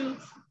running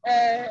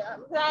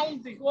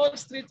around the whole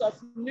street of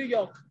New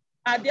York.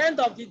 At the end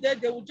of the day,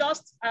 they will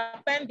just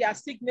append their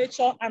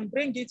signature and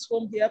bring it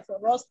home here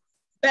for us.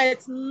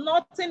 But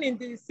nothing in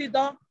the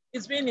CEDAW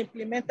is being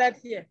implemented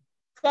here.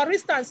 For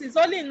instance, it's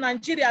only in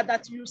Nigeria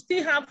that you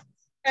still have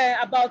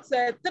about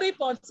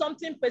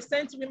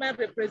 3.something% women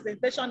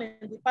representation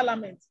in the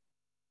parliament.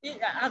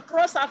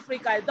 Across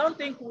Africa, I don't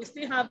think we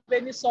still have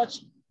any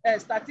such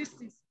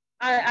statistics.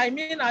 I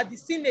mean, at the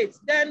Senate,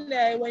 then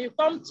when you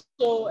come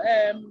to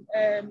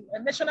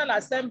National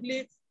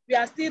Assembly, we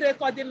are still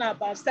recording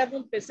about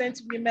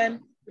 7%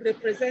 women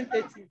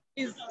representative.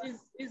 Is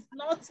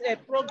not a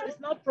progress,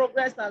 not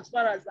progress as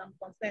far as I'm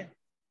concerned.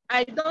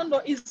 I don't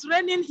know, it's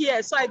raining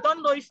here, so I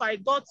don't know if I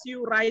got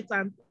you right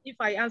and if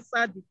I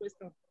answered the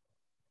question.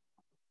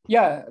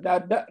 Yeah,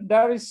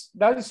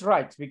 that is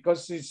right,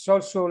 because it's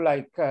also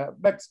like,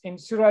 but in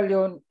Sierra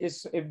Leone,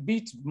 it's a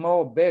bit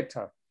more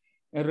better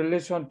in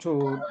relation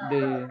to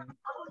the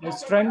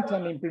strength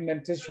and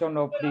implementation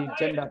of the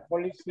gender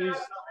policies,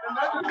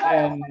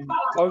 and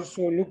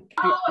also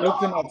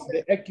looking at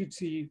the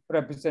equity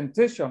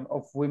representation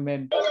of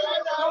women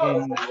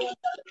in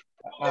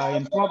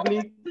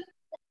public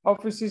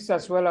offices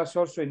as well as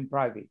also in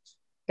private.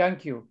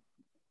 Thank you.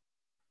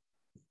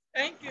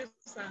 Thank you,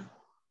 sir.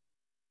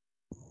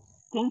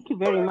 Thank you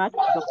very much,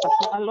 Dr.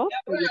 Carlos,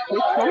 for your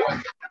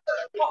question.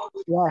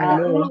 Yeah,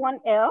 anyone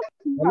else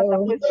who has a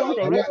question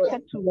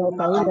directed to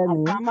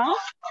Adama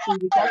in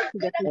regards to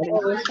the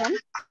presentation?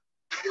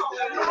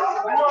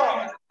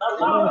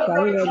 Hello, can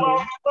you hear me?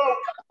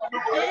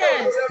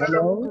 Yes.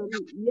 Hello?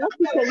 Yes,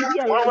 we can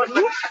hear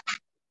you.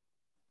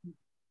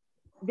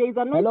 There is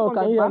a noise Hello, on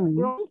can the you hear me?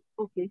 background.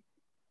 Okay.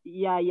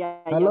 Yeah,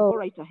 Hello? go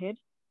right ahead.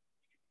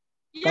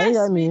 Can you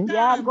hear me?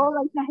 Yeah, go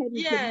right ahead.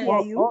 We can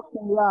hear you. Okay,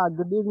 yeah,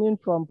 good evening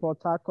from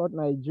Port Harcourt,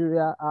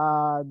 Nigeria.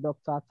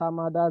 Dr.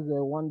 Tamada, that's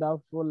a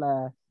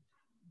wonderful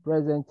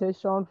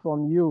presentation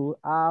from you.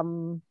 I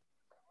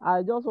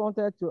just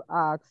wanted to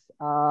ask,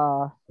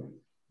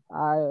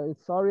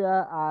 sorry,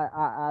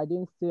 I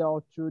didn't stay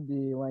all through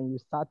when you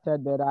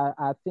started, but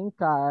I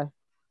think I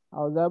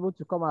was able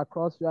to come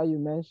across where you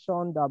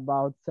mentioned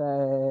about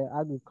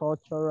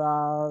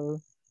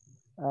agricultural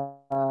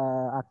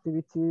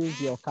activities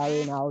you're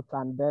carrying out,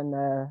 and then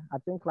I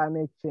think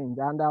climate change.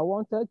 And I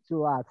wanted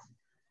to ask,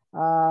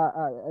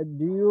 how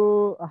do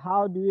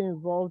you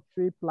involve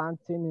tree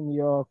planting in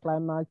your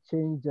climate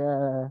change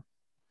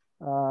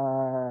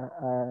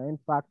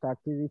impact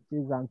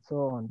activities and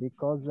so on?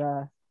 Because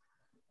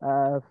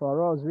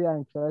for us, we are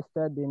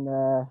interested in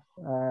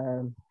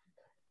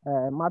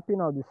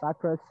mapping of the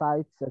sacred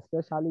sites,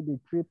 especially the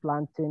tree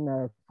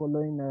planting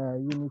following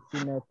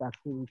UnityNet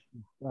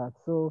activities.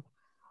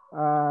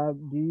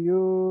 Do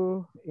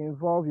you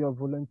involve your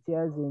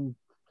volunteers in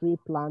tree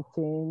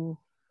planting?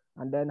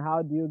 And then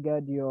how do you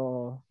get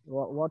your,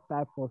 what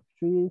type of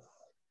trees,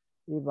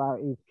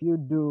 if you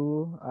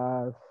do,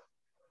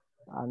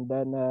 and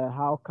then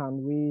how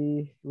can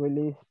we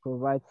really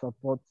provide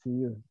support to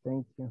you?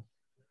 Thank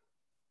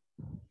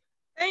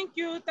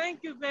you.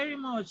 Thank you very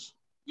much.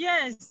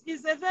 Yes,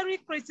 it's a very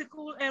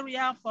critical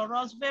area for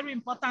us, very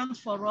important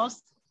for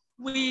us.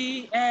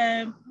 We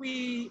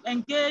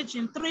engage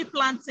in tree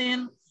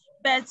planting,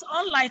 but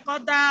unlike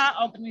other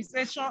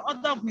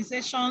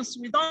organizations,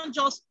 we don't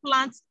just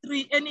plant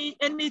any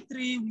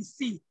tree we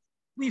see.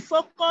 We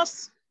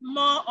focus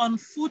more on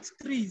food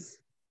trees.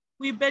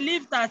 We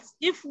believe that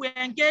if we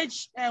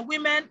engage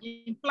women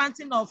in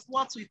planting of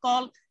what we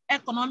call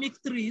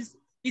economic trees,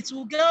 it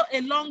will go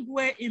a long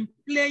way in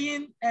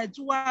playing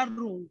dual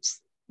roles.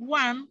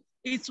 One,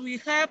 it will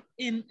help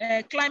in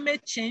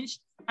climate change,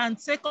 and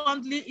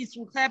secondly, it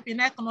will help in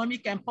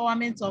economic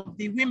empowerment of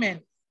the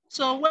women.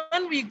 So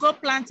when we go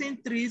planting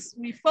trees,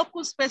 we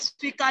focus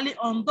specifically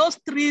on those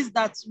trees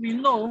that we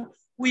know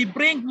will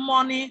bring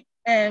money,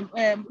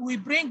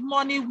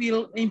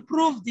 will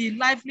improve the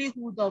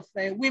livelihood of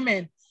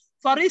women.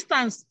 For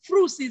instance,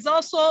 fruits is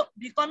also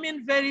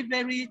becoming very,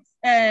 the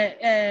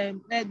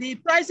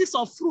prices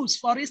of fruits,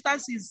 for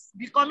instance, is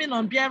becoming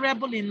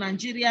unbearable in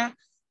Nigeria.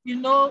 You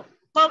know,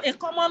 a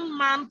common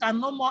man can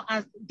no more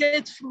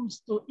get fruits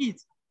to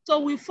eat. So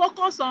we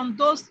focus on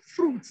those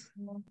fruits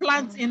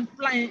in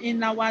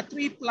our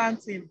tree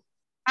planting.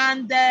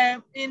 And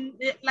that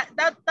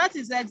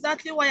is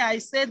exactly why I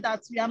said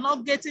that we are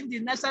not getting the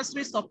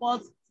necessary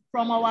support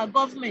from our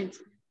government.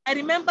 I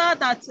remember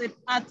that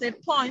at a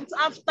point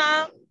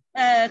after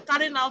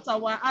carrying out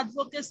our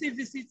advocacy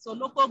visits to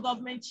local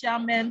government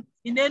chairmen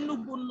in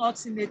Enugu North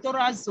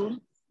senatorial zone,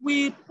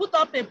 we put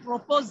up a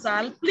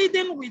proposal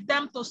pleading with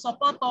them to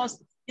support us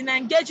in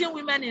engaging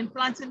women in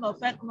planting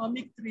of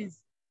economic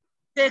trees.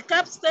 They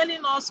kept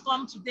telling us,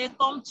 come today,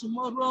 come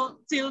tomorrow.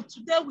 Till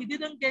today, we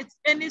didn't get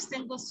any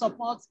single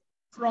support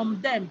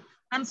from them.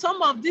 And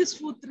some of these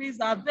food trees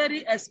are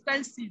very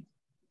expensive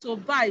to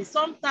buy.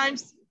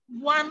 Sometimes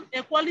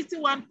a quality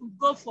one could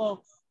go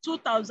for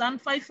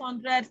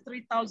 2,500,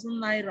 3,000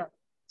 naira.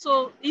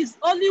 So it's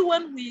only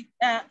when we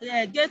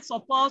get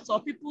support or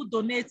people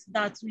donate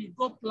that we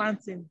go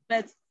planting.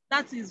 But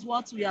that is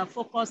what we are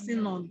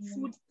focusing on,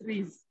 food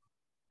trees.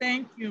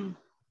 Thank you.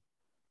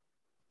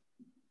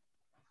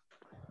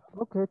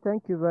 Okay,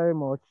 thank you very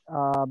much.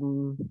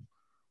 Do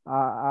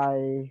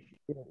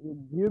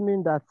you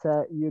mean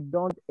that you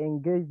don't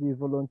engage the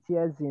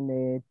volunteers in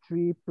a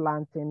tree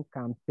planting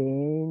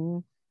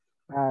campaign,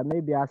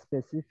 maybe at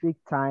specific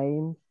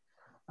times,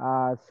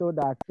 so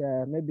that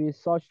maybe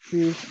such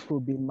trees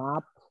could be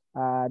mapped,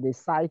 the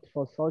site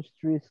for such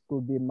trees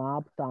could be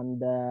mapped, and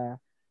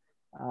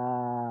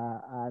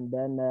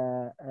then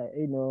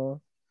you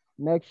know,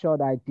 make sure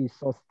that it is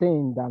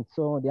sustained, and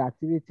so the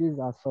activities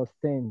are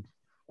sustained.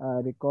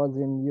 Because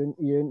in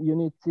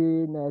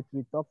UnityNet,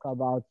 we talk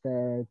about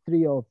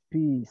tree of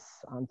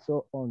peace and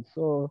so on.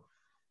 So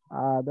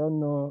I don't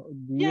know.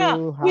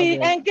 We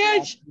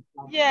engage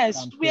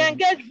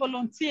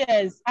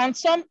volunteers, and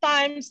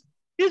sometimes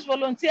these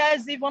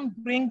volunteers even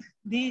bring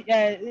the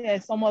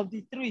some of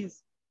the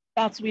trees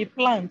that we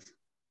plant.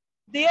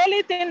 The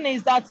only thing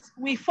is that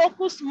we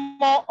focus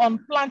more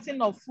on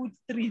planting of food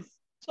trees.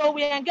 So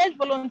we engage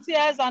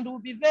volunteers, and we'll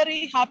be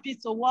very happy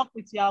to work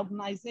with your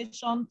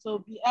organization to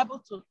be able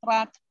to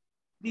track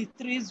the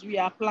trees we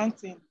are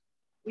planting.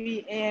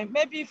 We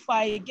maybe if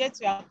I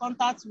get your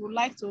contact, we would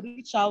like to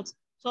reach out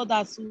so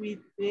that we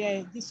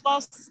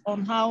discuss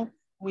on how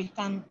we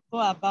can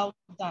go about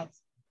that.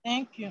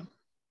 Thank you.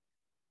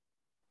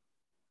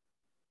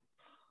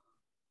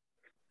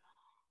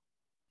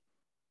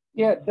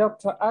 Yeah,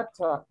 Dr.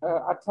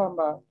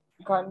 Atama,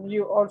 can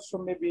you also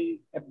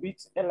maybe a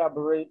bit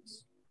elaborate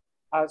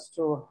as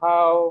to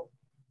how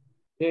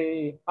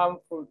the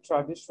harmful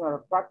traditional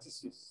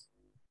practices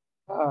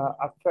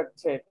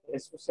affected,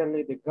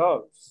 especially the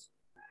girls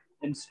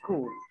in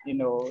school? You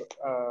know,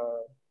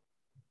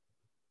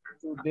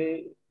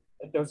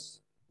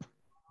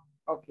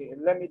 okay,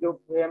 let me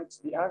don't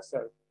preempt the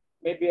answer.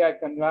 Maybe I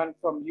can learn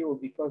from you,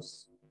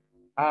 because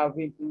I've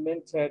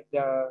implemented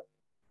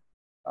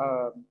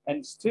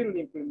and still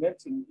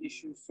implementing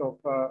issues of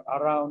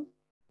around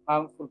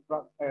harmful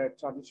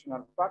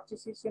traditional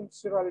practices in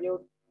Sierra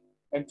Leone,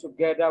 and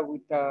together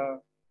with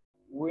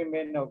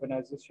women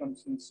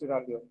organizations in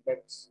Sierra Leone.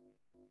 But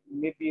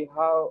maybe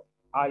how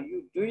are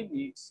you doing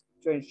it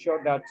to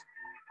ensure that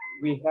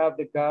we have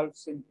the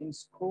girls in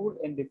school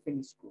and they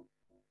finish school?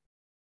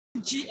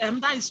 GM,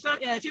 that is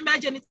female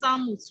genital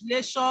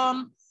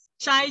mutilation,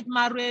 child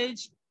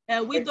marriage,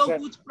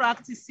 widowhood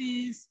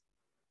practices,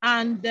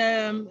 and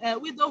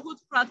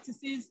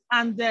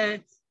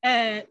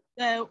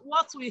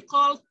what we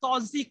call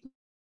toxic,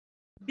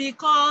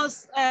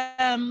 because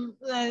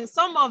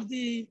some of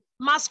the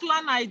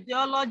masculine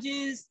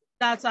ideologies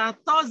that are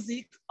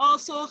toxic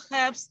also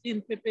helps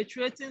in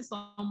perpetuating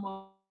some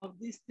of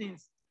these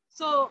things.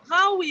 So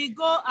how we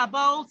go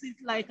about it,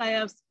 like I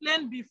have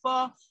explained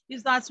before,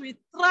 is that we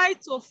try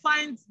to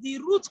find the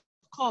root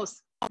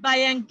cause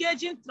by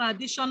engaging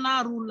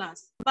traditional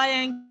rulers,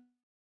 by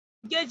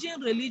engaging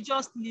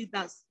religious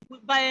leaders,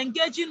 by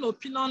engaging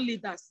opinion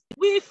leaders.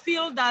 We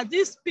feel that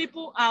these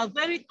people are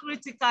very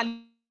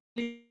critically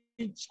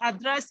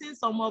addressing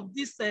some of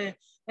these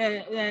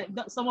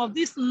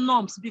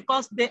norms,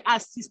 because they are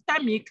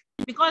systemic.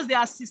 Because they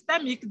are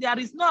systemic, there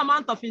is no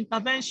amount of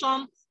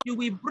intervention you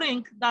will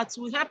bring that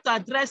will help to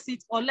address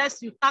it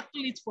unless you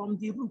tackle it from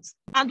the roots.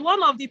 And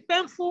one of the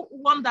painful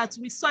one that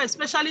we saw,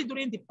 especially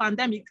during the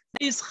pandemic,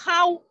 is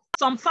how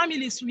some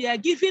families were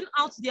giving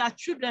out their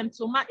children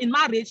in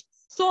marriage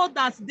so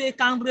that they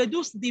can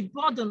reduce the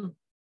burden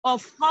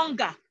of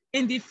hunger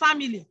in the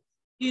family,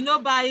 you know,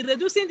 by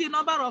reducing the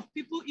number of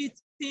people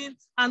eating,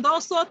 and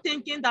also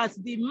thinking that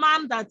the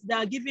man that they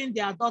are giving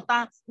their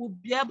daughter will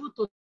be able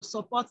to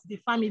support the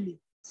family.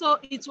 So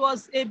it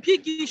was a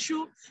big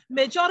issue.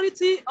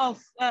 Majority of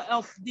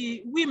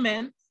the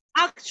women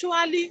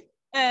actually,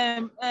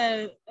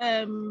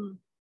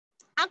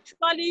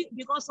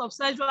 because of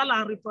sexual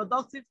and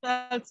reproductive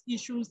health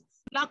issues,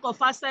 lack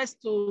of access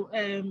to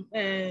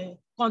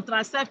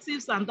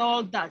contraceptives and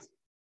all that,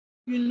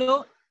 you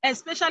know,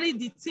 especially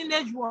the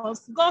teenage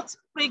ones, got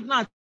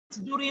pregnant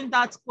during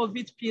that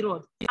COVID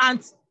period,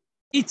 and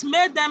it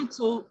made them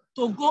to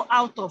go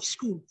out of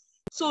school.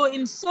 So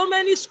in so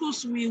many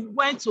schools we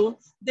went to,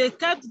 they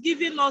kept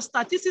giving us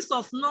statistics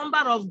of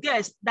number of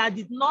guests that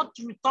did not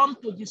return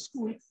to the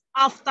school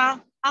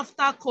after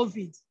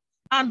COVID.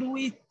 And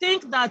we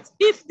think that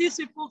if these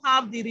people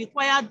have the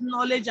required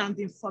knowledge and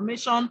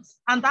information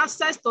and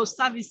access to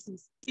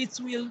services, it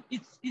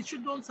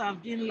shouldn't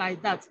have been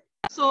like that.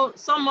 So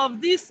some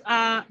of these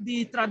are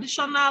the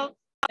traditional,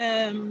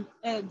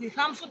 the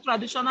harmful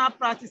traditional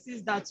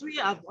practices that we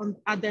have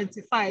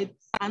identified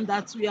and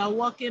that we are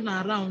working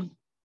around.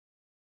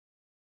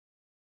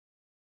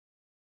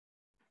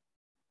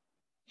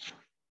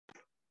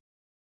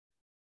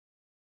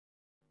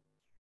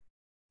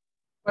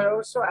 But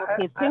also,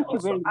 okay, thank you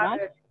very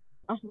much.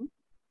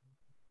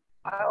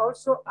 I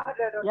also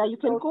added on yeah, you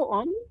can go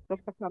on,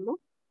 Dr. Carlo.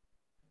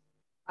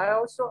 I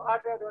also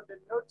added on the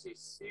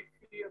notice, if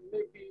you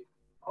maybe,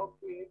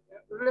 okay,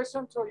 in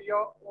relation to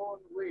your own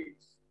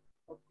ways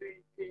of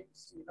doing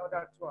things in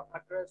order to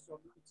address or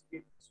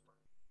mitigate this one.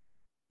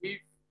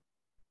 If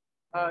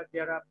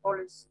there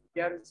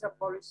is a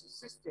policy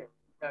system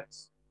that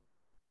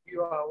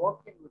you are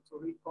working with to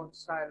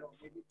reconcile or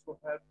maybe to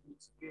help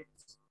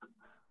mitigate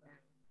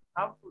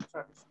harmful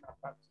traditional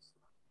practices.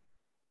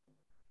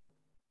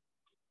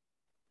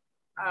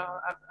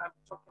 I'm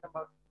talking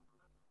about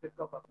the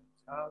government,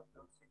 how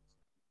those things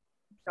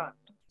done.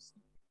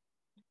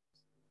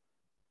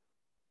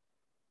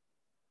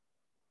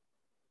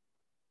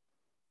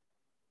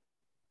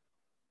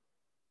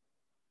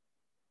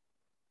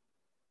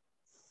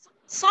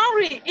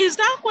 Sorry, is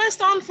that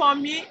question for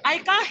me? I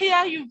can't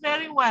hear you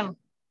very well.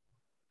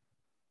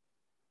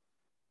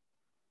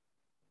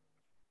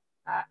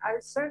 I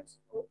sent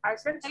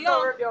it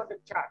already on the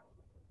chat.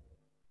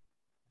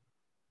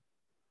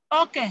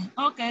 Okay,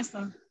 okay,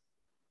 sir.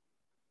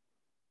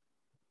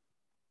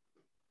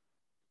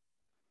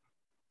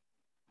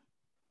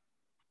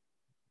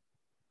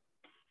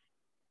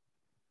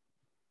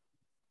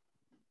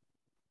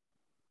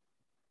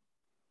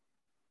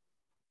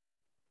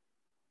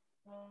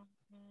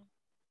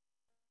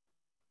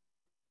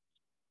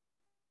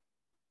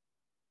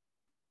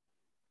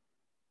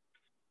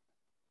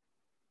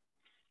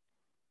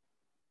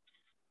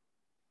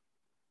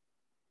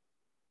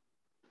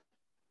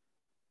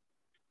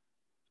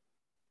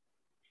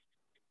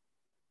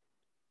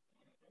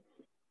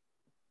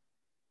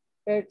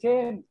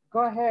 Jane, go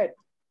ahead.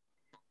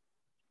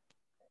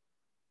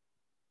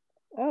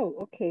 Oh,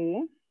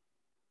 okay.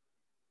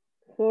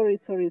 Sorry.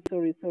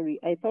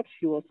 I thought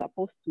she was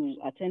supposed to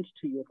attend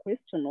to your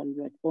question on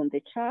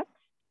the chat,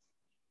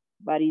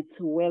 but it's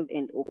well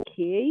and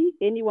okay.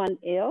 Anyone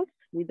else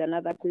with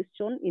another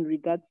question in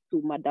regards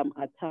to Madam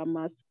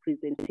Atama's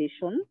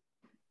presentation?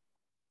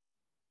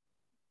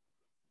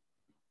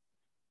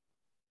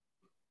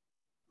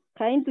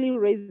 Kindly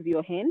raise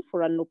your hand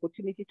for an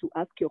opportunity to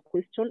ask your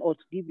question or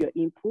to give your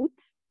input.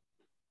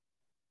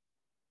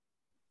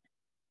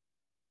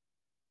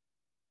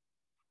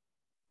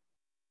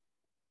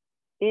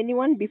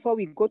 Anyone before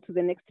we go to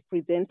the next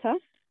presenter?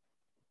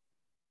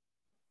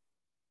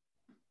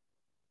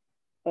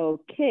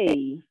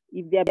 Okay,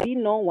 if there be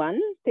no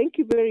one, thank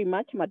you very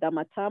much, Madam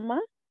Atama,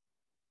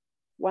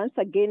 once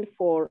again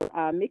for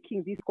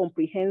making this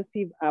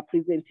comprehensive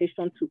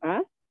presentation to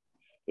us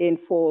and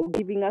for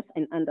giving us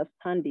an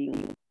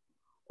understanding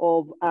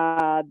of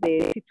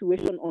the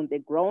situation on the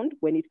ground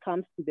when it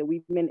comes to the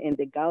women and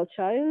the girl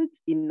child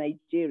in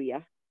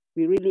Nigeria.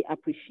 We really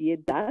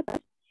appreciate that.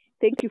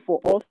 Thank you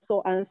for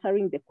also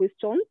answering the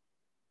questions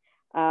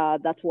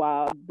that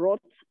were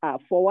brought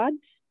forward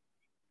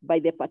by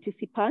the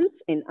participants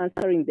and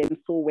answering them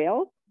so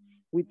well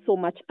with so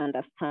much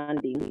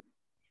understanding.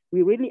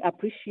 We really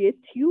appreciate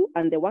you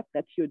and the work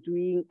that you're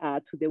doing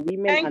to the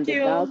women and the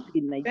girls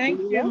in Nigeria.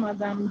 Thank you,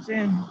 Madam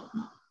Jane.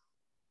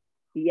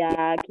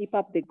 Yeah, keep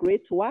up the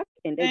great work,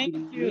 and I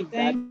believe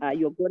that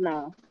you're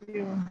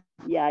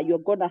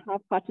gonna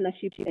have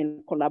partnerships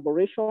and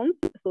collaborations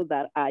so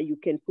that you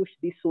can push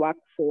this work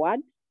forward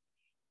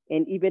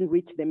and even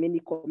reach the many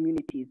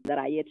communities that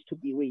are yet to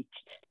be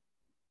reached.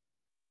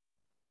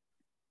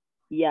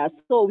 Yeah,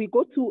 so we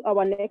go to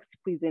our next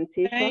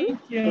presentation,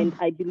 and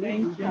I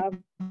believe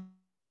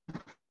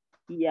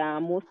we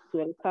have, most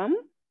welcome.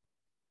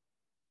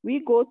 We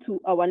go to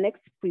our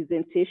next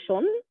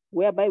presentation,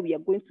 whereby we are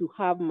going to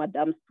have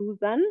Madam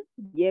Susan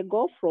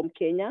Diego from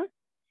Kenya,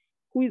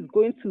 who is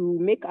going to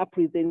make a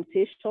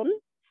presentation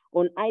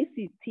on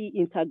ICT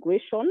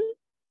integration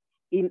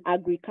in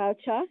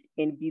agriculture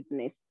and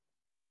business.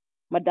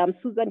 Madam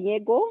Susan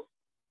Diego,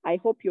 I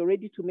hope you're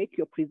ready to make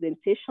your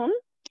presentation.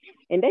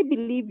 And I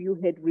believe you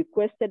had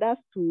requested us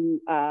to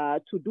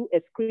do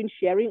a screen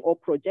sharing or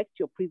project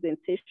your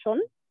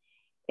presentation.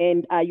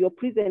 And your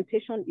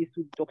presentation is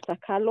with Dr.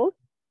 Carlos.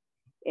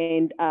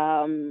 And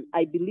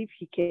I believe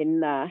he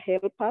can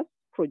help us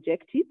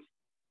project it.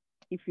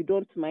 If you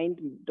don't mind,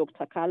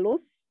 Dr.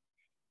 Carlos.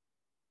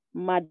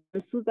 Madam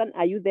Susan,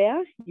 are you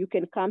there? You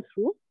can come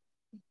through.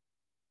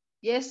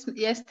 Yes,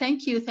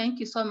 thank you. Thank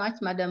you so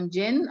much, Madam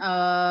Jane,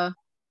 our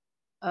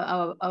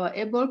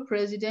able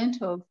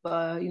president of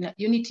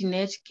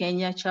UnityNet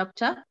Kenya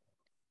chapter.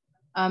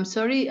 I'm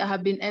sorry,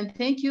 and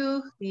thank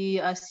you, the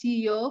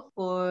CEO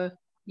for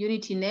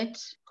UnityNet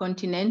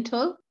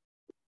Continental,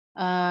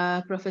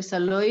 Professor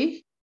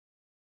Loy,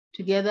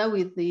 together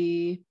with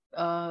with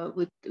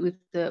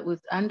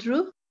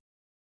Andrew,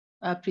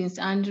 Prince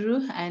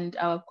Andrew, and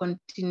our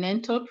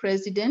Continental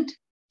President,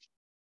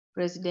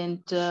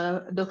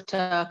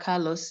 Dr.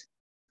 Carlos,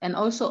 and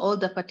also all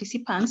the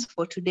participants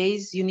for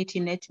today's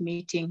UnityNet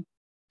meeting,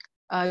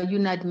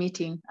 UNAD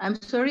meeting.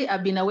 I'm sorry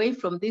I've been away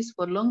from this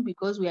for long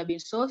because we have been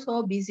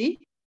so busy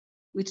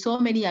with so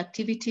many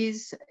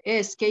activities,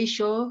 ASK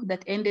show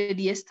that ended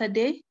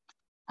yesterday,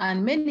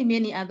 and many,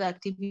 many other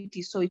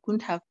activities. So we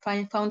couldn't have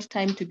found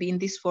time to be in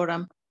this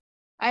forum.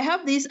 I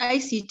have this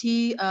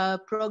ICT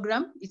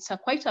program. It's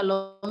quite a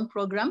long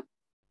program,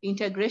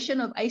 integration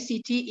of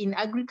ICT in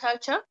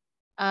agriculture,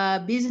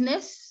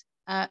 business,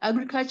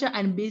 agriculture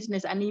and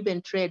business, and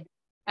even trade.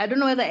 I don't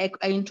know whether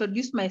I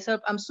introduced myself.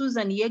 I'm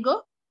Susan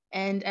Yego,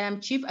 and I am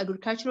Chief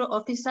Agricultural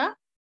Officer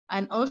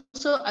and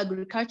also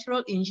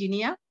agricultural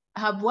engineer.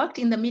 I have worked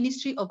in the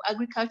Ministry of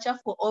Agriculture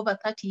for over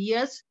 30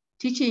 years,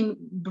 teaching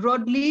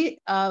broadly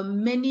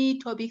many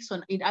topics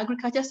in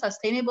agriculture,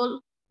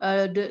 sustainable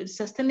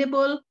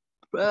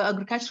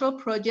agricultural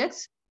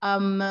projects,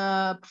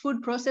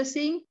 food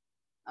processing,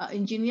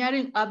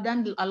 engineering. I've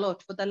done a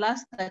lot for the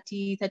last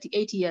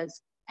 38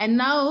 years. And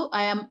now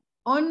I am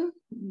on,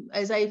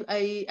 as I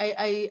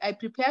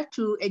prepare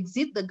to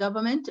exit the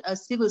government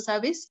civil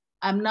service,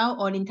 I'm now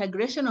on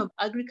integration of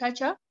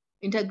agriculture,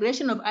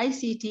 integration of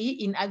ICT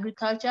in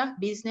agriculture,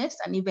 business,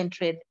 and even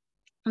trade.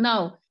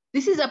 Now,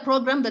 this is a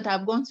program that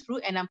I've gone through,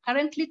 and I'm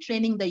currently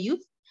training the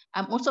youth.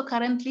 I'm also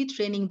currently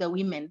training the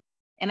women.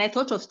 And I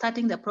thought of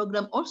starting the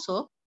program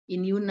also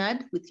in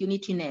UNAD with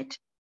UnityNet.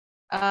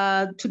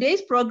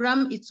 Today's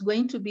program, it's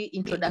going to be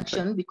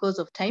introduction because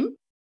of time.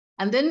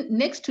 And then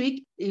next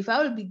week, if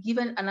I will be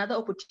given another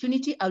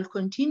opportunity, I'll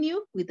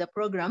continue with the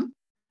program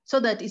so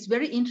that it's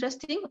very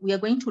interesting. We are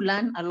going to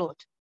learn a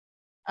lot.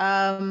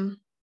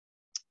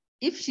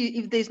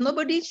 If there's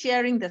nobody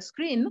sharing the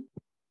screen,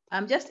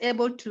 I'm just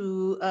able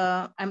to,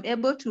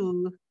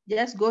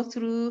 just go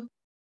through,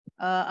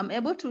 I'm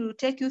able to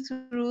take you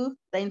through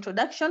the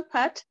introduction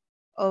part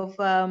of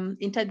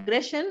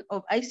integration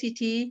of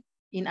ICT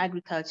in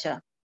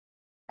agriculture.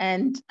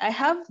 And I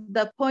have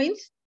the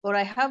points, or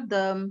I have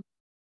the,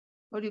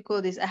 what do you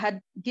call this? I had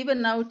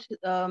given out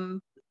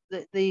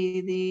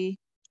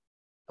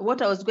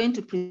what I was going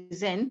to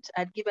present.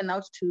 I'd given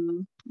out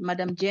to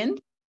Madam Jane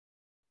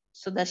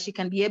so that she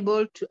can be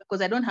able to,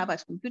 because I don't have a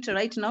computer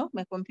right now.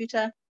 My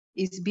computer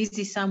is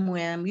busy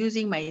somewhere. I'm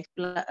using my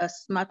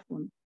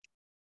smartphone.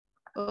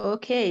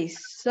 Okay,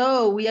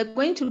 so we are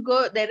going to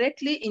go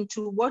directly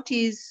into what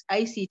is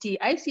ICT.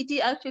 ICT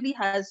actually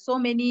has so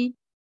many,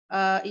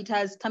 it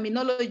has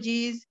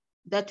terminologies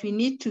that we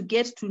need to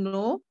get to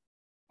know.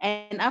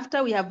 And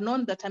after we have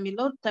known the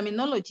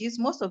terminologies,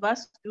 most of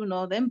us do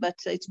know them, but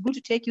it's good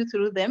to take you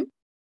through them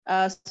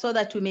so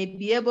that we may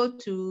be able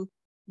to,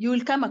 you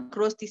will come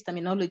across these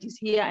terminologies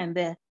here and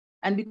there.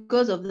 And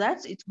because of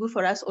that, it's good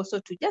for us also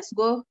to just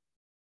go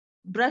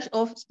brush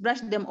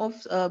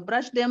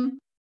them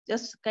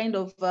just kind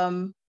of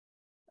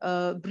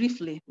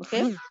briefly,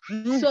 okay?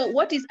 So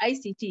what is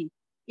ICT?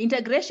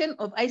 Integration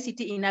of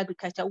ICT in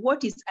agriculture.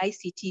 What is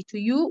ICT? To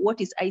you,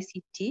 what is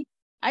ICT?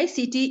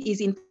 ICT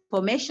is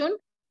information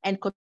and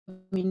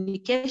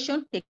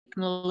communication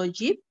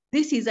technology.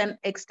 This is an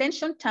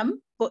extension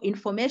term for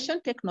information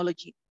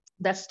technology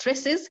that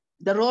stresses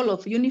the role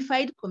of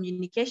unified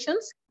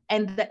communications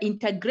and the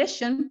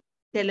integration,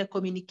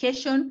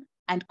 telecommunication,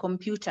 and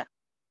computer.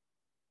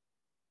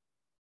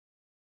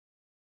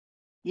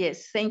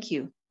 Yes, thank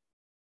you.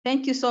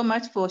 Thank you so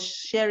much for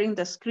sharing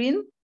the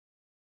screen.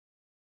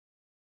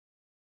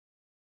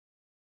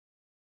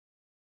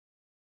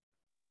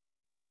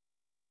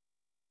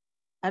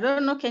 I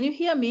don't know, can you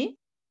hear me?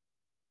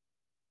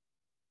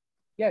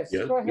 Yes,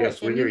 yes, go ahead.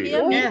 yes, we hear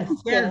you. Yes,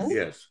 yes.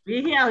 Yes.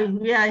 We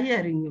are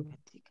hearing you.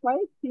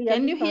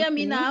 Can you hear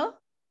me now?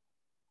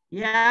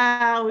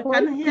 Yeah, we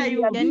can hear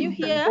you. Can you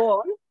hear?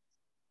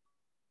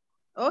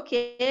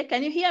 Okay,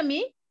 can you hear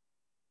me?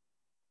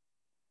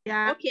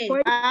 Yeah. Okay.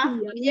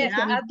 Yes,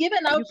 yeah. I've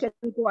given out. You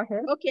can go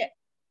ahead. Okay.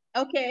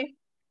 Okay.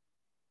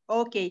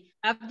 Okay.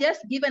 I've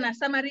just given a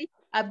summary.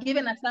 I've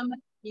given a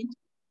summary.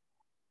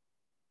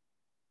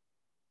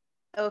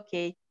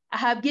 Okay. I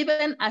have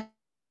given a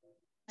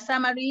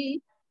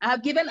summary. I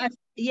have given a,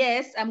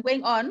 yes, I'm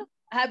going on.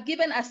 I have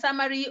given a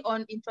summary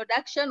on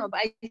introduction of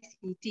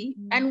ICT.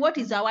 And what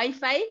is a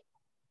Wi-Fi?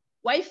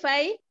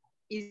 Wi-Fi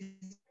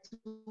is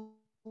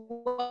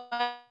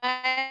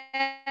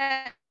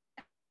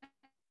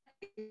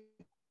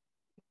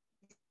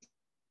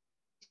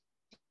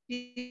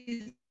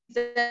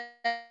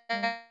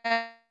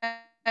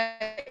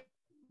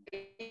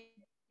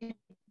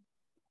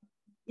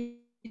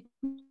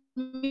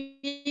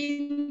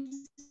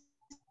means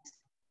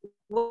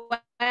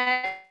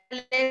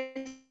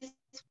wireless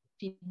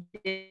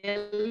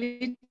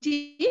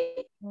fidelity.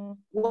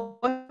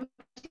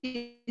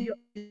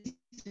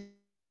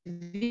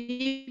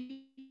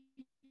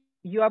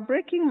 You are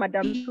breaking,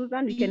 Madam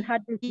Susan. We can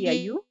hardly hear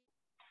you.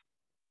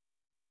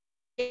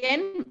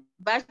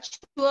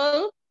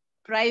 Virtual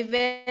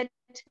private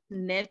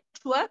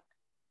network.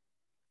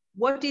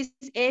 What is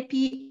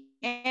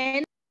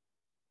APN?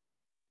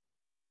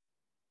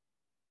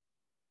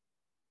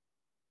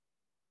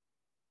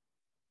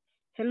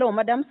 Hello,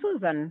 Madam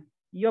Susan.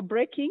 You're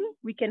breaking.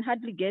 We can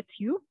hardly get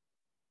you.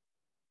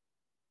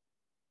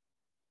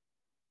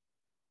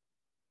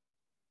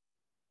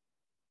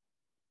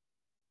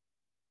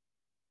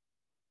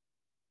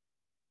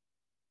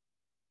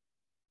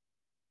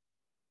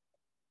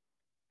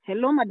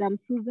 Hello, Madam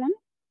Susan.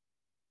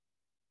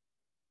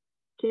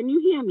 Can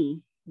you hear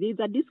me? There's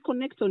a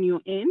disconnect on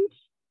your end.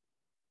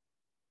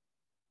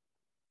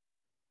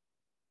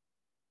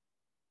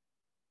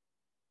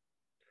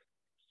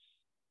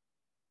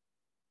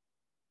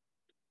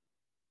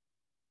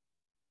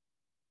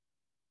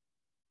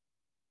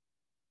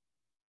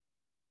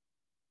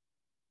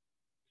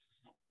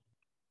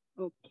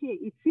 Okay,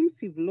 it seems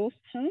we've lost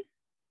her.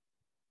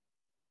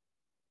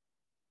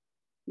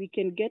 We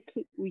can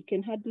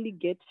hardly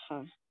get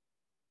her.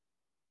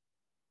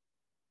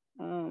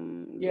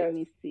 Yes. Let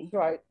me see.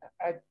 So I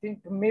think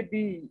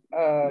maybe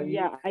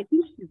yeah, I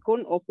think she's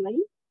gone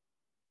offline.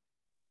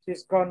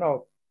 She's gone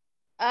off.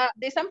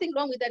 There's something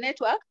wrong with the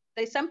network.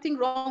 There's something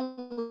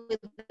wrong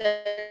with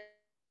the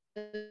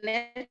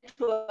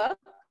network.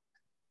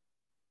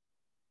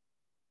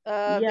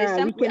 Yeah,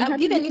 I'm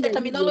giving you the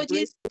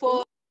terminologies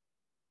for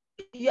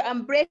you.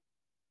 I'm breaking.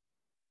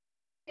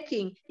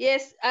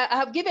 Yes, I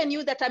have given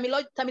you the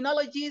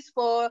terminologies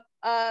for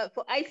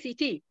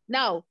ICT.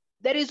 Now,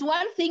 there is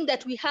one thing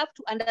that we have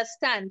to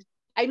understand.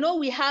 I know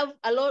we have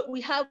a lot.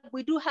 We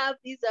do have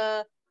these.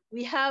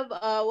 We have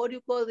what do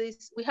you call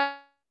this? We have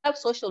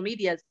social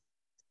medias,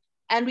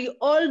 and we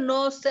all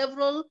know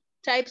several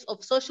types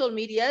of social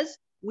medias.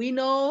 We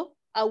know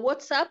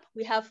WhatsApp.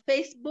 We have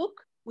Facebook.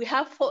 We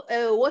have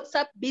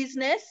WhatsApp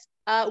Business.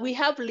 We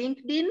have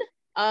LinkedIn.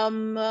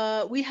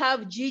 We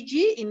have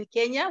Gigi in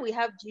Kenya. We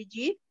have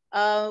Gigi.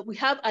 We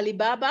have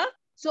Alibaba.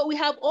 So we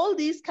have all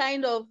these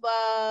kind of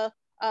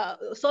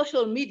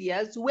social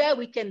medias where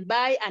we can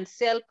buy and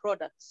sell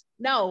products.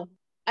 Now,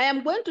 I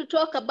am going to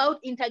talk about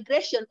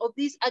integration of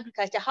this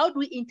agriculture. How do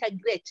we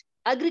integrate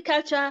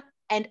agriculture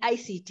and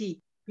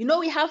ICT? You know,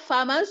 we have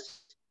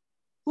farmers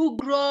who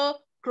grow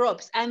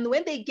crops, and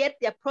when they get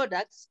their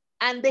products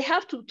and they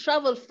have to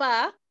travel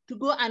far to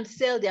go and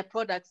sell their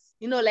products,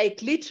 you know,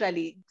 like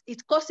literally,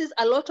 it costs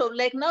a lot of,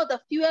 like now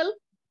the fuel,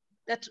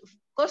 that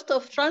cost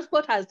of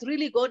transport has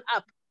really gone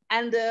up,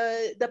 and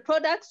the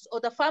products or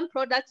the farm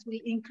products will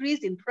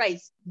increase in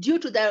price due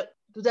to the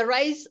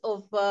rise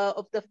of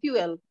the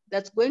fuel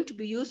that's going to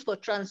be used for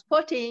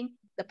transporting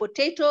the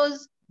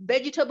potatoes,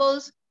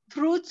 vegetables,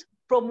 fruits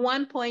from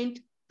one point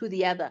to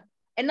the other.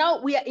 And now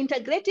we are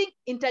integrating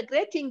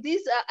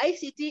this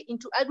ICT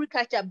into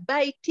agriculture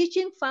by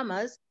teaching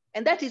farmers,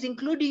 and that is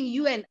including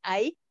you and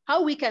I,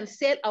 how we can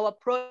sell our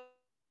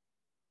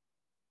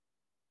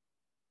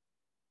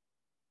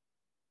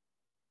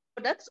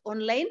products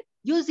online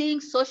using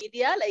social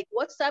media like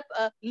WhatsApp,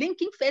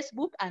 linking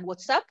Facebook and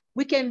WhatsApp.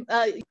 We can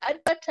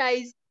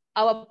advertise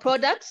our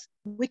products.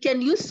 We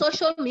can use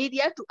social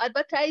media to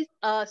advertise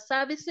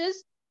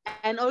services,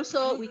 and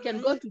also we can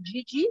go to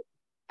Gigi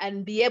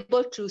and be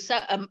able to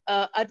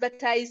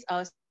advertise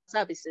our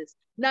services.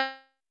 Now,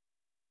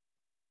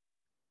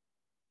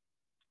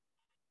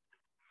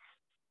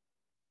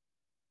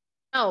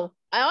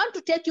 I want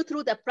to take you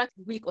through the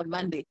practice week on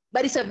Monday,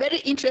 but it's a very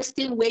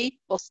interesting way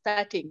of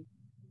starting.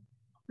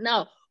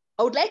 Now,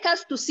 I would like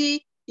us to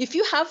see, if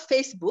you have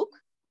Facebook,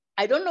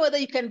 I don't know whether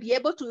you can be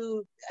able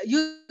to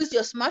use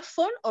your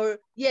smartphone, or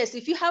yes,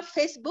 if you have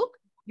Facebook,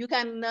 you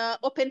can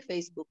open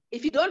Facebook.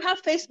 If you don't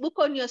have Facebook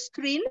on your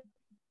screen,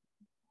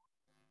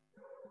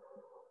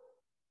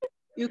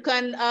 you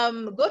can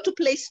go to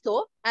Play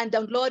Store and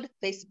download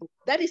Facebook.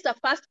 That is the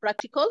first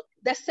practical.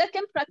 The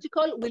second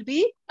practical will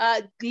be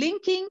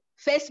linking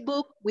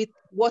Facebook with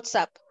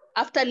WhatsApp.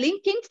 After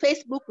linking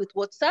Facebook with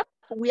WhatsApp,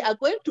 we are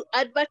going to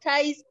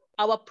advertise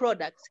our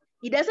products.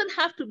 It doesn't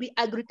have to be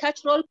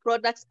agricultural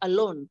products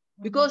alone,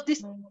 because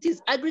this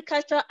is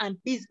agriculture and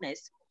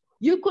business.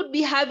 You could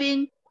be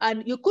having,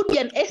 and you could be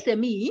an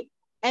SME,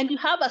 and you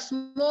have a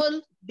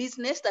small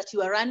business that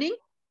you are running.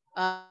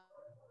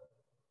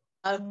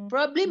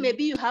 Probably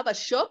maybe you have a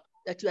shop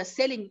that you are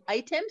selling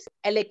items,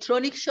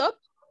 electronic shop,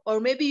 or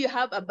maybe you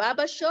have a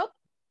barber shop,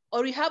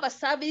 or you have a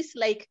service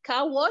like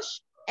car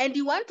wash, and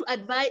you want to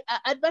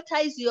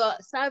advertise your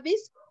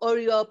service or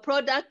your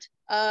product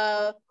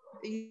on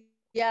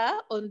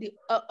the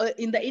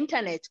in the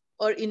internet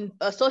or in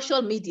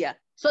social media,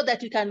 so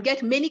that you can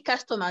get many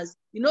customers.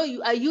 You know,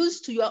 you are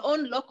used to your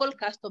own local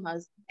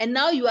customers, and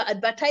now you are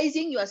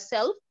advertising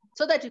yourself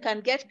so that you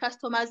can get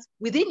customers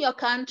within your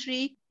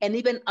country and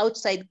even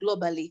outside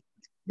globally.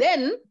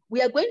 Then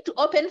we are going to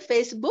open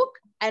Facebook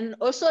and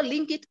also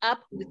link it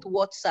up with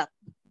WhatsApp.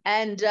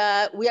 And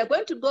we are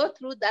going to go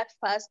through that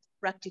first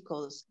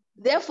practicals.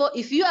 Therefore,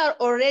 if you are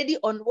already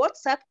on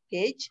WhatsApp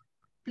page,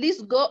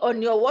 please go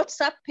on your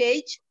WhatsApp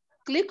page,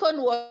 click on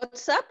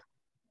WhatsApp.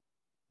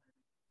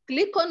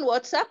 Click on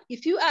WhatsApp.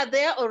 If you are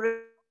there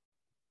already,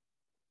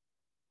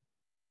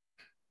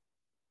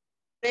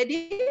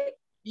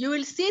 you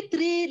will see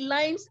 3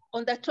 lines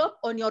on the top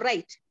on your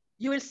right.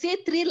 You will see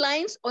 3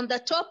 lines on the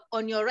top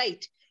on your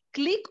right.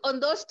 Click on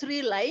those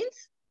 3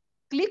 lines.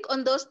 Click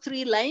on those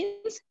 3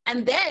 lines,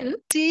 and then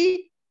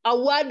see a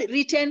word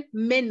written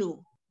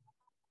menu.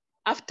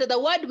 After the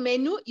word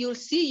menu, you'll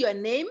see your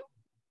name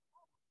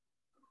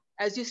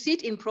as you see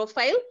it in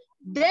profile.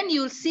 Then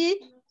you'll see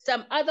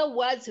some other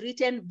words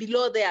written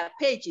below their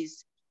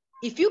pages.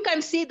 If you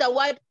can see the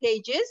word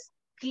pages,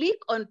 click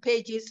on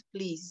pages,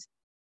 please.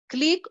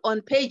 click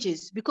on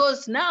pages,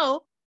 because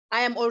now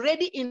I am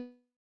already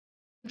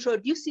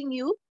introducing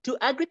you to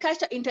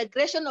agriculture,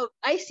 integration of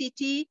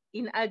ICT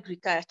in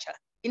agriculture.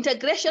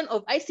 Integration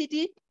of ICT,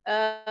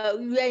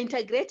 we are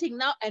integrating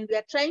now, and we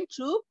are trying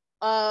to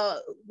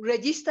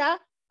register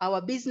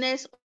our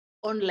business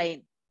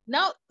online.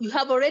 Now you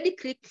have already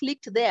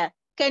clicked there.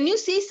 Can you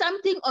see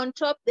something on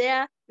top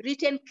there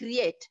written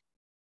create?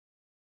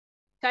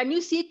 Can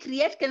you see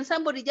create? Can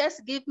somebody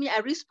just give me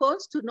a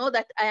response to know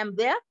that I am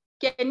there?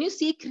 Can you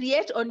see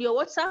create on your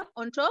WhatsApp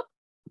on top?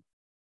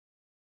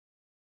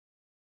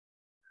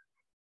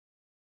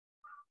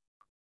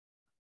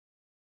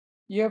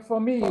 Yeah, for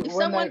me,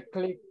 when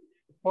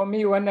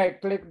I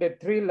click the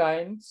 3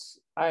 lines,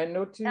 I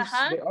notice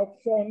the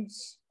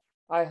options.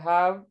 I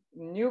have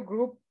new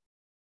group,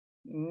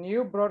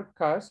 new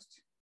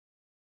broadcast,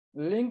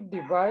 link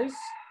device,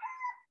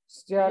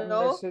 shared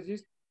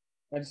messages,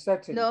 and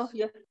settings. No,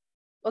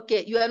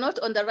 okay, you are not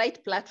on the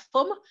right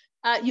platform.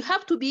 You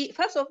have to be,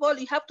 first of all,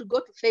 you have to go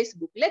to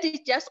Facebook. Let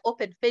it just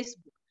open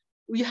Facebook.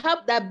 You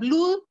have the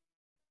blue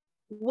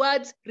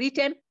words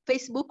written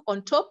Facebook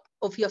on top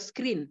of your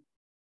screen.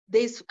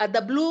 There's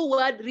the blue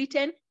word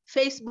written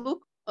Facebook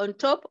on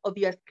top of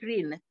your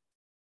screen.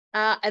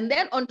 And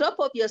then on top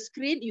of your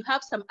screen, you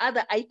have some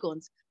other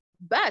icons.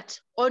 But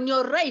on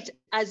your right,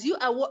 as you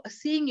are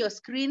seeing your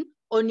screen,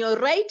 on your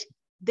right,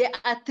 there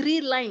are 3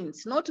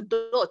 lines, not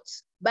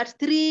dots, but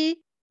 3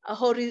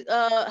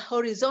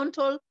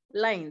 horizontal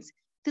lines,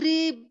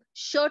 3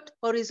 short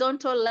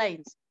horizontal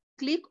lines.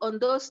 Click on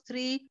those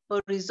 3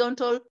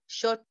 horizontal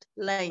short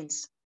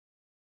lines.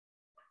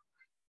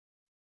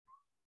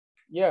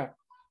 Yeah.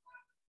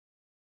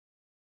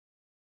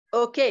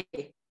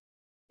 Okay.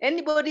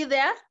 Anybody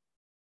there?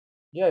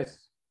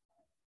 Yes.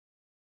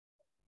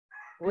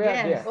 We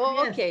are there.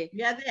 Oh, okay.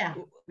 We are there.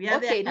 We are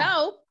okay, there.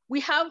 now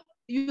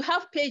you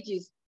have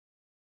pages.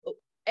 Oh,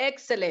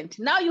 excellent.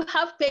 Now you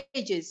have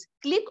pages.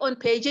 Click on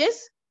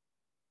pages.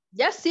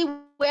 Just see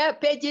where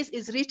pages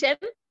is written.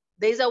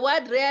 There's a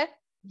word there.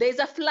 There's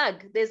a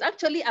flag. There's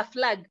actually a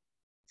flag,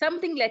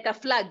 something like a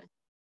flag.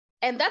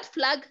 And that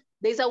flag,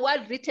 there's a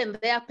word written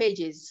there,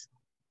 pages.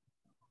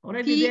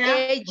 Already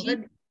there?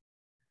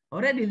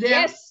 Already there?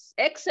 Yes,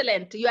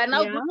 excellent. You are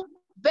now good,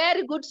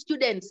 very good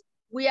students.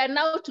 We are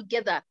now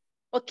together.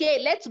 Okay,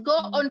 let's go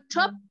on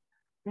top.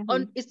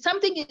 On it's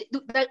something,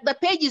 the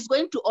page is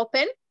going to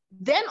open.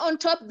 Then on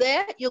top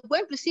there, you're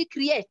going to see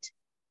create.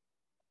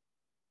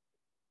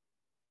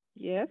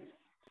 Yes.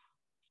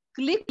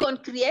 Click on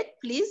create,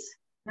 please.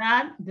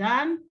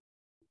 Done.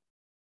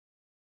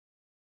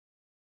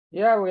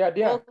 Yeah, we are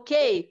there.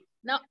 Okay,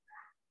 now,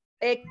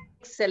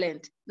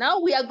 excellent.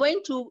 Now we are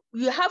going to,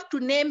 you have to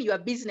name your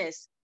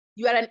business.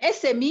 You are an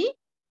SME,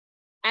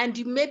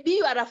 and maybe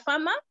you are a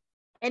farmer,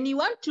 and you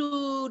want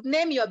to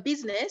name your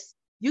business.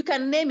 You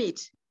can name it.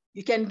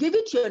 You can give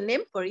it your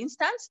name, for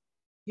instance.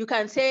 You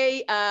can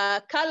say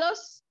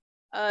Carlos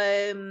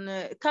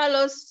farm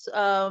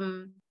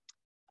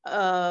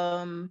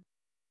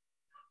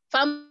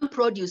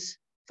produce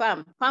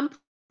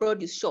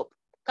shop.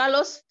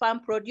 Carlos farm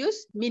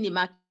produce mini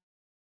market.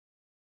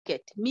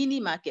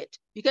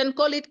 You can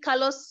call it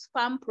Carlos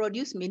farm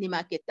produce mini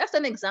market. That's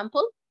an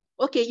example.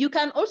 Okay, you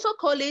can also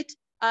call it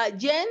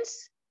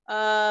Jen's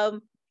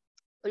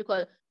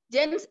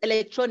Jen's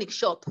electronic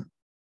shop,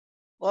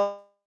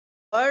 or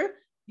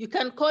you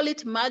can call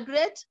it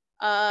Margaret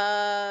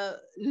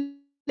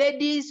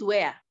ladies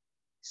wear.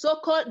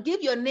 So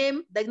give your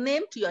name, the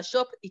name to your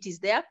shop. It is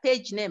their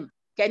page name.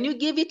 Can you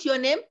give it your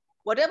name?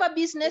 Whatever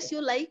business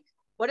you like,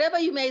 whatever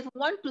you may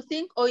want to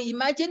think or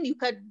imagine, you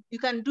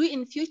can do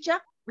in future.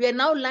 We are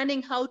now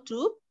learning how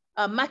to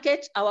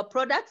market our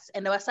products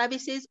and our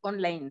services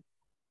online.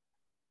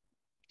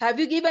 Have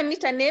you given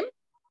it a name?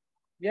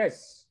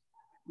 Yes.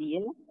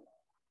 Yeah.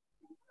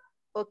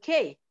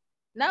 Okay.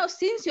 Now,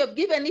 since you have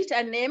given it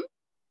a name,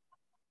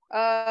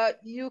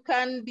 you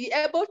can be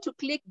able to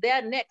click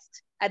there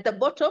next. At the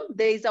bottom,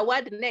 there is a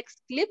word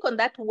next. Click on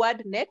that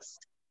word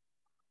next.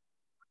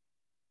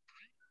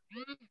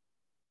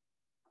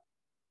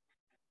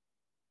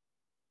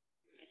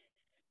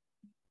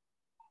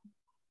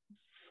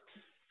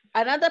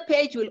 Another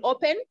page will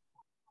open.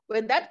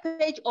 When that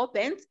page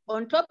opens,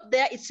 on top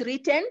there it's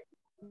written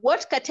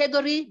what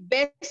category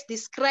best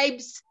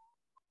describes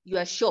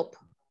your shop.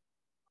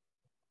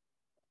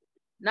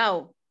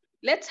 Now,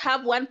 let's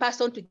have one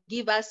person to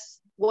give us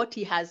what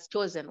he has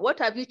chosen. What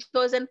have you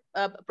chosen,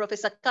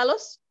 Professor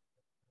Carlos?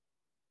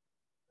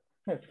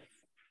 They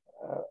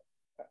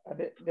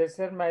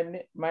said my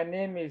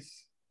name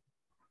is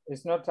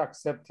not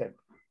accepted.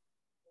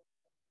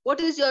 What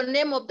is your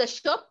name of the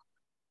shop?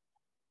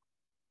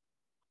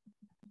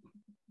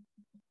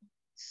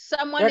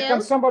 Someone else?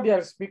 Can somebody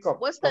else speak up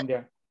from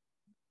there?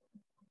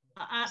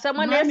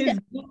 Someone else?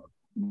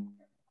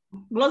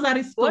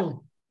 Grocery store. What?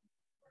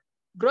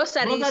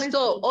 Grocery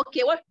store.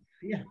 Okay, what?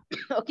 Yeah.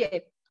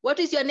 Okay, what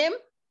is your name?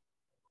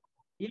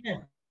 Yeah.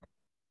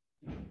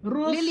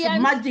 Ruth's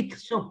Magic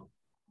Shop.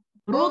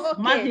 Ruth's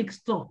Magic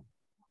Store.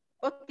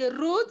 Okay,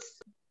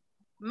 Ruth's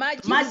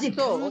Magic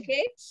Store,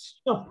 okay?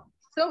 Shop.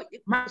 So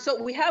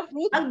we have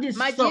Ruth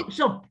Magic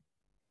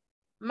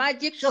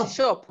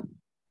Shop.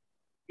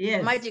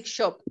 Yes. Magic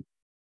Shop.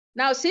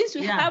 Now, since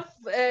we have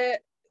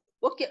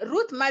okay,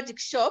 Ruth Magic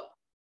Shop,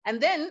 and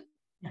then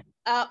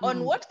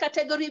on what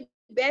category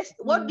best?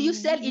 What do you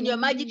sell in your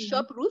Magic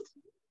Shop, Ruth?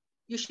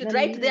 You should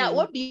write there.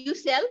 What do you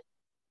sell?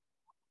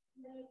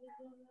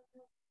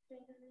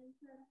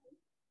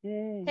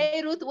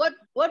 Hey Ruth,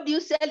 what do you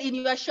sell in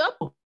your shop?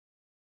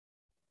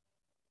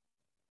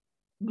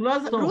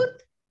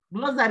 Ruth?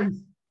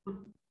 Glossaries.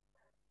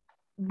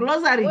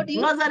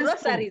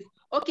 Glossaries.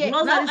 Okay,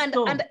 glossary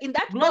now and in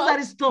that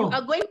box, you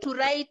are going to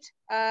write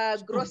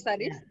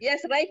groceries.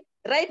 Yes,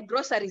 write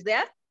groceries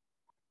there.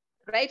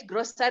 Write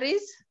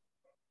groceries.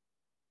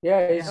 Yeah,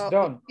 it's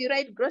done. If you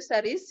write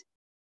groceries,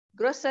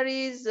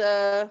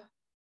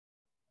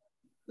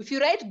 if you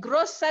write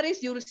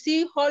groceries, you will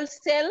see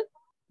wholesale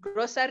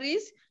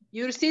groceries.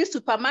 You will see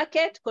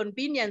supermarket,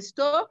 convenience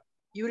store.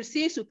 You will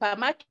see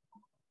supermarket.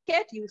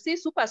 You will see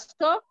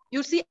superstore. You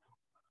will see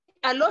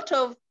a lot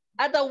of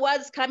other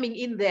words coming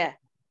in there.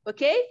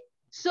 Okay,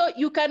 so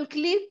you can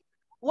click.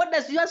 What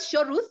does yours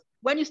show, Ruth?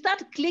 When you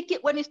start clicking,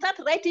 when you start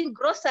writing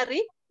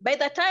grocery, by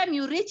the time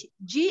you reach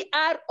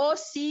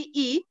GROCE,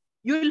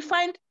 you will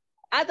find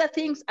other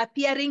things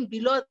appearing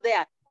below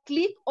there.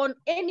 Click on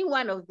any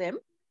one of them.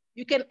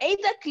 You can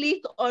either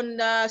click on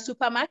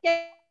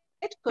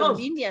supermarket,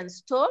 convenience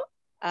store,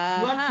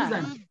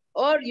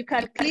 or you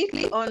can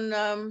click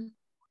on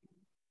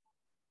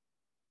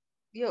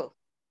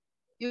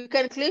you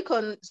can click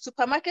on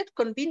supermarket,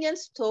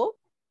 convenience store.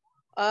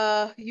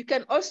 You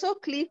can also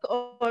click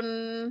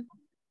on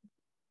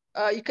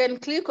you can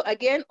click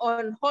again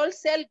on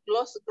wholesale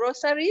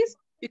groceries.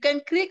 You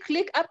can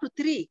click up to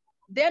 3.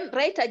 Then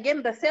write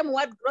again the same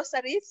word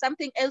groceries.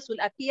 Something else will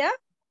appear.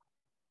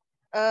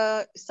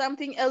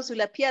 Something else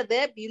will appear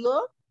there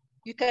below.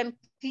 You can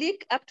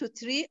click up to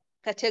 3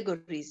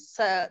 categories.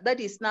 So that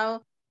is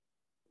now,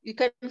 you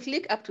can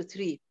click up to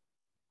 3.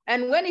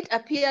 And when it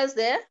appears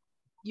there,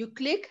 you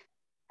click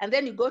and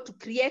then you go to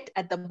create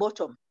at the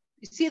bottom.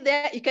 You see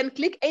there, you can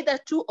click either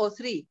 2 or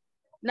 3.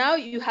 Now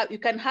you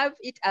can have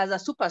it as a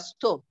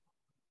superstore.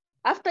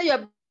 After you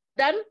have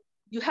done,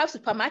 you have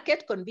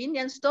supermarket,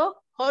 convenience store,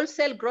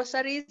 wholesale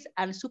groceries,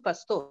 and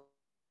superstore.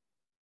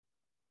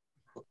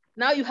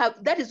 Now you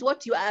have, that is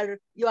what you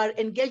are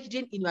engaged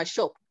in your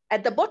shop.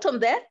 At the bottom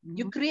there,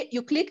 you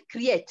click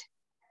create.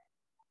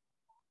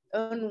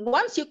 And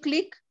once you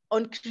click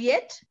on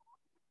create,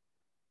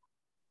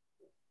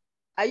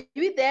 are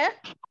you there?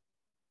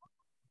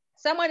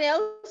 Someone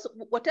else,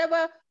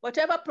 whatever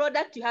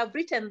product you have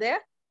written there,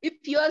 if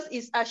yours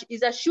is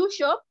a shoe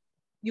shop,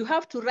 you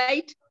have to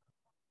write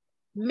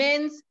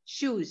men's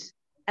shoes.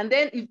 And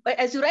then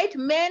as you write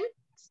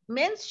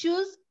men's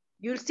shoes,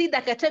 you'll see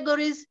the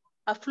categories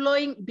are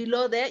flowing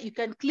below there. You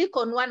can click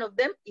on one of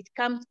them, it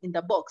comes in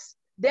the box.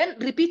 Then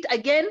repeat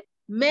again,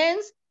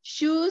 men's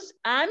shoes,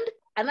 and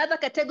another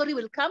category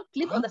will come.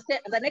 Click on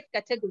the next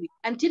category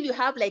until you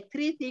have like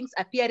 3 things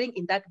appearing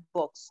in that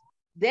box.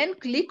 Then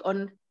click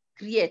on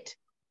create.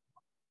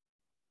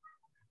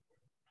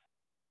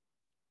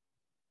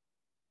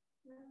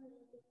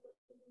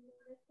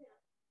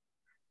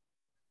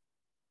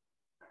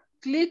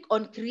 Click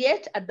on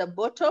create at the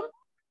bottom.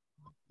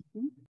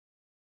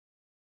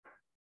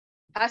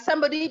 Has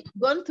somebody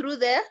gone through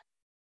there?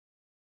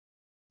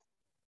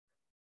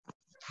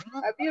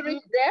 Have you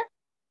reached there?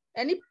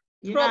 Any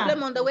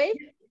problem on the way?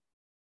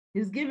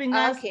 It's giving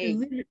us,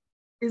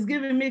 it's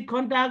giving me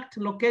contact,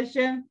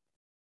 location.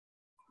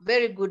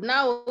 Very good.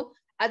 Now,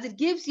 as it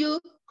gives you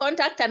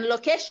contact and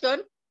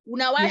location,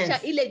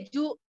 unawasha ile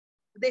juu,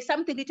 there's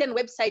something written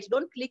website.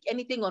 Don't click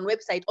anything on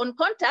website. On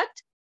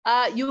contact,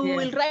 you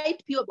will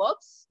write PO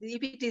box.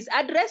 If it is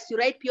address, you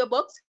write PO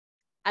box.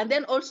 And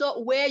then also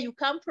where you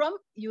come from,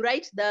 you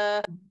write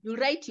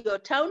your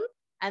town.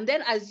 And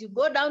then as you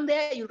go down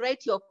there, you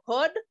write your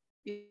code,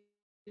 you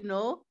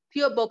know,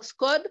 PO box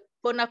code.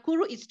 For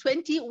Nakuru, it's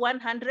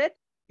 20100.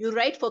 You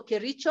write for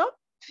Kericho,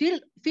 fill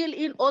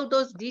in all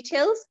those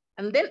details.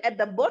 And then at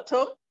the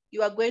bottom,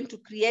 you are going to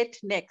create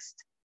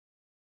next.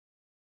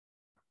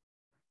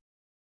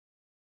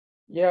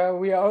 Yeah,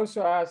 we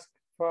also ask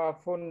for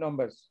phone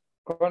numbers,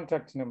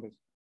 contact numbers.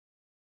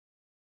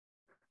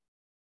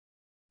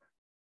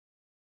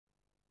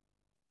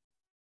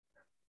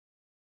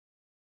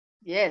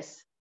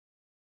 Yes,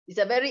 it's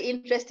a very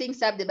interesting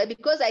subject, but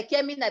because I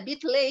came in a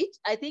bit late,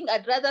 I think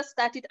I'd rather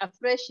start it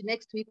afresh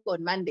next week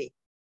on Monday.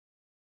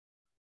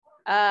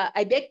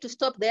 I beg to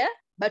stop there,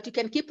 but you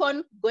can keep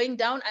on going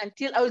down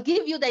until I'll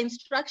give you the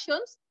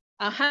instructions.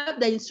 I have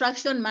the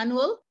instruction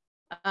manual.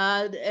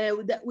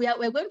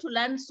 We're going to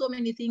learn so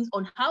many things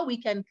on how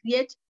we can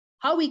create,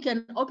 how we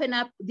can open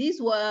up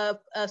these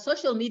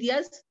social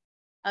medias.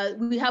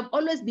 We have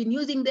always been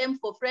using them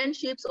for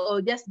friendships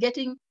or just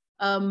getting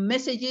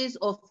messages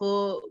of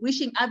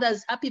wishing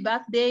others happy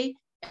birthday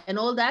and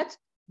all that.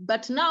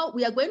 But now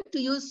we are going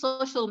to use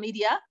social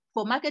media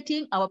for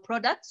marketing our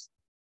products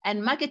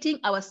and marketing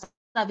our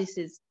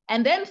services.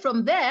 And then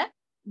from there,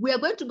 we are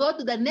going to go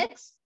to the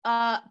next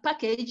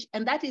package,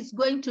 and that is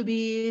going to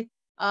be,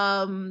 we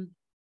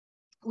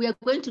are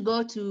going to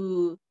go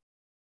to,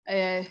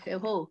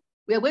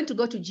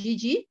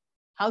 Gigi,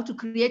 how to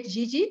create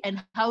Gigi,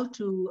 and how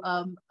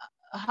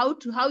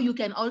you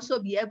can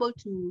also be able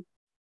to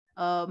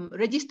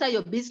register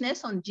your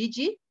business on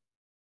Gigi.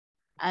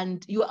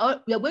 And we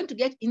are going to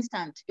get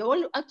instant. You're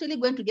all actually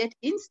going to get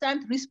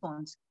instant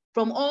response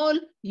from all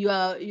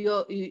your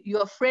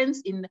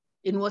friends in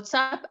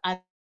WhatsApp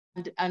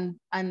and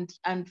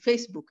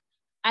Facebook.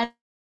 And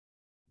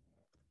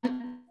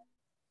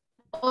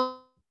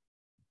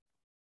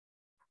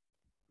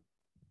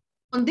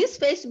on this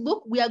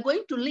Facebook, we are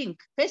going to link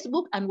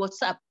Facebook and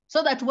WhatsApp,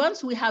 so that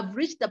once we have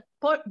reached the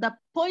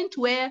point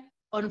where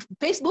on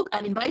Facebook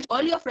and invite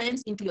all your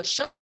friends into your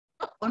shop,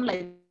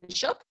 online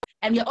shop,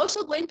 and you're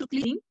also going to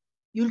click,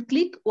 you'll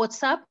click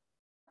WhatsApp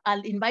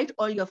and invite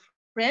all your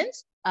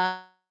friends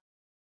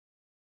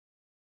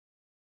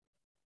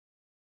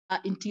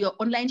into your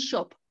online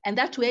shop. And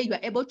that way you are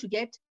able to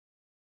get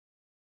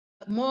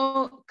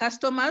more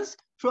customers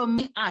from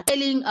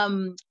selling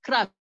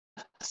crafts,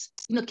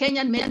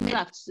 Kenyan made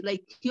crafts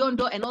like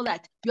Kiondo and all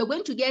that. You're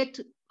going to get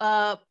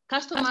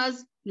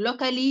customers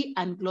locally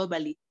and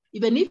globally.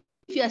 Even if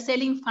you are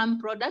selling farm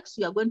products,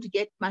 you are going to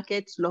get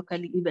markets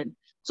locally even.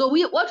 So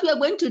what we are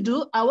going to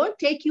do, I won't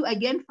take you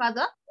again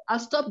further. I'll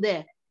stop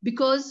there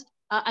because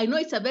I know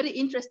it's a very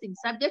interesting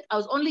subject. I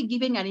was only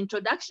giving an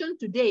introduction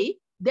today.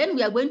 Then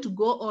we are going to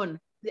go on.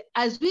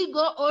 As we go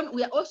on,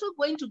 we are also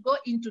going to go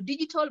into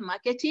digital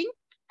marketing,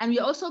 and we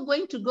are also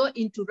going to go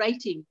into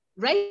writing.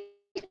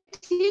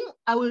 Writing,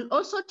 I will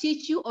also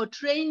teach you or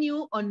train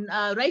you on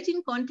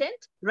writing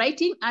content,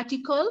 writing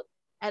article,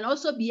 and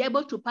also be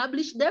able to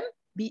publish them,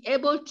 be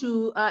able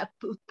to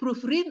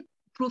proofread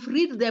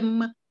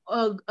them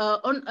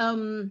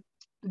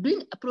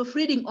doing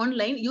proofreading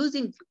online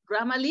using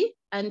Grammarly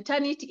and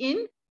turn it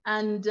in.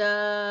 And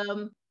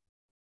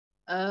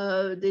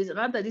there's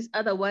this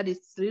other word,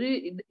 it's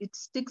really, it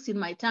sticks in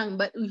my tongue,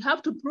 but we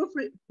have to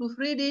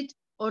proofread it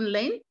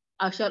online.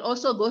 I shall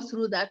also go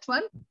through that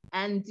one,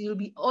 and you'll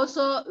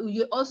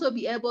also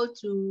be able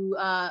to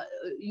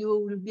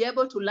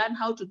learn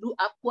how to do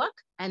Upwork,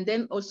 and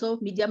then also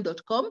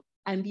medium.com,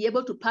 and be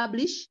able to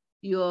publish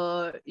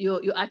your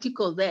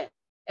article there.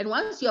 And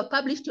once you have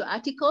published your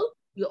article,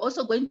 you're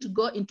also going to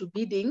go into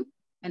bidding,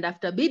 and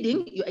after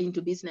bidding, you're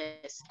into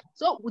business.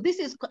 So this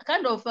is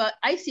kind of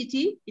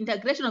ICT,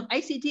 integration of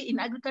ICT in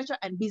agriculture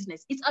and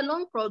business. It's a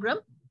long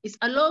program, it's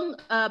a long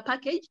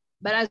package,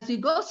 but as we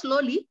go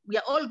slowly, we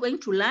are all going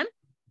to learn,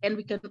 and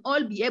we can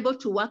all be able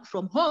to work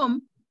from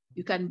home.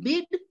 You can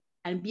bid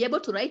and be able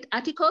to write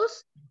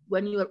articles.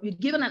 When you're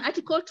given an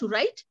article to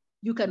write,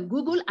 you can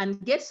Google and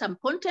get some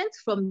content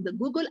from the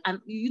Google and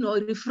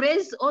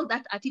rephrase all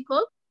that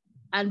article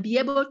and be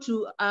able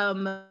to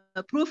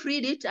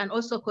proofread it and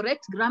also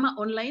correct grammar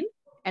online.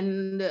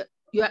 And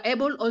you are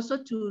able also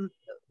to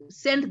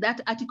send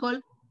that article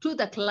to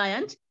the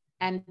client,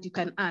 and you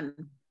can earn.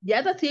 The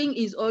other thing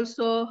is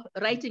also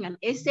writing an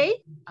essay,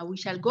 and we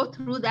shall go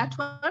through that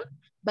one,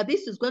 but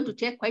this is going to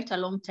take quite a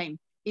long time.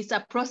 It's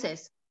a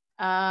process.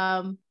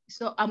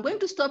 So I'm going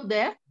to stop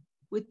there.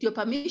 With your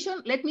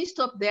permission, let me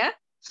stop there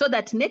so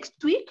that next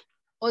week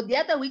or the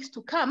other weeks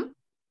to come,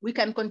 we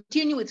can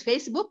continue with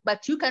Facebook,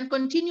 but you can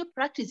continue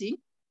practicing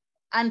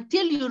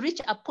until you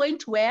reach a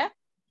point where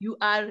you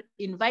are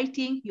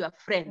inviting your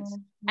friends.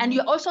 And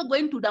you're also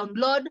going to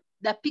download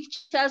the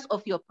pictures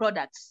of your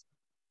products.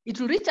 It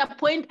will reach a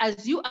point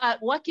as you are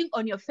working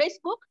on your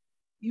Facebook,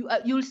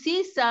 you'll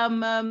see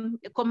some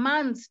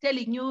commands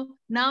telling you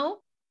now,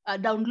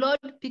 download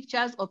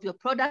pictures of your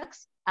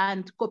products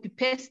and copy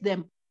paste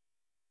them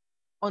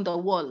on the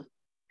wall.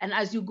 And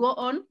as you go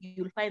on,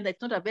 you'll find that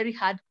it's not a very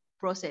hard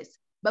process,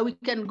 but we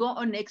can go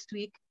on next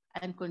week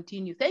and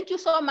continue. Thank you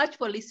so much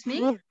for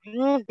listening.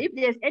 If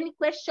there's any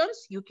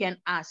questions, you can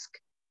ask.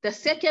 The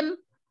second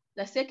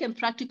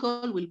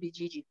practical will be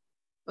Gigi.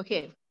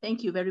 Okay,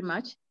 thank you very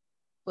much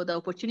for the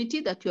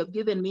opportunity that you have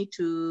given me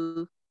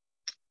to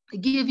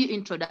give you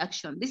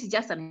introduction. This is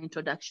just an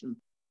introduction.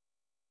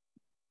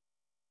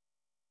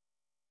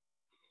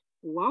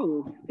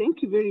 Wow,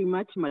 thank you very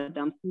much,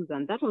 Madam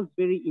Susan. That was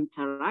very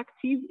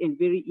interactive and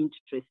very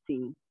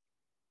interesting.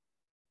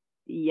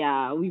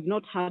 Yeah, we've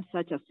not had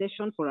such a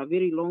session for a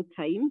very long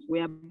time,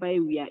 whereby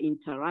we are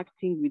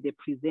interacting with the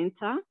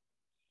presenter.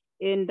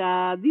 And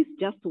this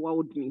just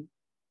wowed me.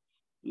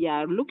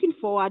 Yeah, looking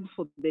forward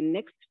for the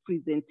next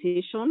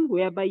presentation,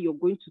 whereby you're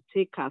going to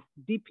take us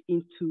deep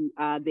into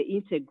the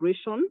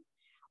integration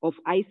of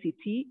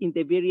ICT in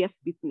the various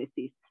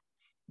businesses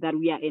that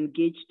we are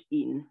engaged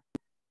in.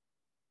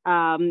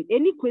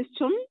 Any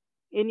question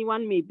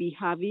anyone may be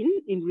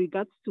having in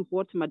regards to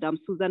what Madam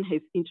Susan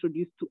has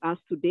introduced to us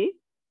today?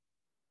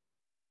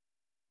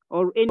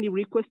 Or any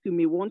request you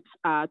may want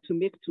to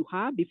make to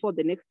her before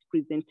the next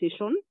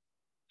presentation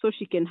so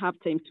she can have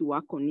time to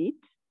work on it?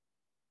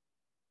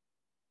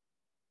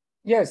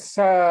 Yes,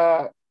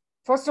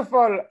 first of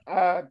all,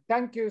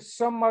 thank you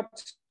so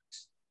much,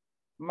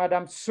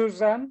 Madam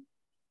Susan,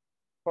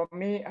 For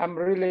me, I'm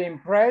really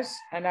impressed,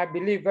 and I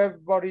believe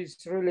everybody is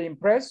really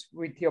impressed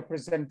with your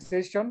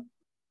presentation.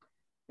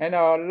 And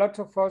a lot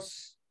of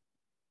us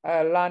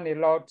learn a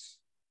lot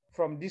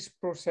from this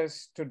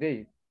process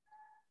today.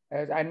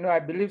 I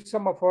believe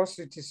some of us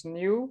it is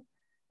new,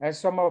 and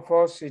some of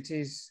us it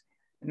is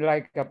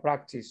like a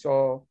practice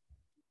or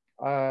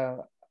a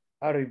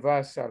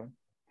reversal.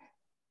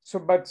 So,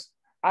 but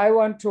I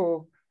want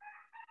to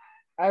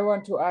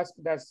ask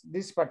that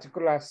this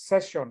particular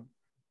session,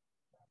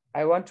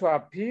 I want to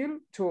appeal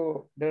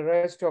to the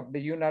rest of the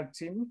UNAD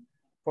team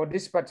for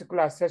this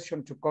particular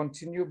session to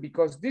continue,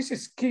 because this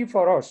is key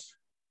for us,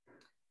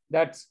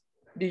 that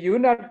the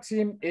UNAD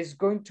team is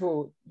going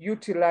to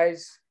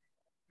utilize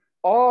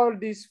all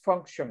these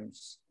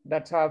functions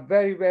that are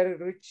very, very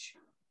rich,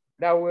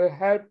 that will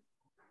help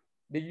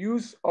the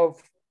use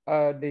of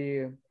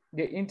the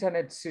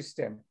internet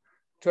system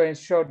to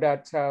ensure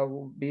that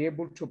we'll be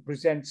able to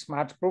present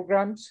smart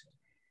programs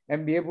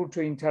and be able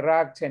to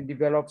interact and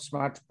develop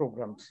smart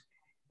programs.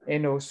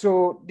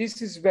 So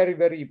this is very,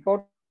 very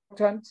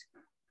important.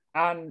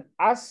 And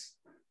as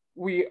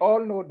we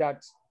all know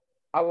that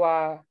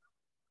our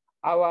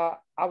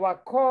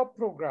core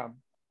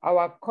program,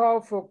 our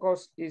core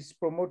focus is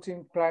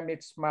promoting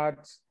climate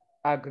smart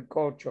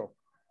agriculture.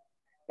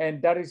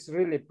 And that is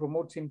really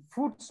promoting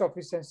food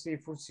sufficiency,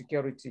 food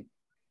security.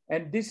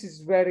 And this is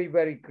very,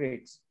 very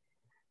great.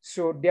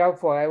 So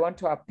therefore, I want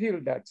to appeal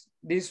that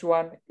this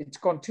one,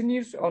 it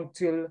continues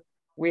until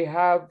we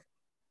have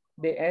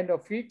the end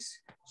of it,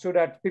 so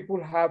that people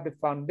have the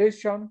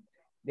foundation,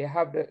 they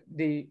have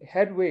the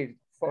headway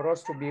for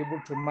us to be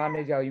able to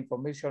manage our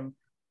information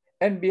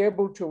and be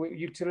able to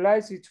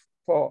utilize it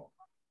for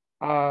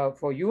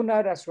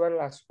UNAD as well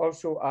as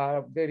also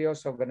our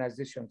various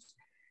organizations.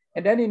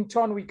 And then in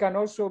turn, we can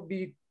also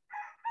be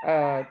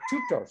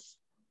tutors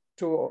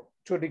to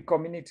the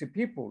community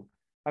people,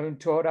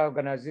 to other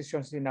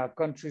organizations in our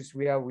countries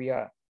where we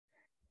are.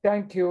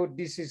 Thank you.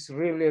 This is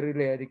really,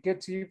 really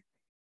educative,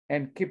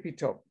 and keep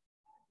it up.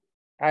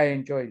 I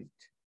enjoyed it.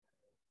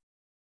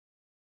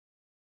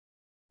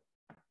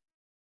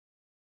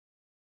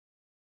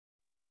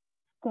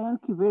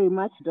 Thank you very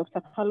much,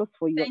 Dr. Carlos,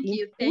 for your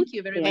input. Thank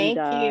you very and,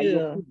 much.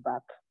 Your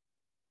feedback.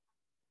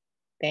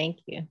 Thank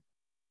you.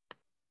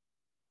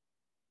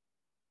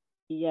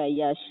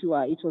 Yeah,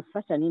 sure. It was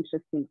such an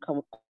interesting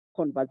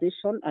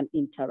conversation and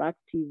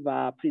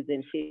interactive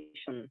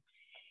presentation.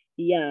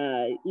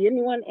 Yeah,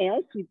 anyone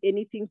else with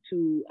anything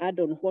to add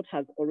on what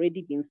has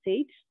already been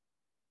said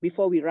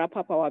before we wrap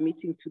up our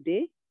meeting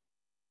today?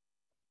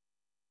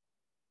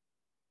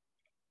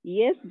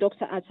 Yes,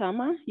 Dr.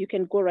 Atama, you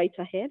can go right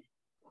ahead.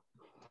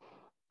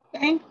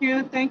 Thank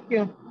you.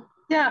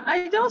 Yeah,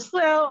 I just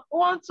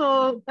want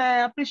to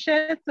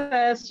appreciate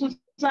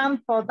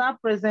Susan for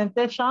that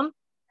presentation.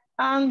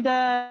 And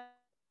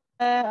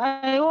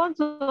I want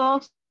to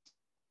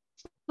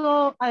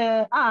also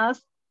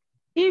ask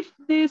if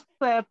this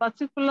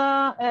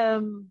particular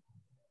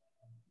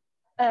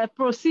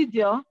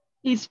procedure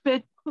is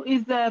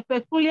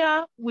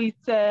peculiar with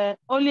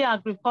only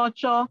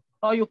agriculture,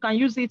 or you can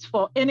use it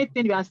for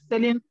anything you are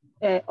selling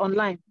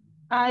online.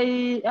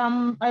 I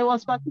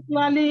was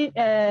particularly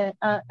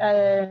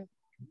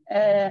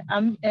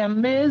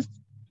amazed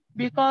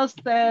because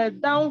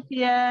down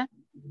here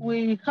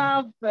we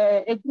have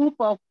a group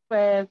of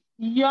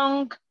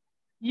young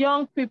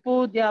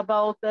people. There are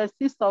about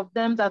 6 of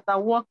them that are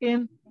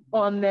working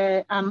on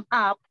an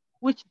app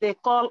which they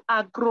call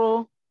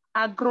agro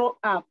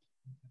app.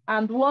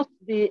 And what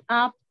the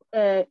app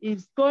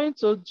is going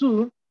to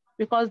do,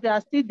 because they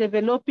are still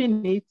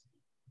developing it,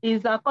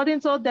 is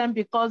according to them,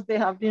 because they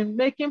have been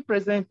making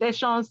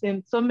presentations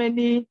in so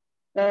many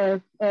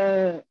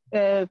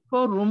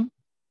forums.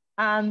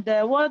 And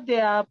what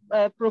they are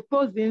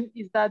proposing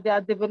is that they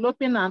are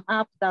developing an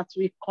app that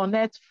will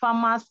connect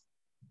farmers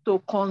to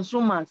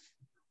consumers.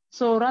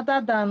 So rather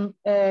than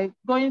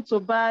going to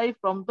buy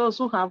from those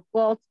who have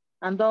bought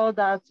and all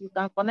that, you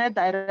can connect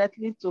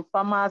directly to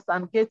farmers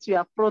and get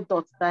your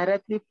products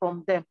directly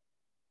from them.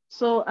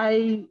 So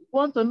I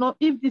want to know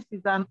if this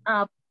is an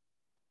app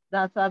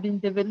that have been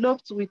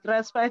developed with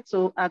respect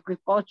to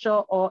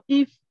agriculture, or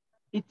if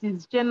it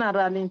is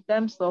general in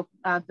terms of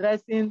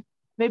addressing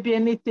maybe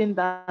anything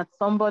that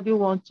somebody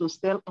wants to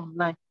sell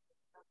online.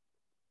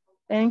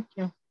 Thank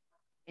you.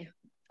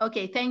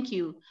 Okay, thank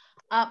you.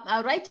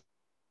 Right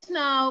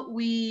now,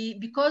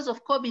 because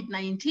of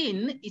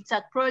COVID-19, it's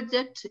a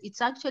project, it's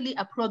actually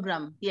a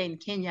program here in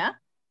Kenya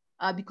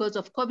because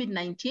of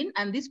COVID-19,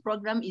 and this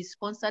program is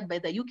sponsored by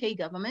the UK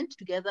government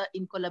together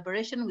in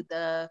collaboration with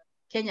the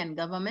Kenyan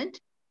government.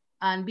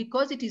 And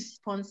because it is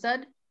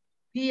sponsored,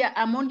 here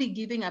I'm only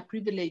giving a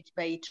privilege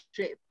by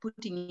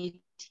putting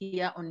it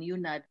here on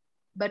UNAD.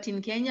 But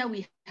in Kenya,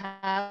 we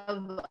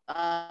have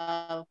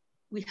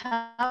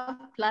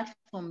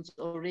platforms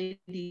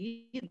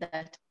already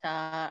that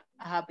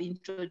have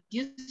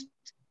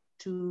introduced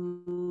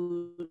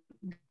to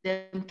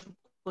them to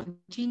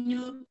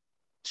continue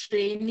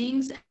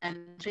trainings,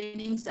 and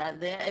trainings are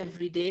there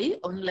every day,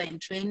 online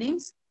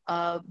trainings.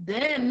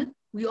 Then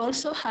we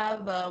also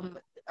have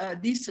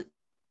this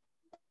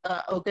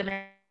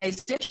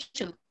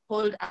organization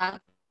called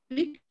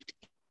AHIABGA.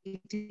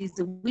 It is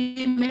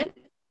women,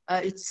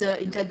 it's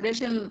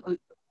integration,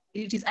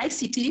 it is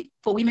ICT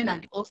for women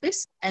and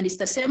office, and it's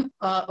the same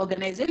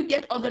organization.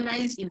 Get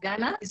organized in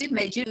Ghana. Is it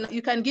Nigeria?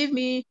 You can give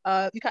me,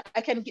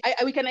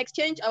 we can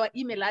exchange our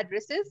email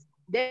addresses.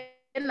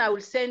 Then I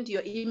will send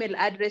your email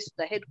address to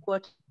the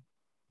headquarters.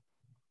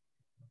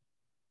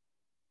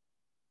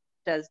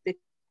 They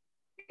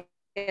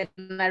can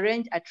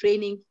arrange a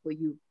training for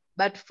you.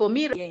 But for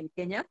me, here in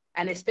Kenya,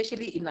 and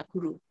especially in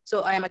Nakuru.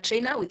 So I am a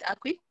trainer with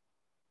AHIABGA,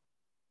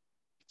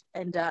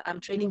 and I'm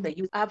training the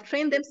youth. I've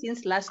trained them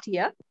since last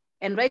year.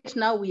 And right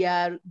now we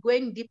are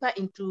going deeper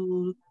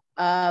into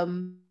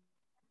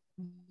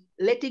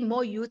letting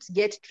more youths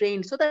get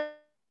trained so that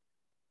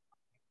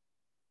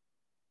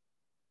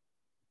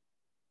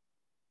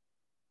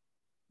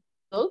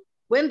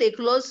when they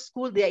close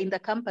school, they are in the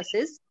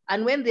campuses.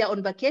 And when they are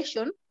on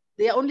vacation,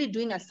 they are only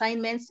doing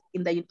assignments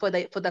for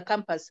the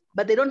campus,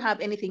 but they don't have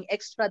anything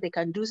extra they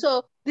can do.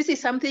 So this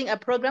is a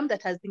program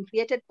that has been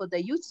created for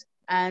the youths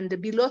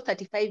and below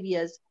 35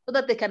 years so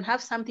that they can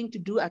have something to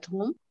do at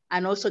home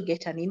and also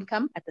get an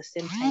income at the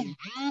same time.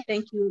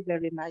 Thank you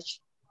very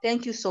much.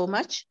 Thank you so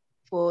much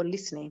for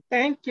listening.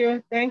 Thank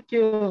you. Thank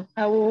you.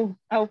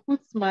 I'll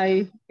put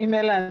my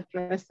email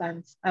address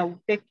and I will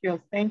take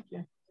yours. Thank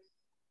you.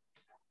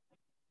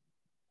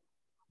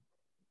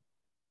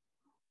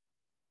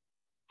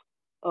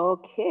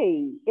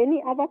 Okay,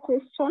 any other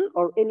question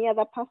or any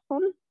other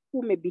person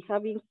who may be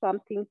having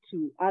something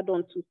to add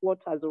on to what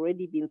has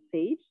already been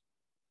said?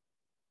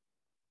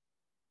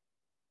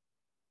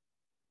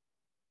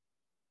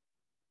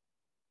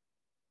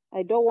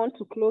 I don't want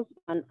to close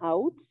and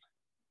out.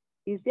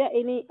 Is there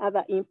any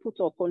other input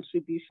or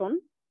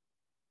contribution?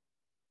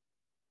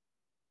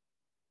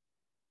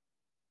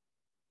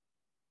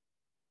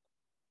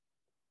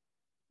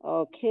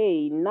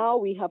 Okay, now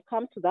we have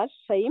come to that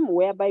time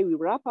whereby we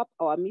wrap up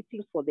our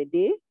meeting for the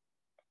day.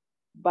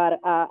 But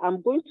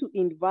I'm going to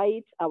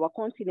invite our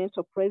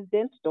Continental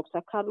President,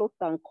 Dr. Carlos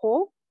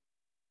Sanko,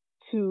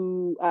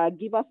 to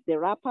give us the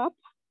wrap up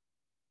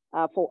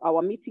for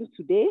our meeting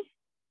today,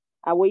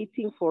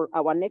 awaiting for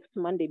our next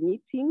Monday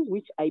meeting,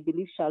 which I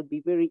believe shall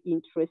be very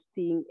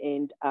interesting.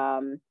 And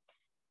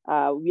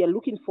we are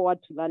looking forward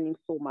to learning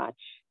so much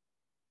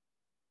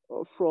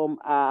from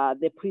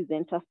the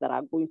presenters that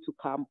are going to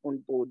come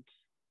on board.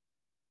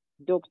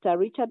 Dr.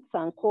 Richard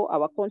Sanko,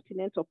 our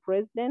Continental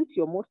President,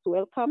 you're most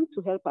welcome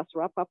to help us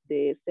wrap up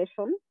the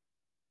session.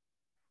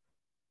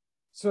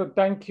 So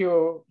thank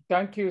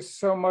you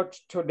so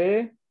much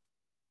today.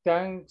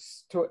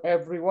 Thanks to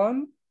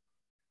everyone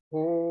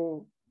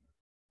who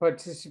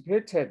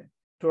participated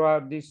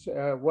throughout this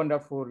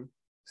wonderful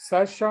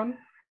session.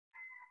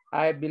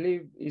 I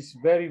believe it's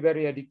very,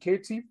 very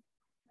educative.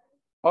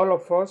 All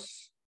of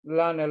us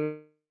learn a lot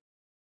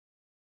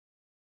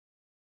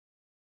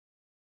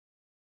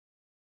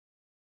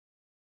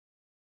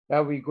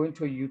that we're going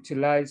to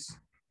utilize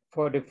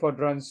for the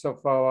furtherance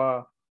of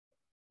our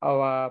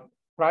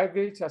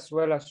private as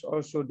well as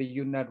also the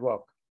UNET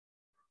work.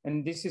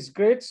 And this is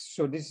great.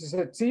 So this is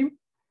a team.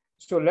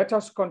 So let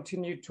us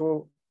continue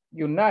to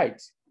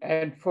unite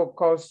and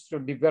focus to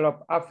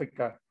develop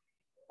Africa.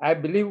 I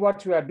believe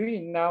what we are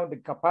doing now, the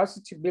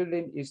capacity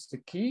building is the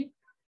key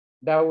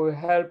that will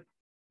help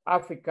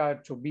Africa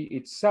to be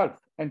itself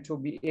and to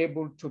be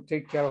able to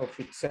take care of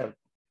itself.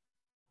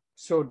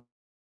 So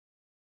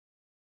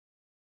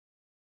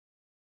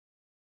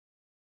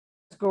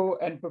let's go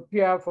and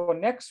prepare for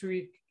next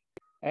week.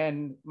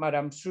 And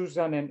Madam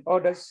Susan and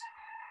others,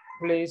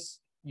 please,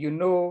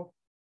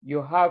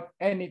 you have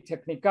any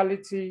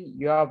technicality,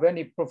 you have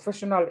any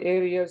professional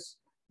areas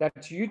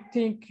that you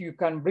think you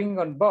can bring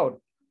on board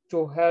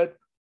to help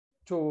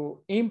to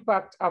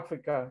impact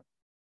Africa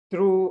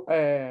through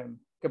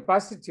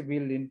capacity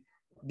building.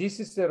 This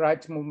is the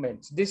right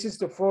movement. This is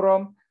the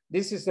forum.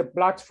 This is the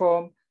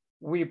platform.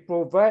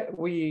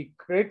 We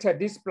created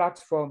this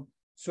platform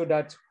so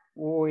that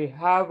we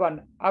have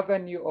an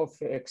avenue of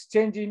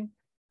exchanging,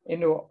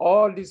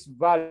 all these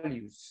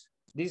values,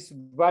 these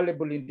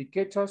valuable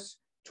indicators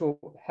to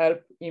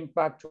help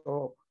impact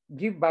or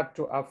give back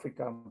to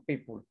African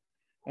people.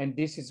 And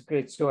this is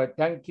great. So I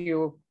thank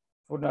you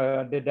for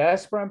the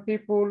diaspora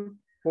people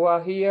who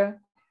are here,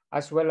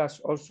 as well as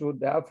also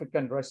the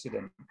African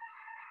resident.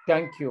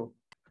 Thank you.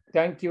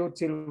 Thank you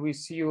till we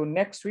see you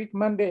next week,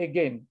 Monday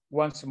again,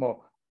 once more.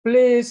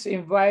 Please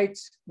invite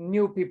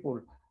new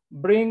people.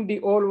 Bring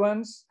the old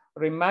ones,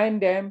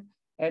 remind them,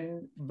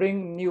 and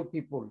bring new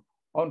people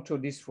onto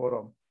this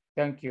forum.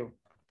 Thank you.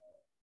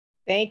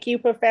 Thank you,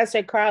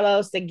 Professor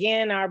Carlos.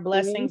 Again, our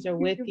blessings are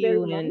with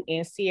you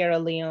in Sierra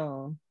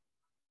Leone.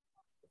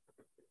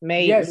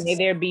 May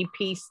there be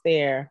peace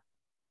there.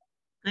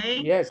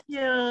 Thank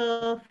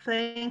you.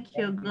 Thank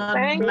you.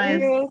 God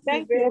bless.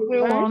 Thank you,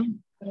 everyone.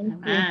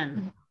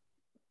 Amen.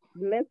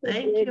 Blessed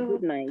Thank day, you.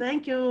 good night.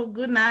 Thank you.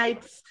 Good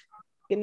night.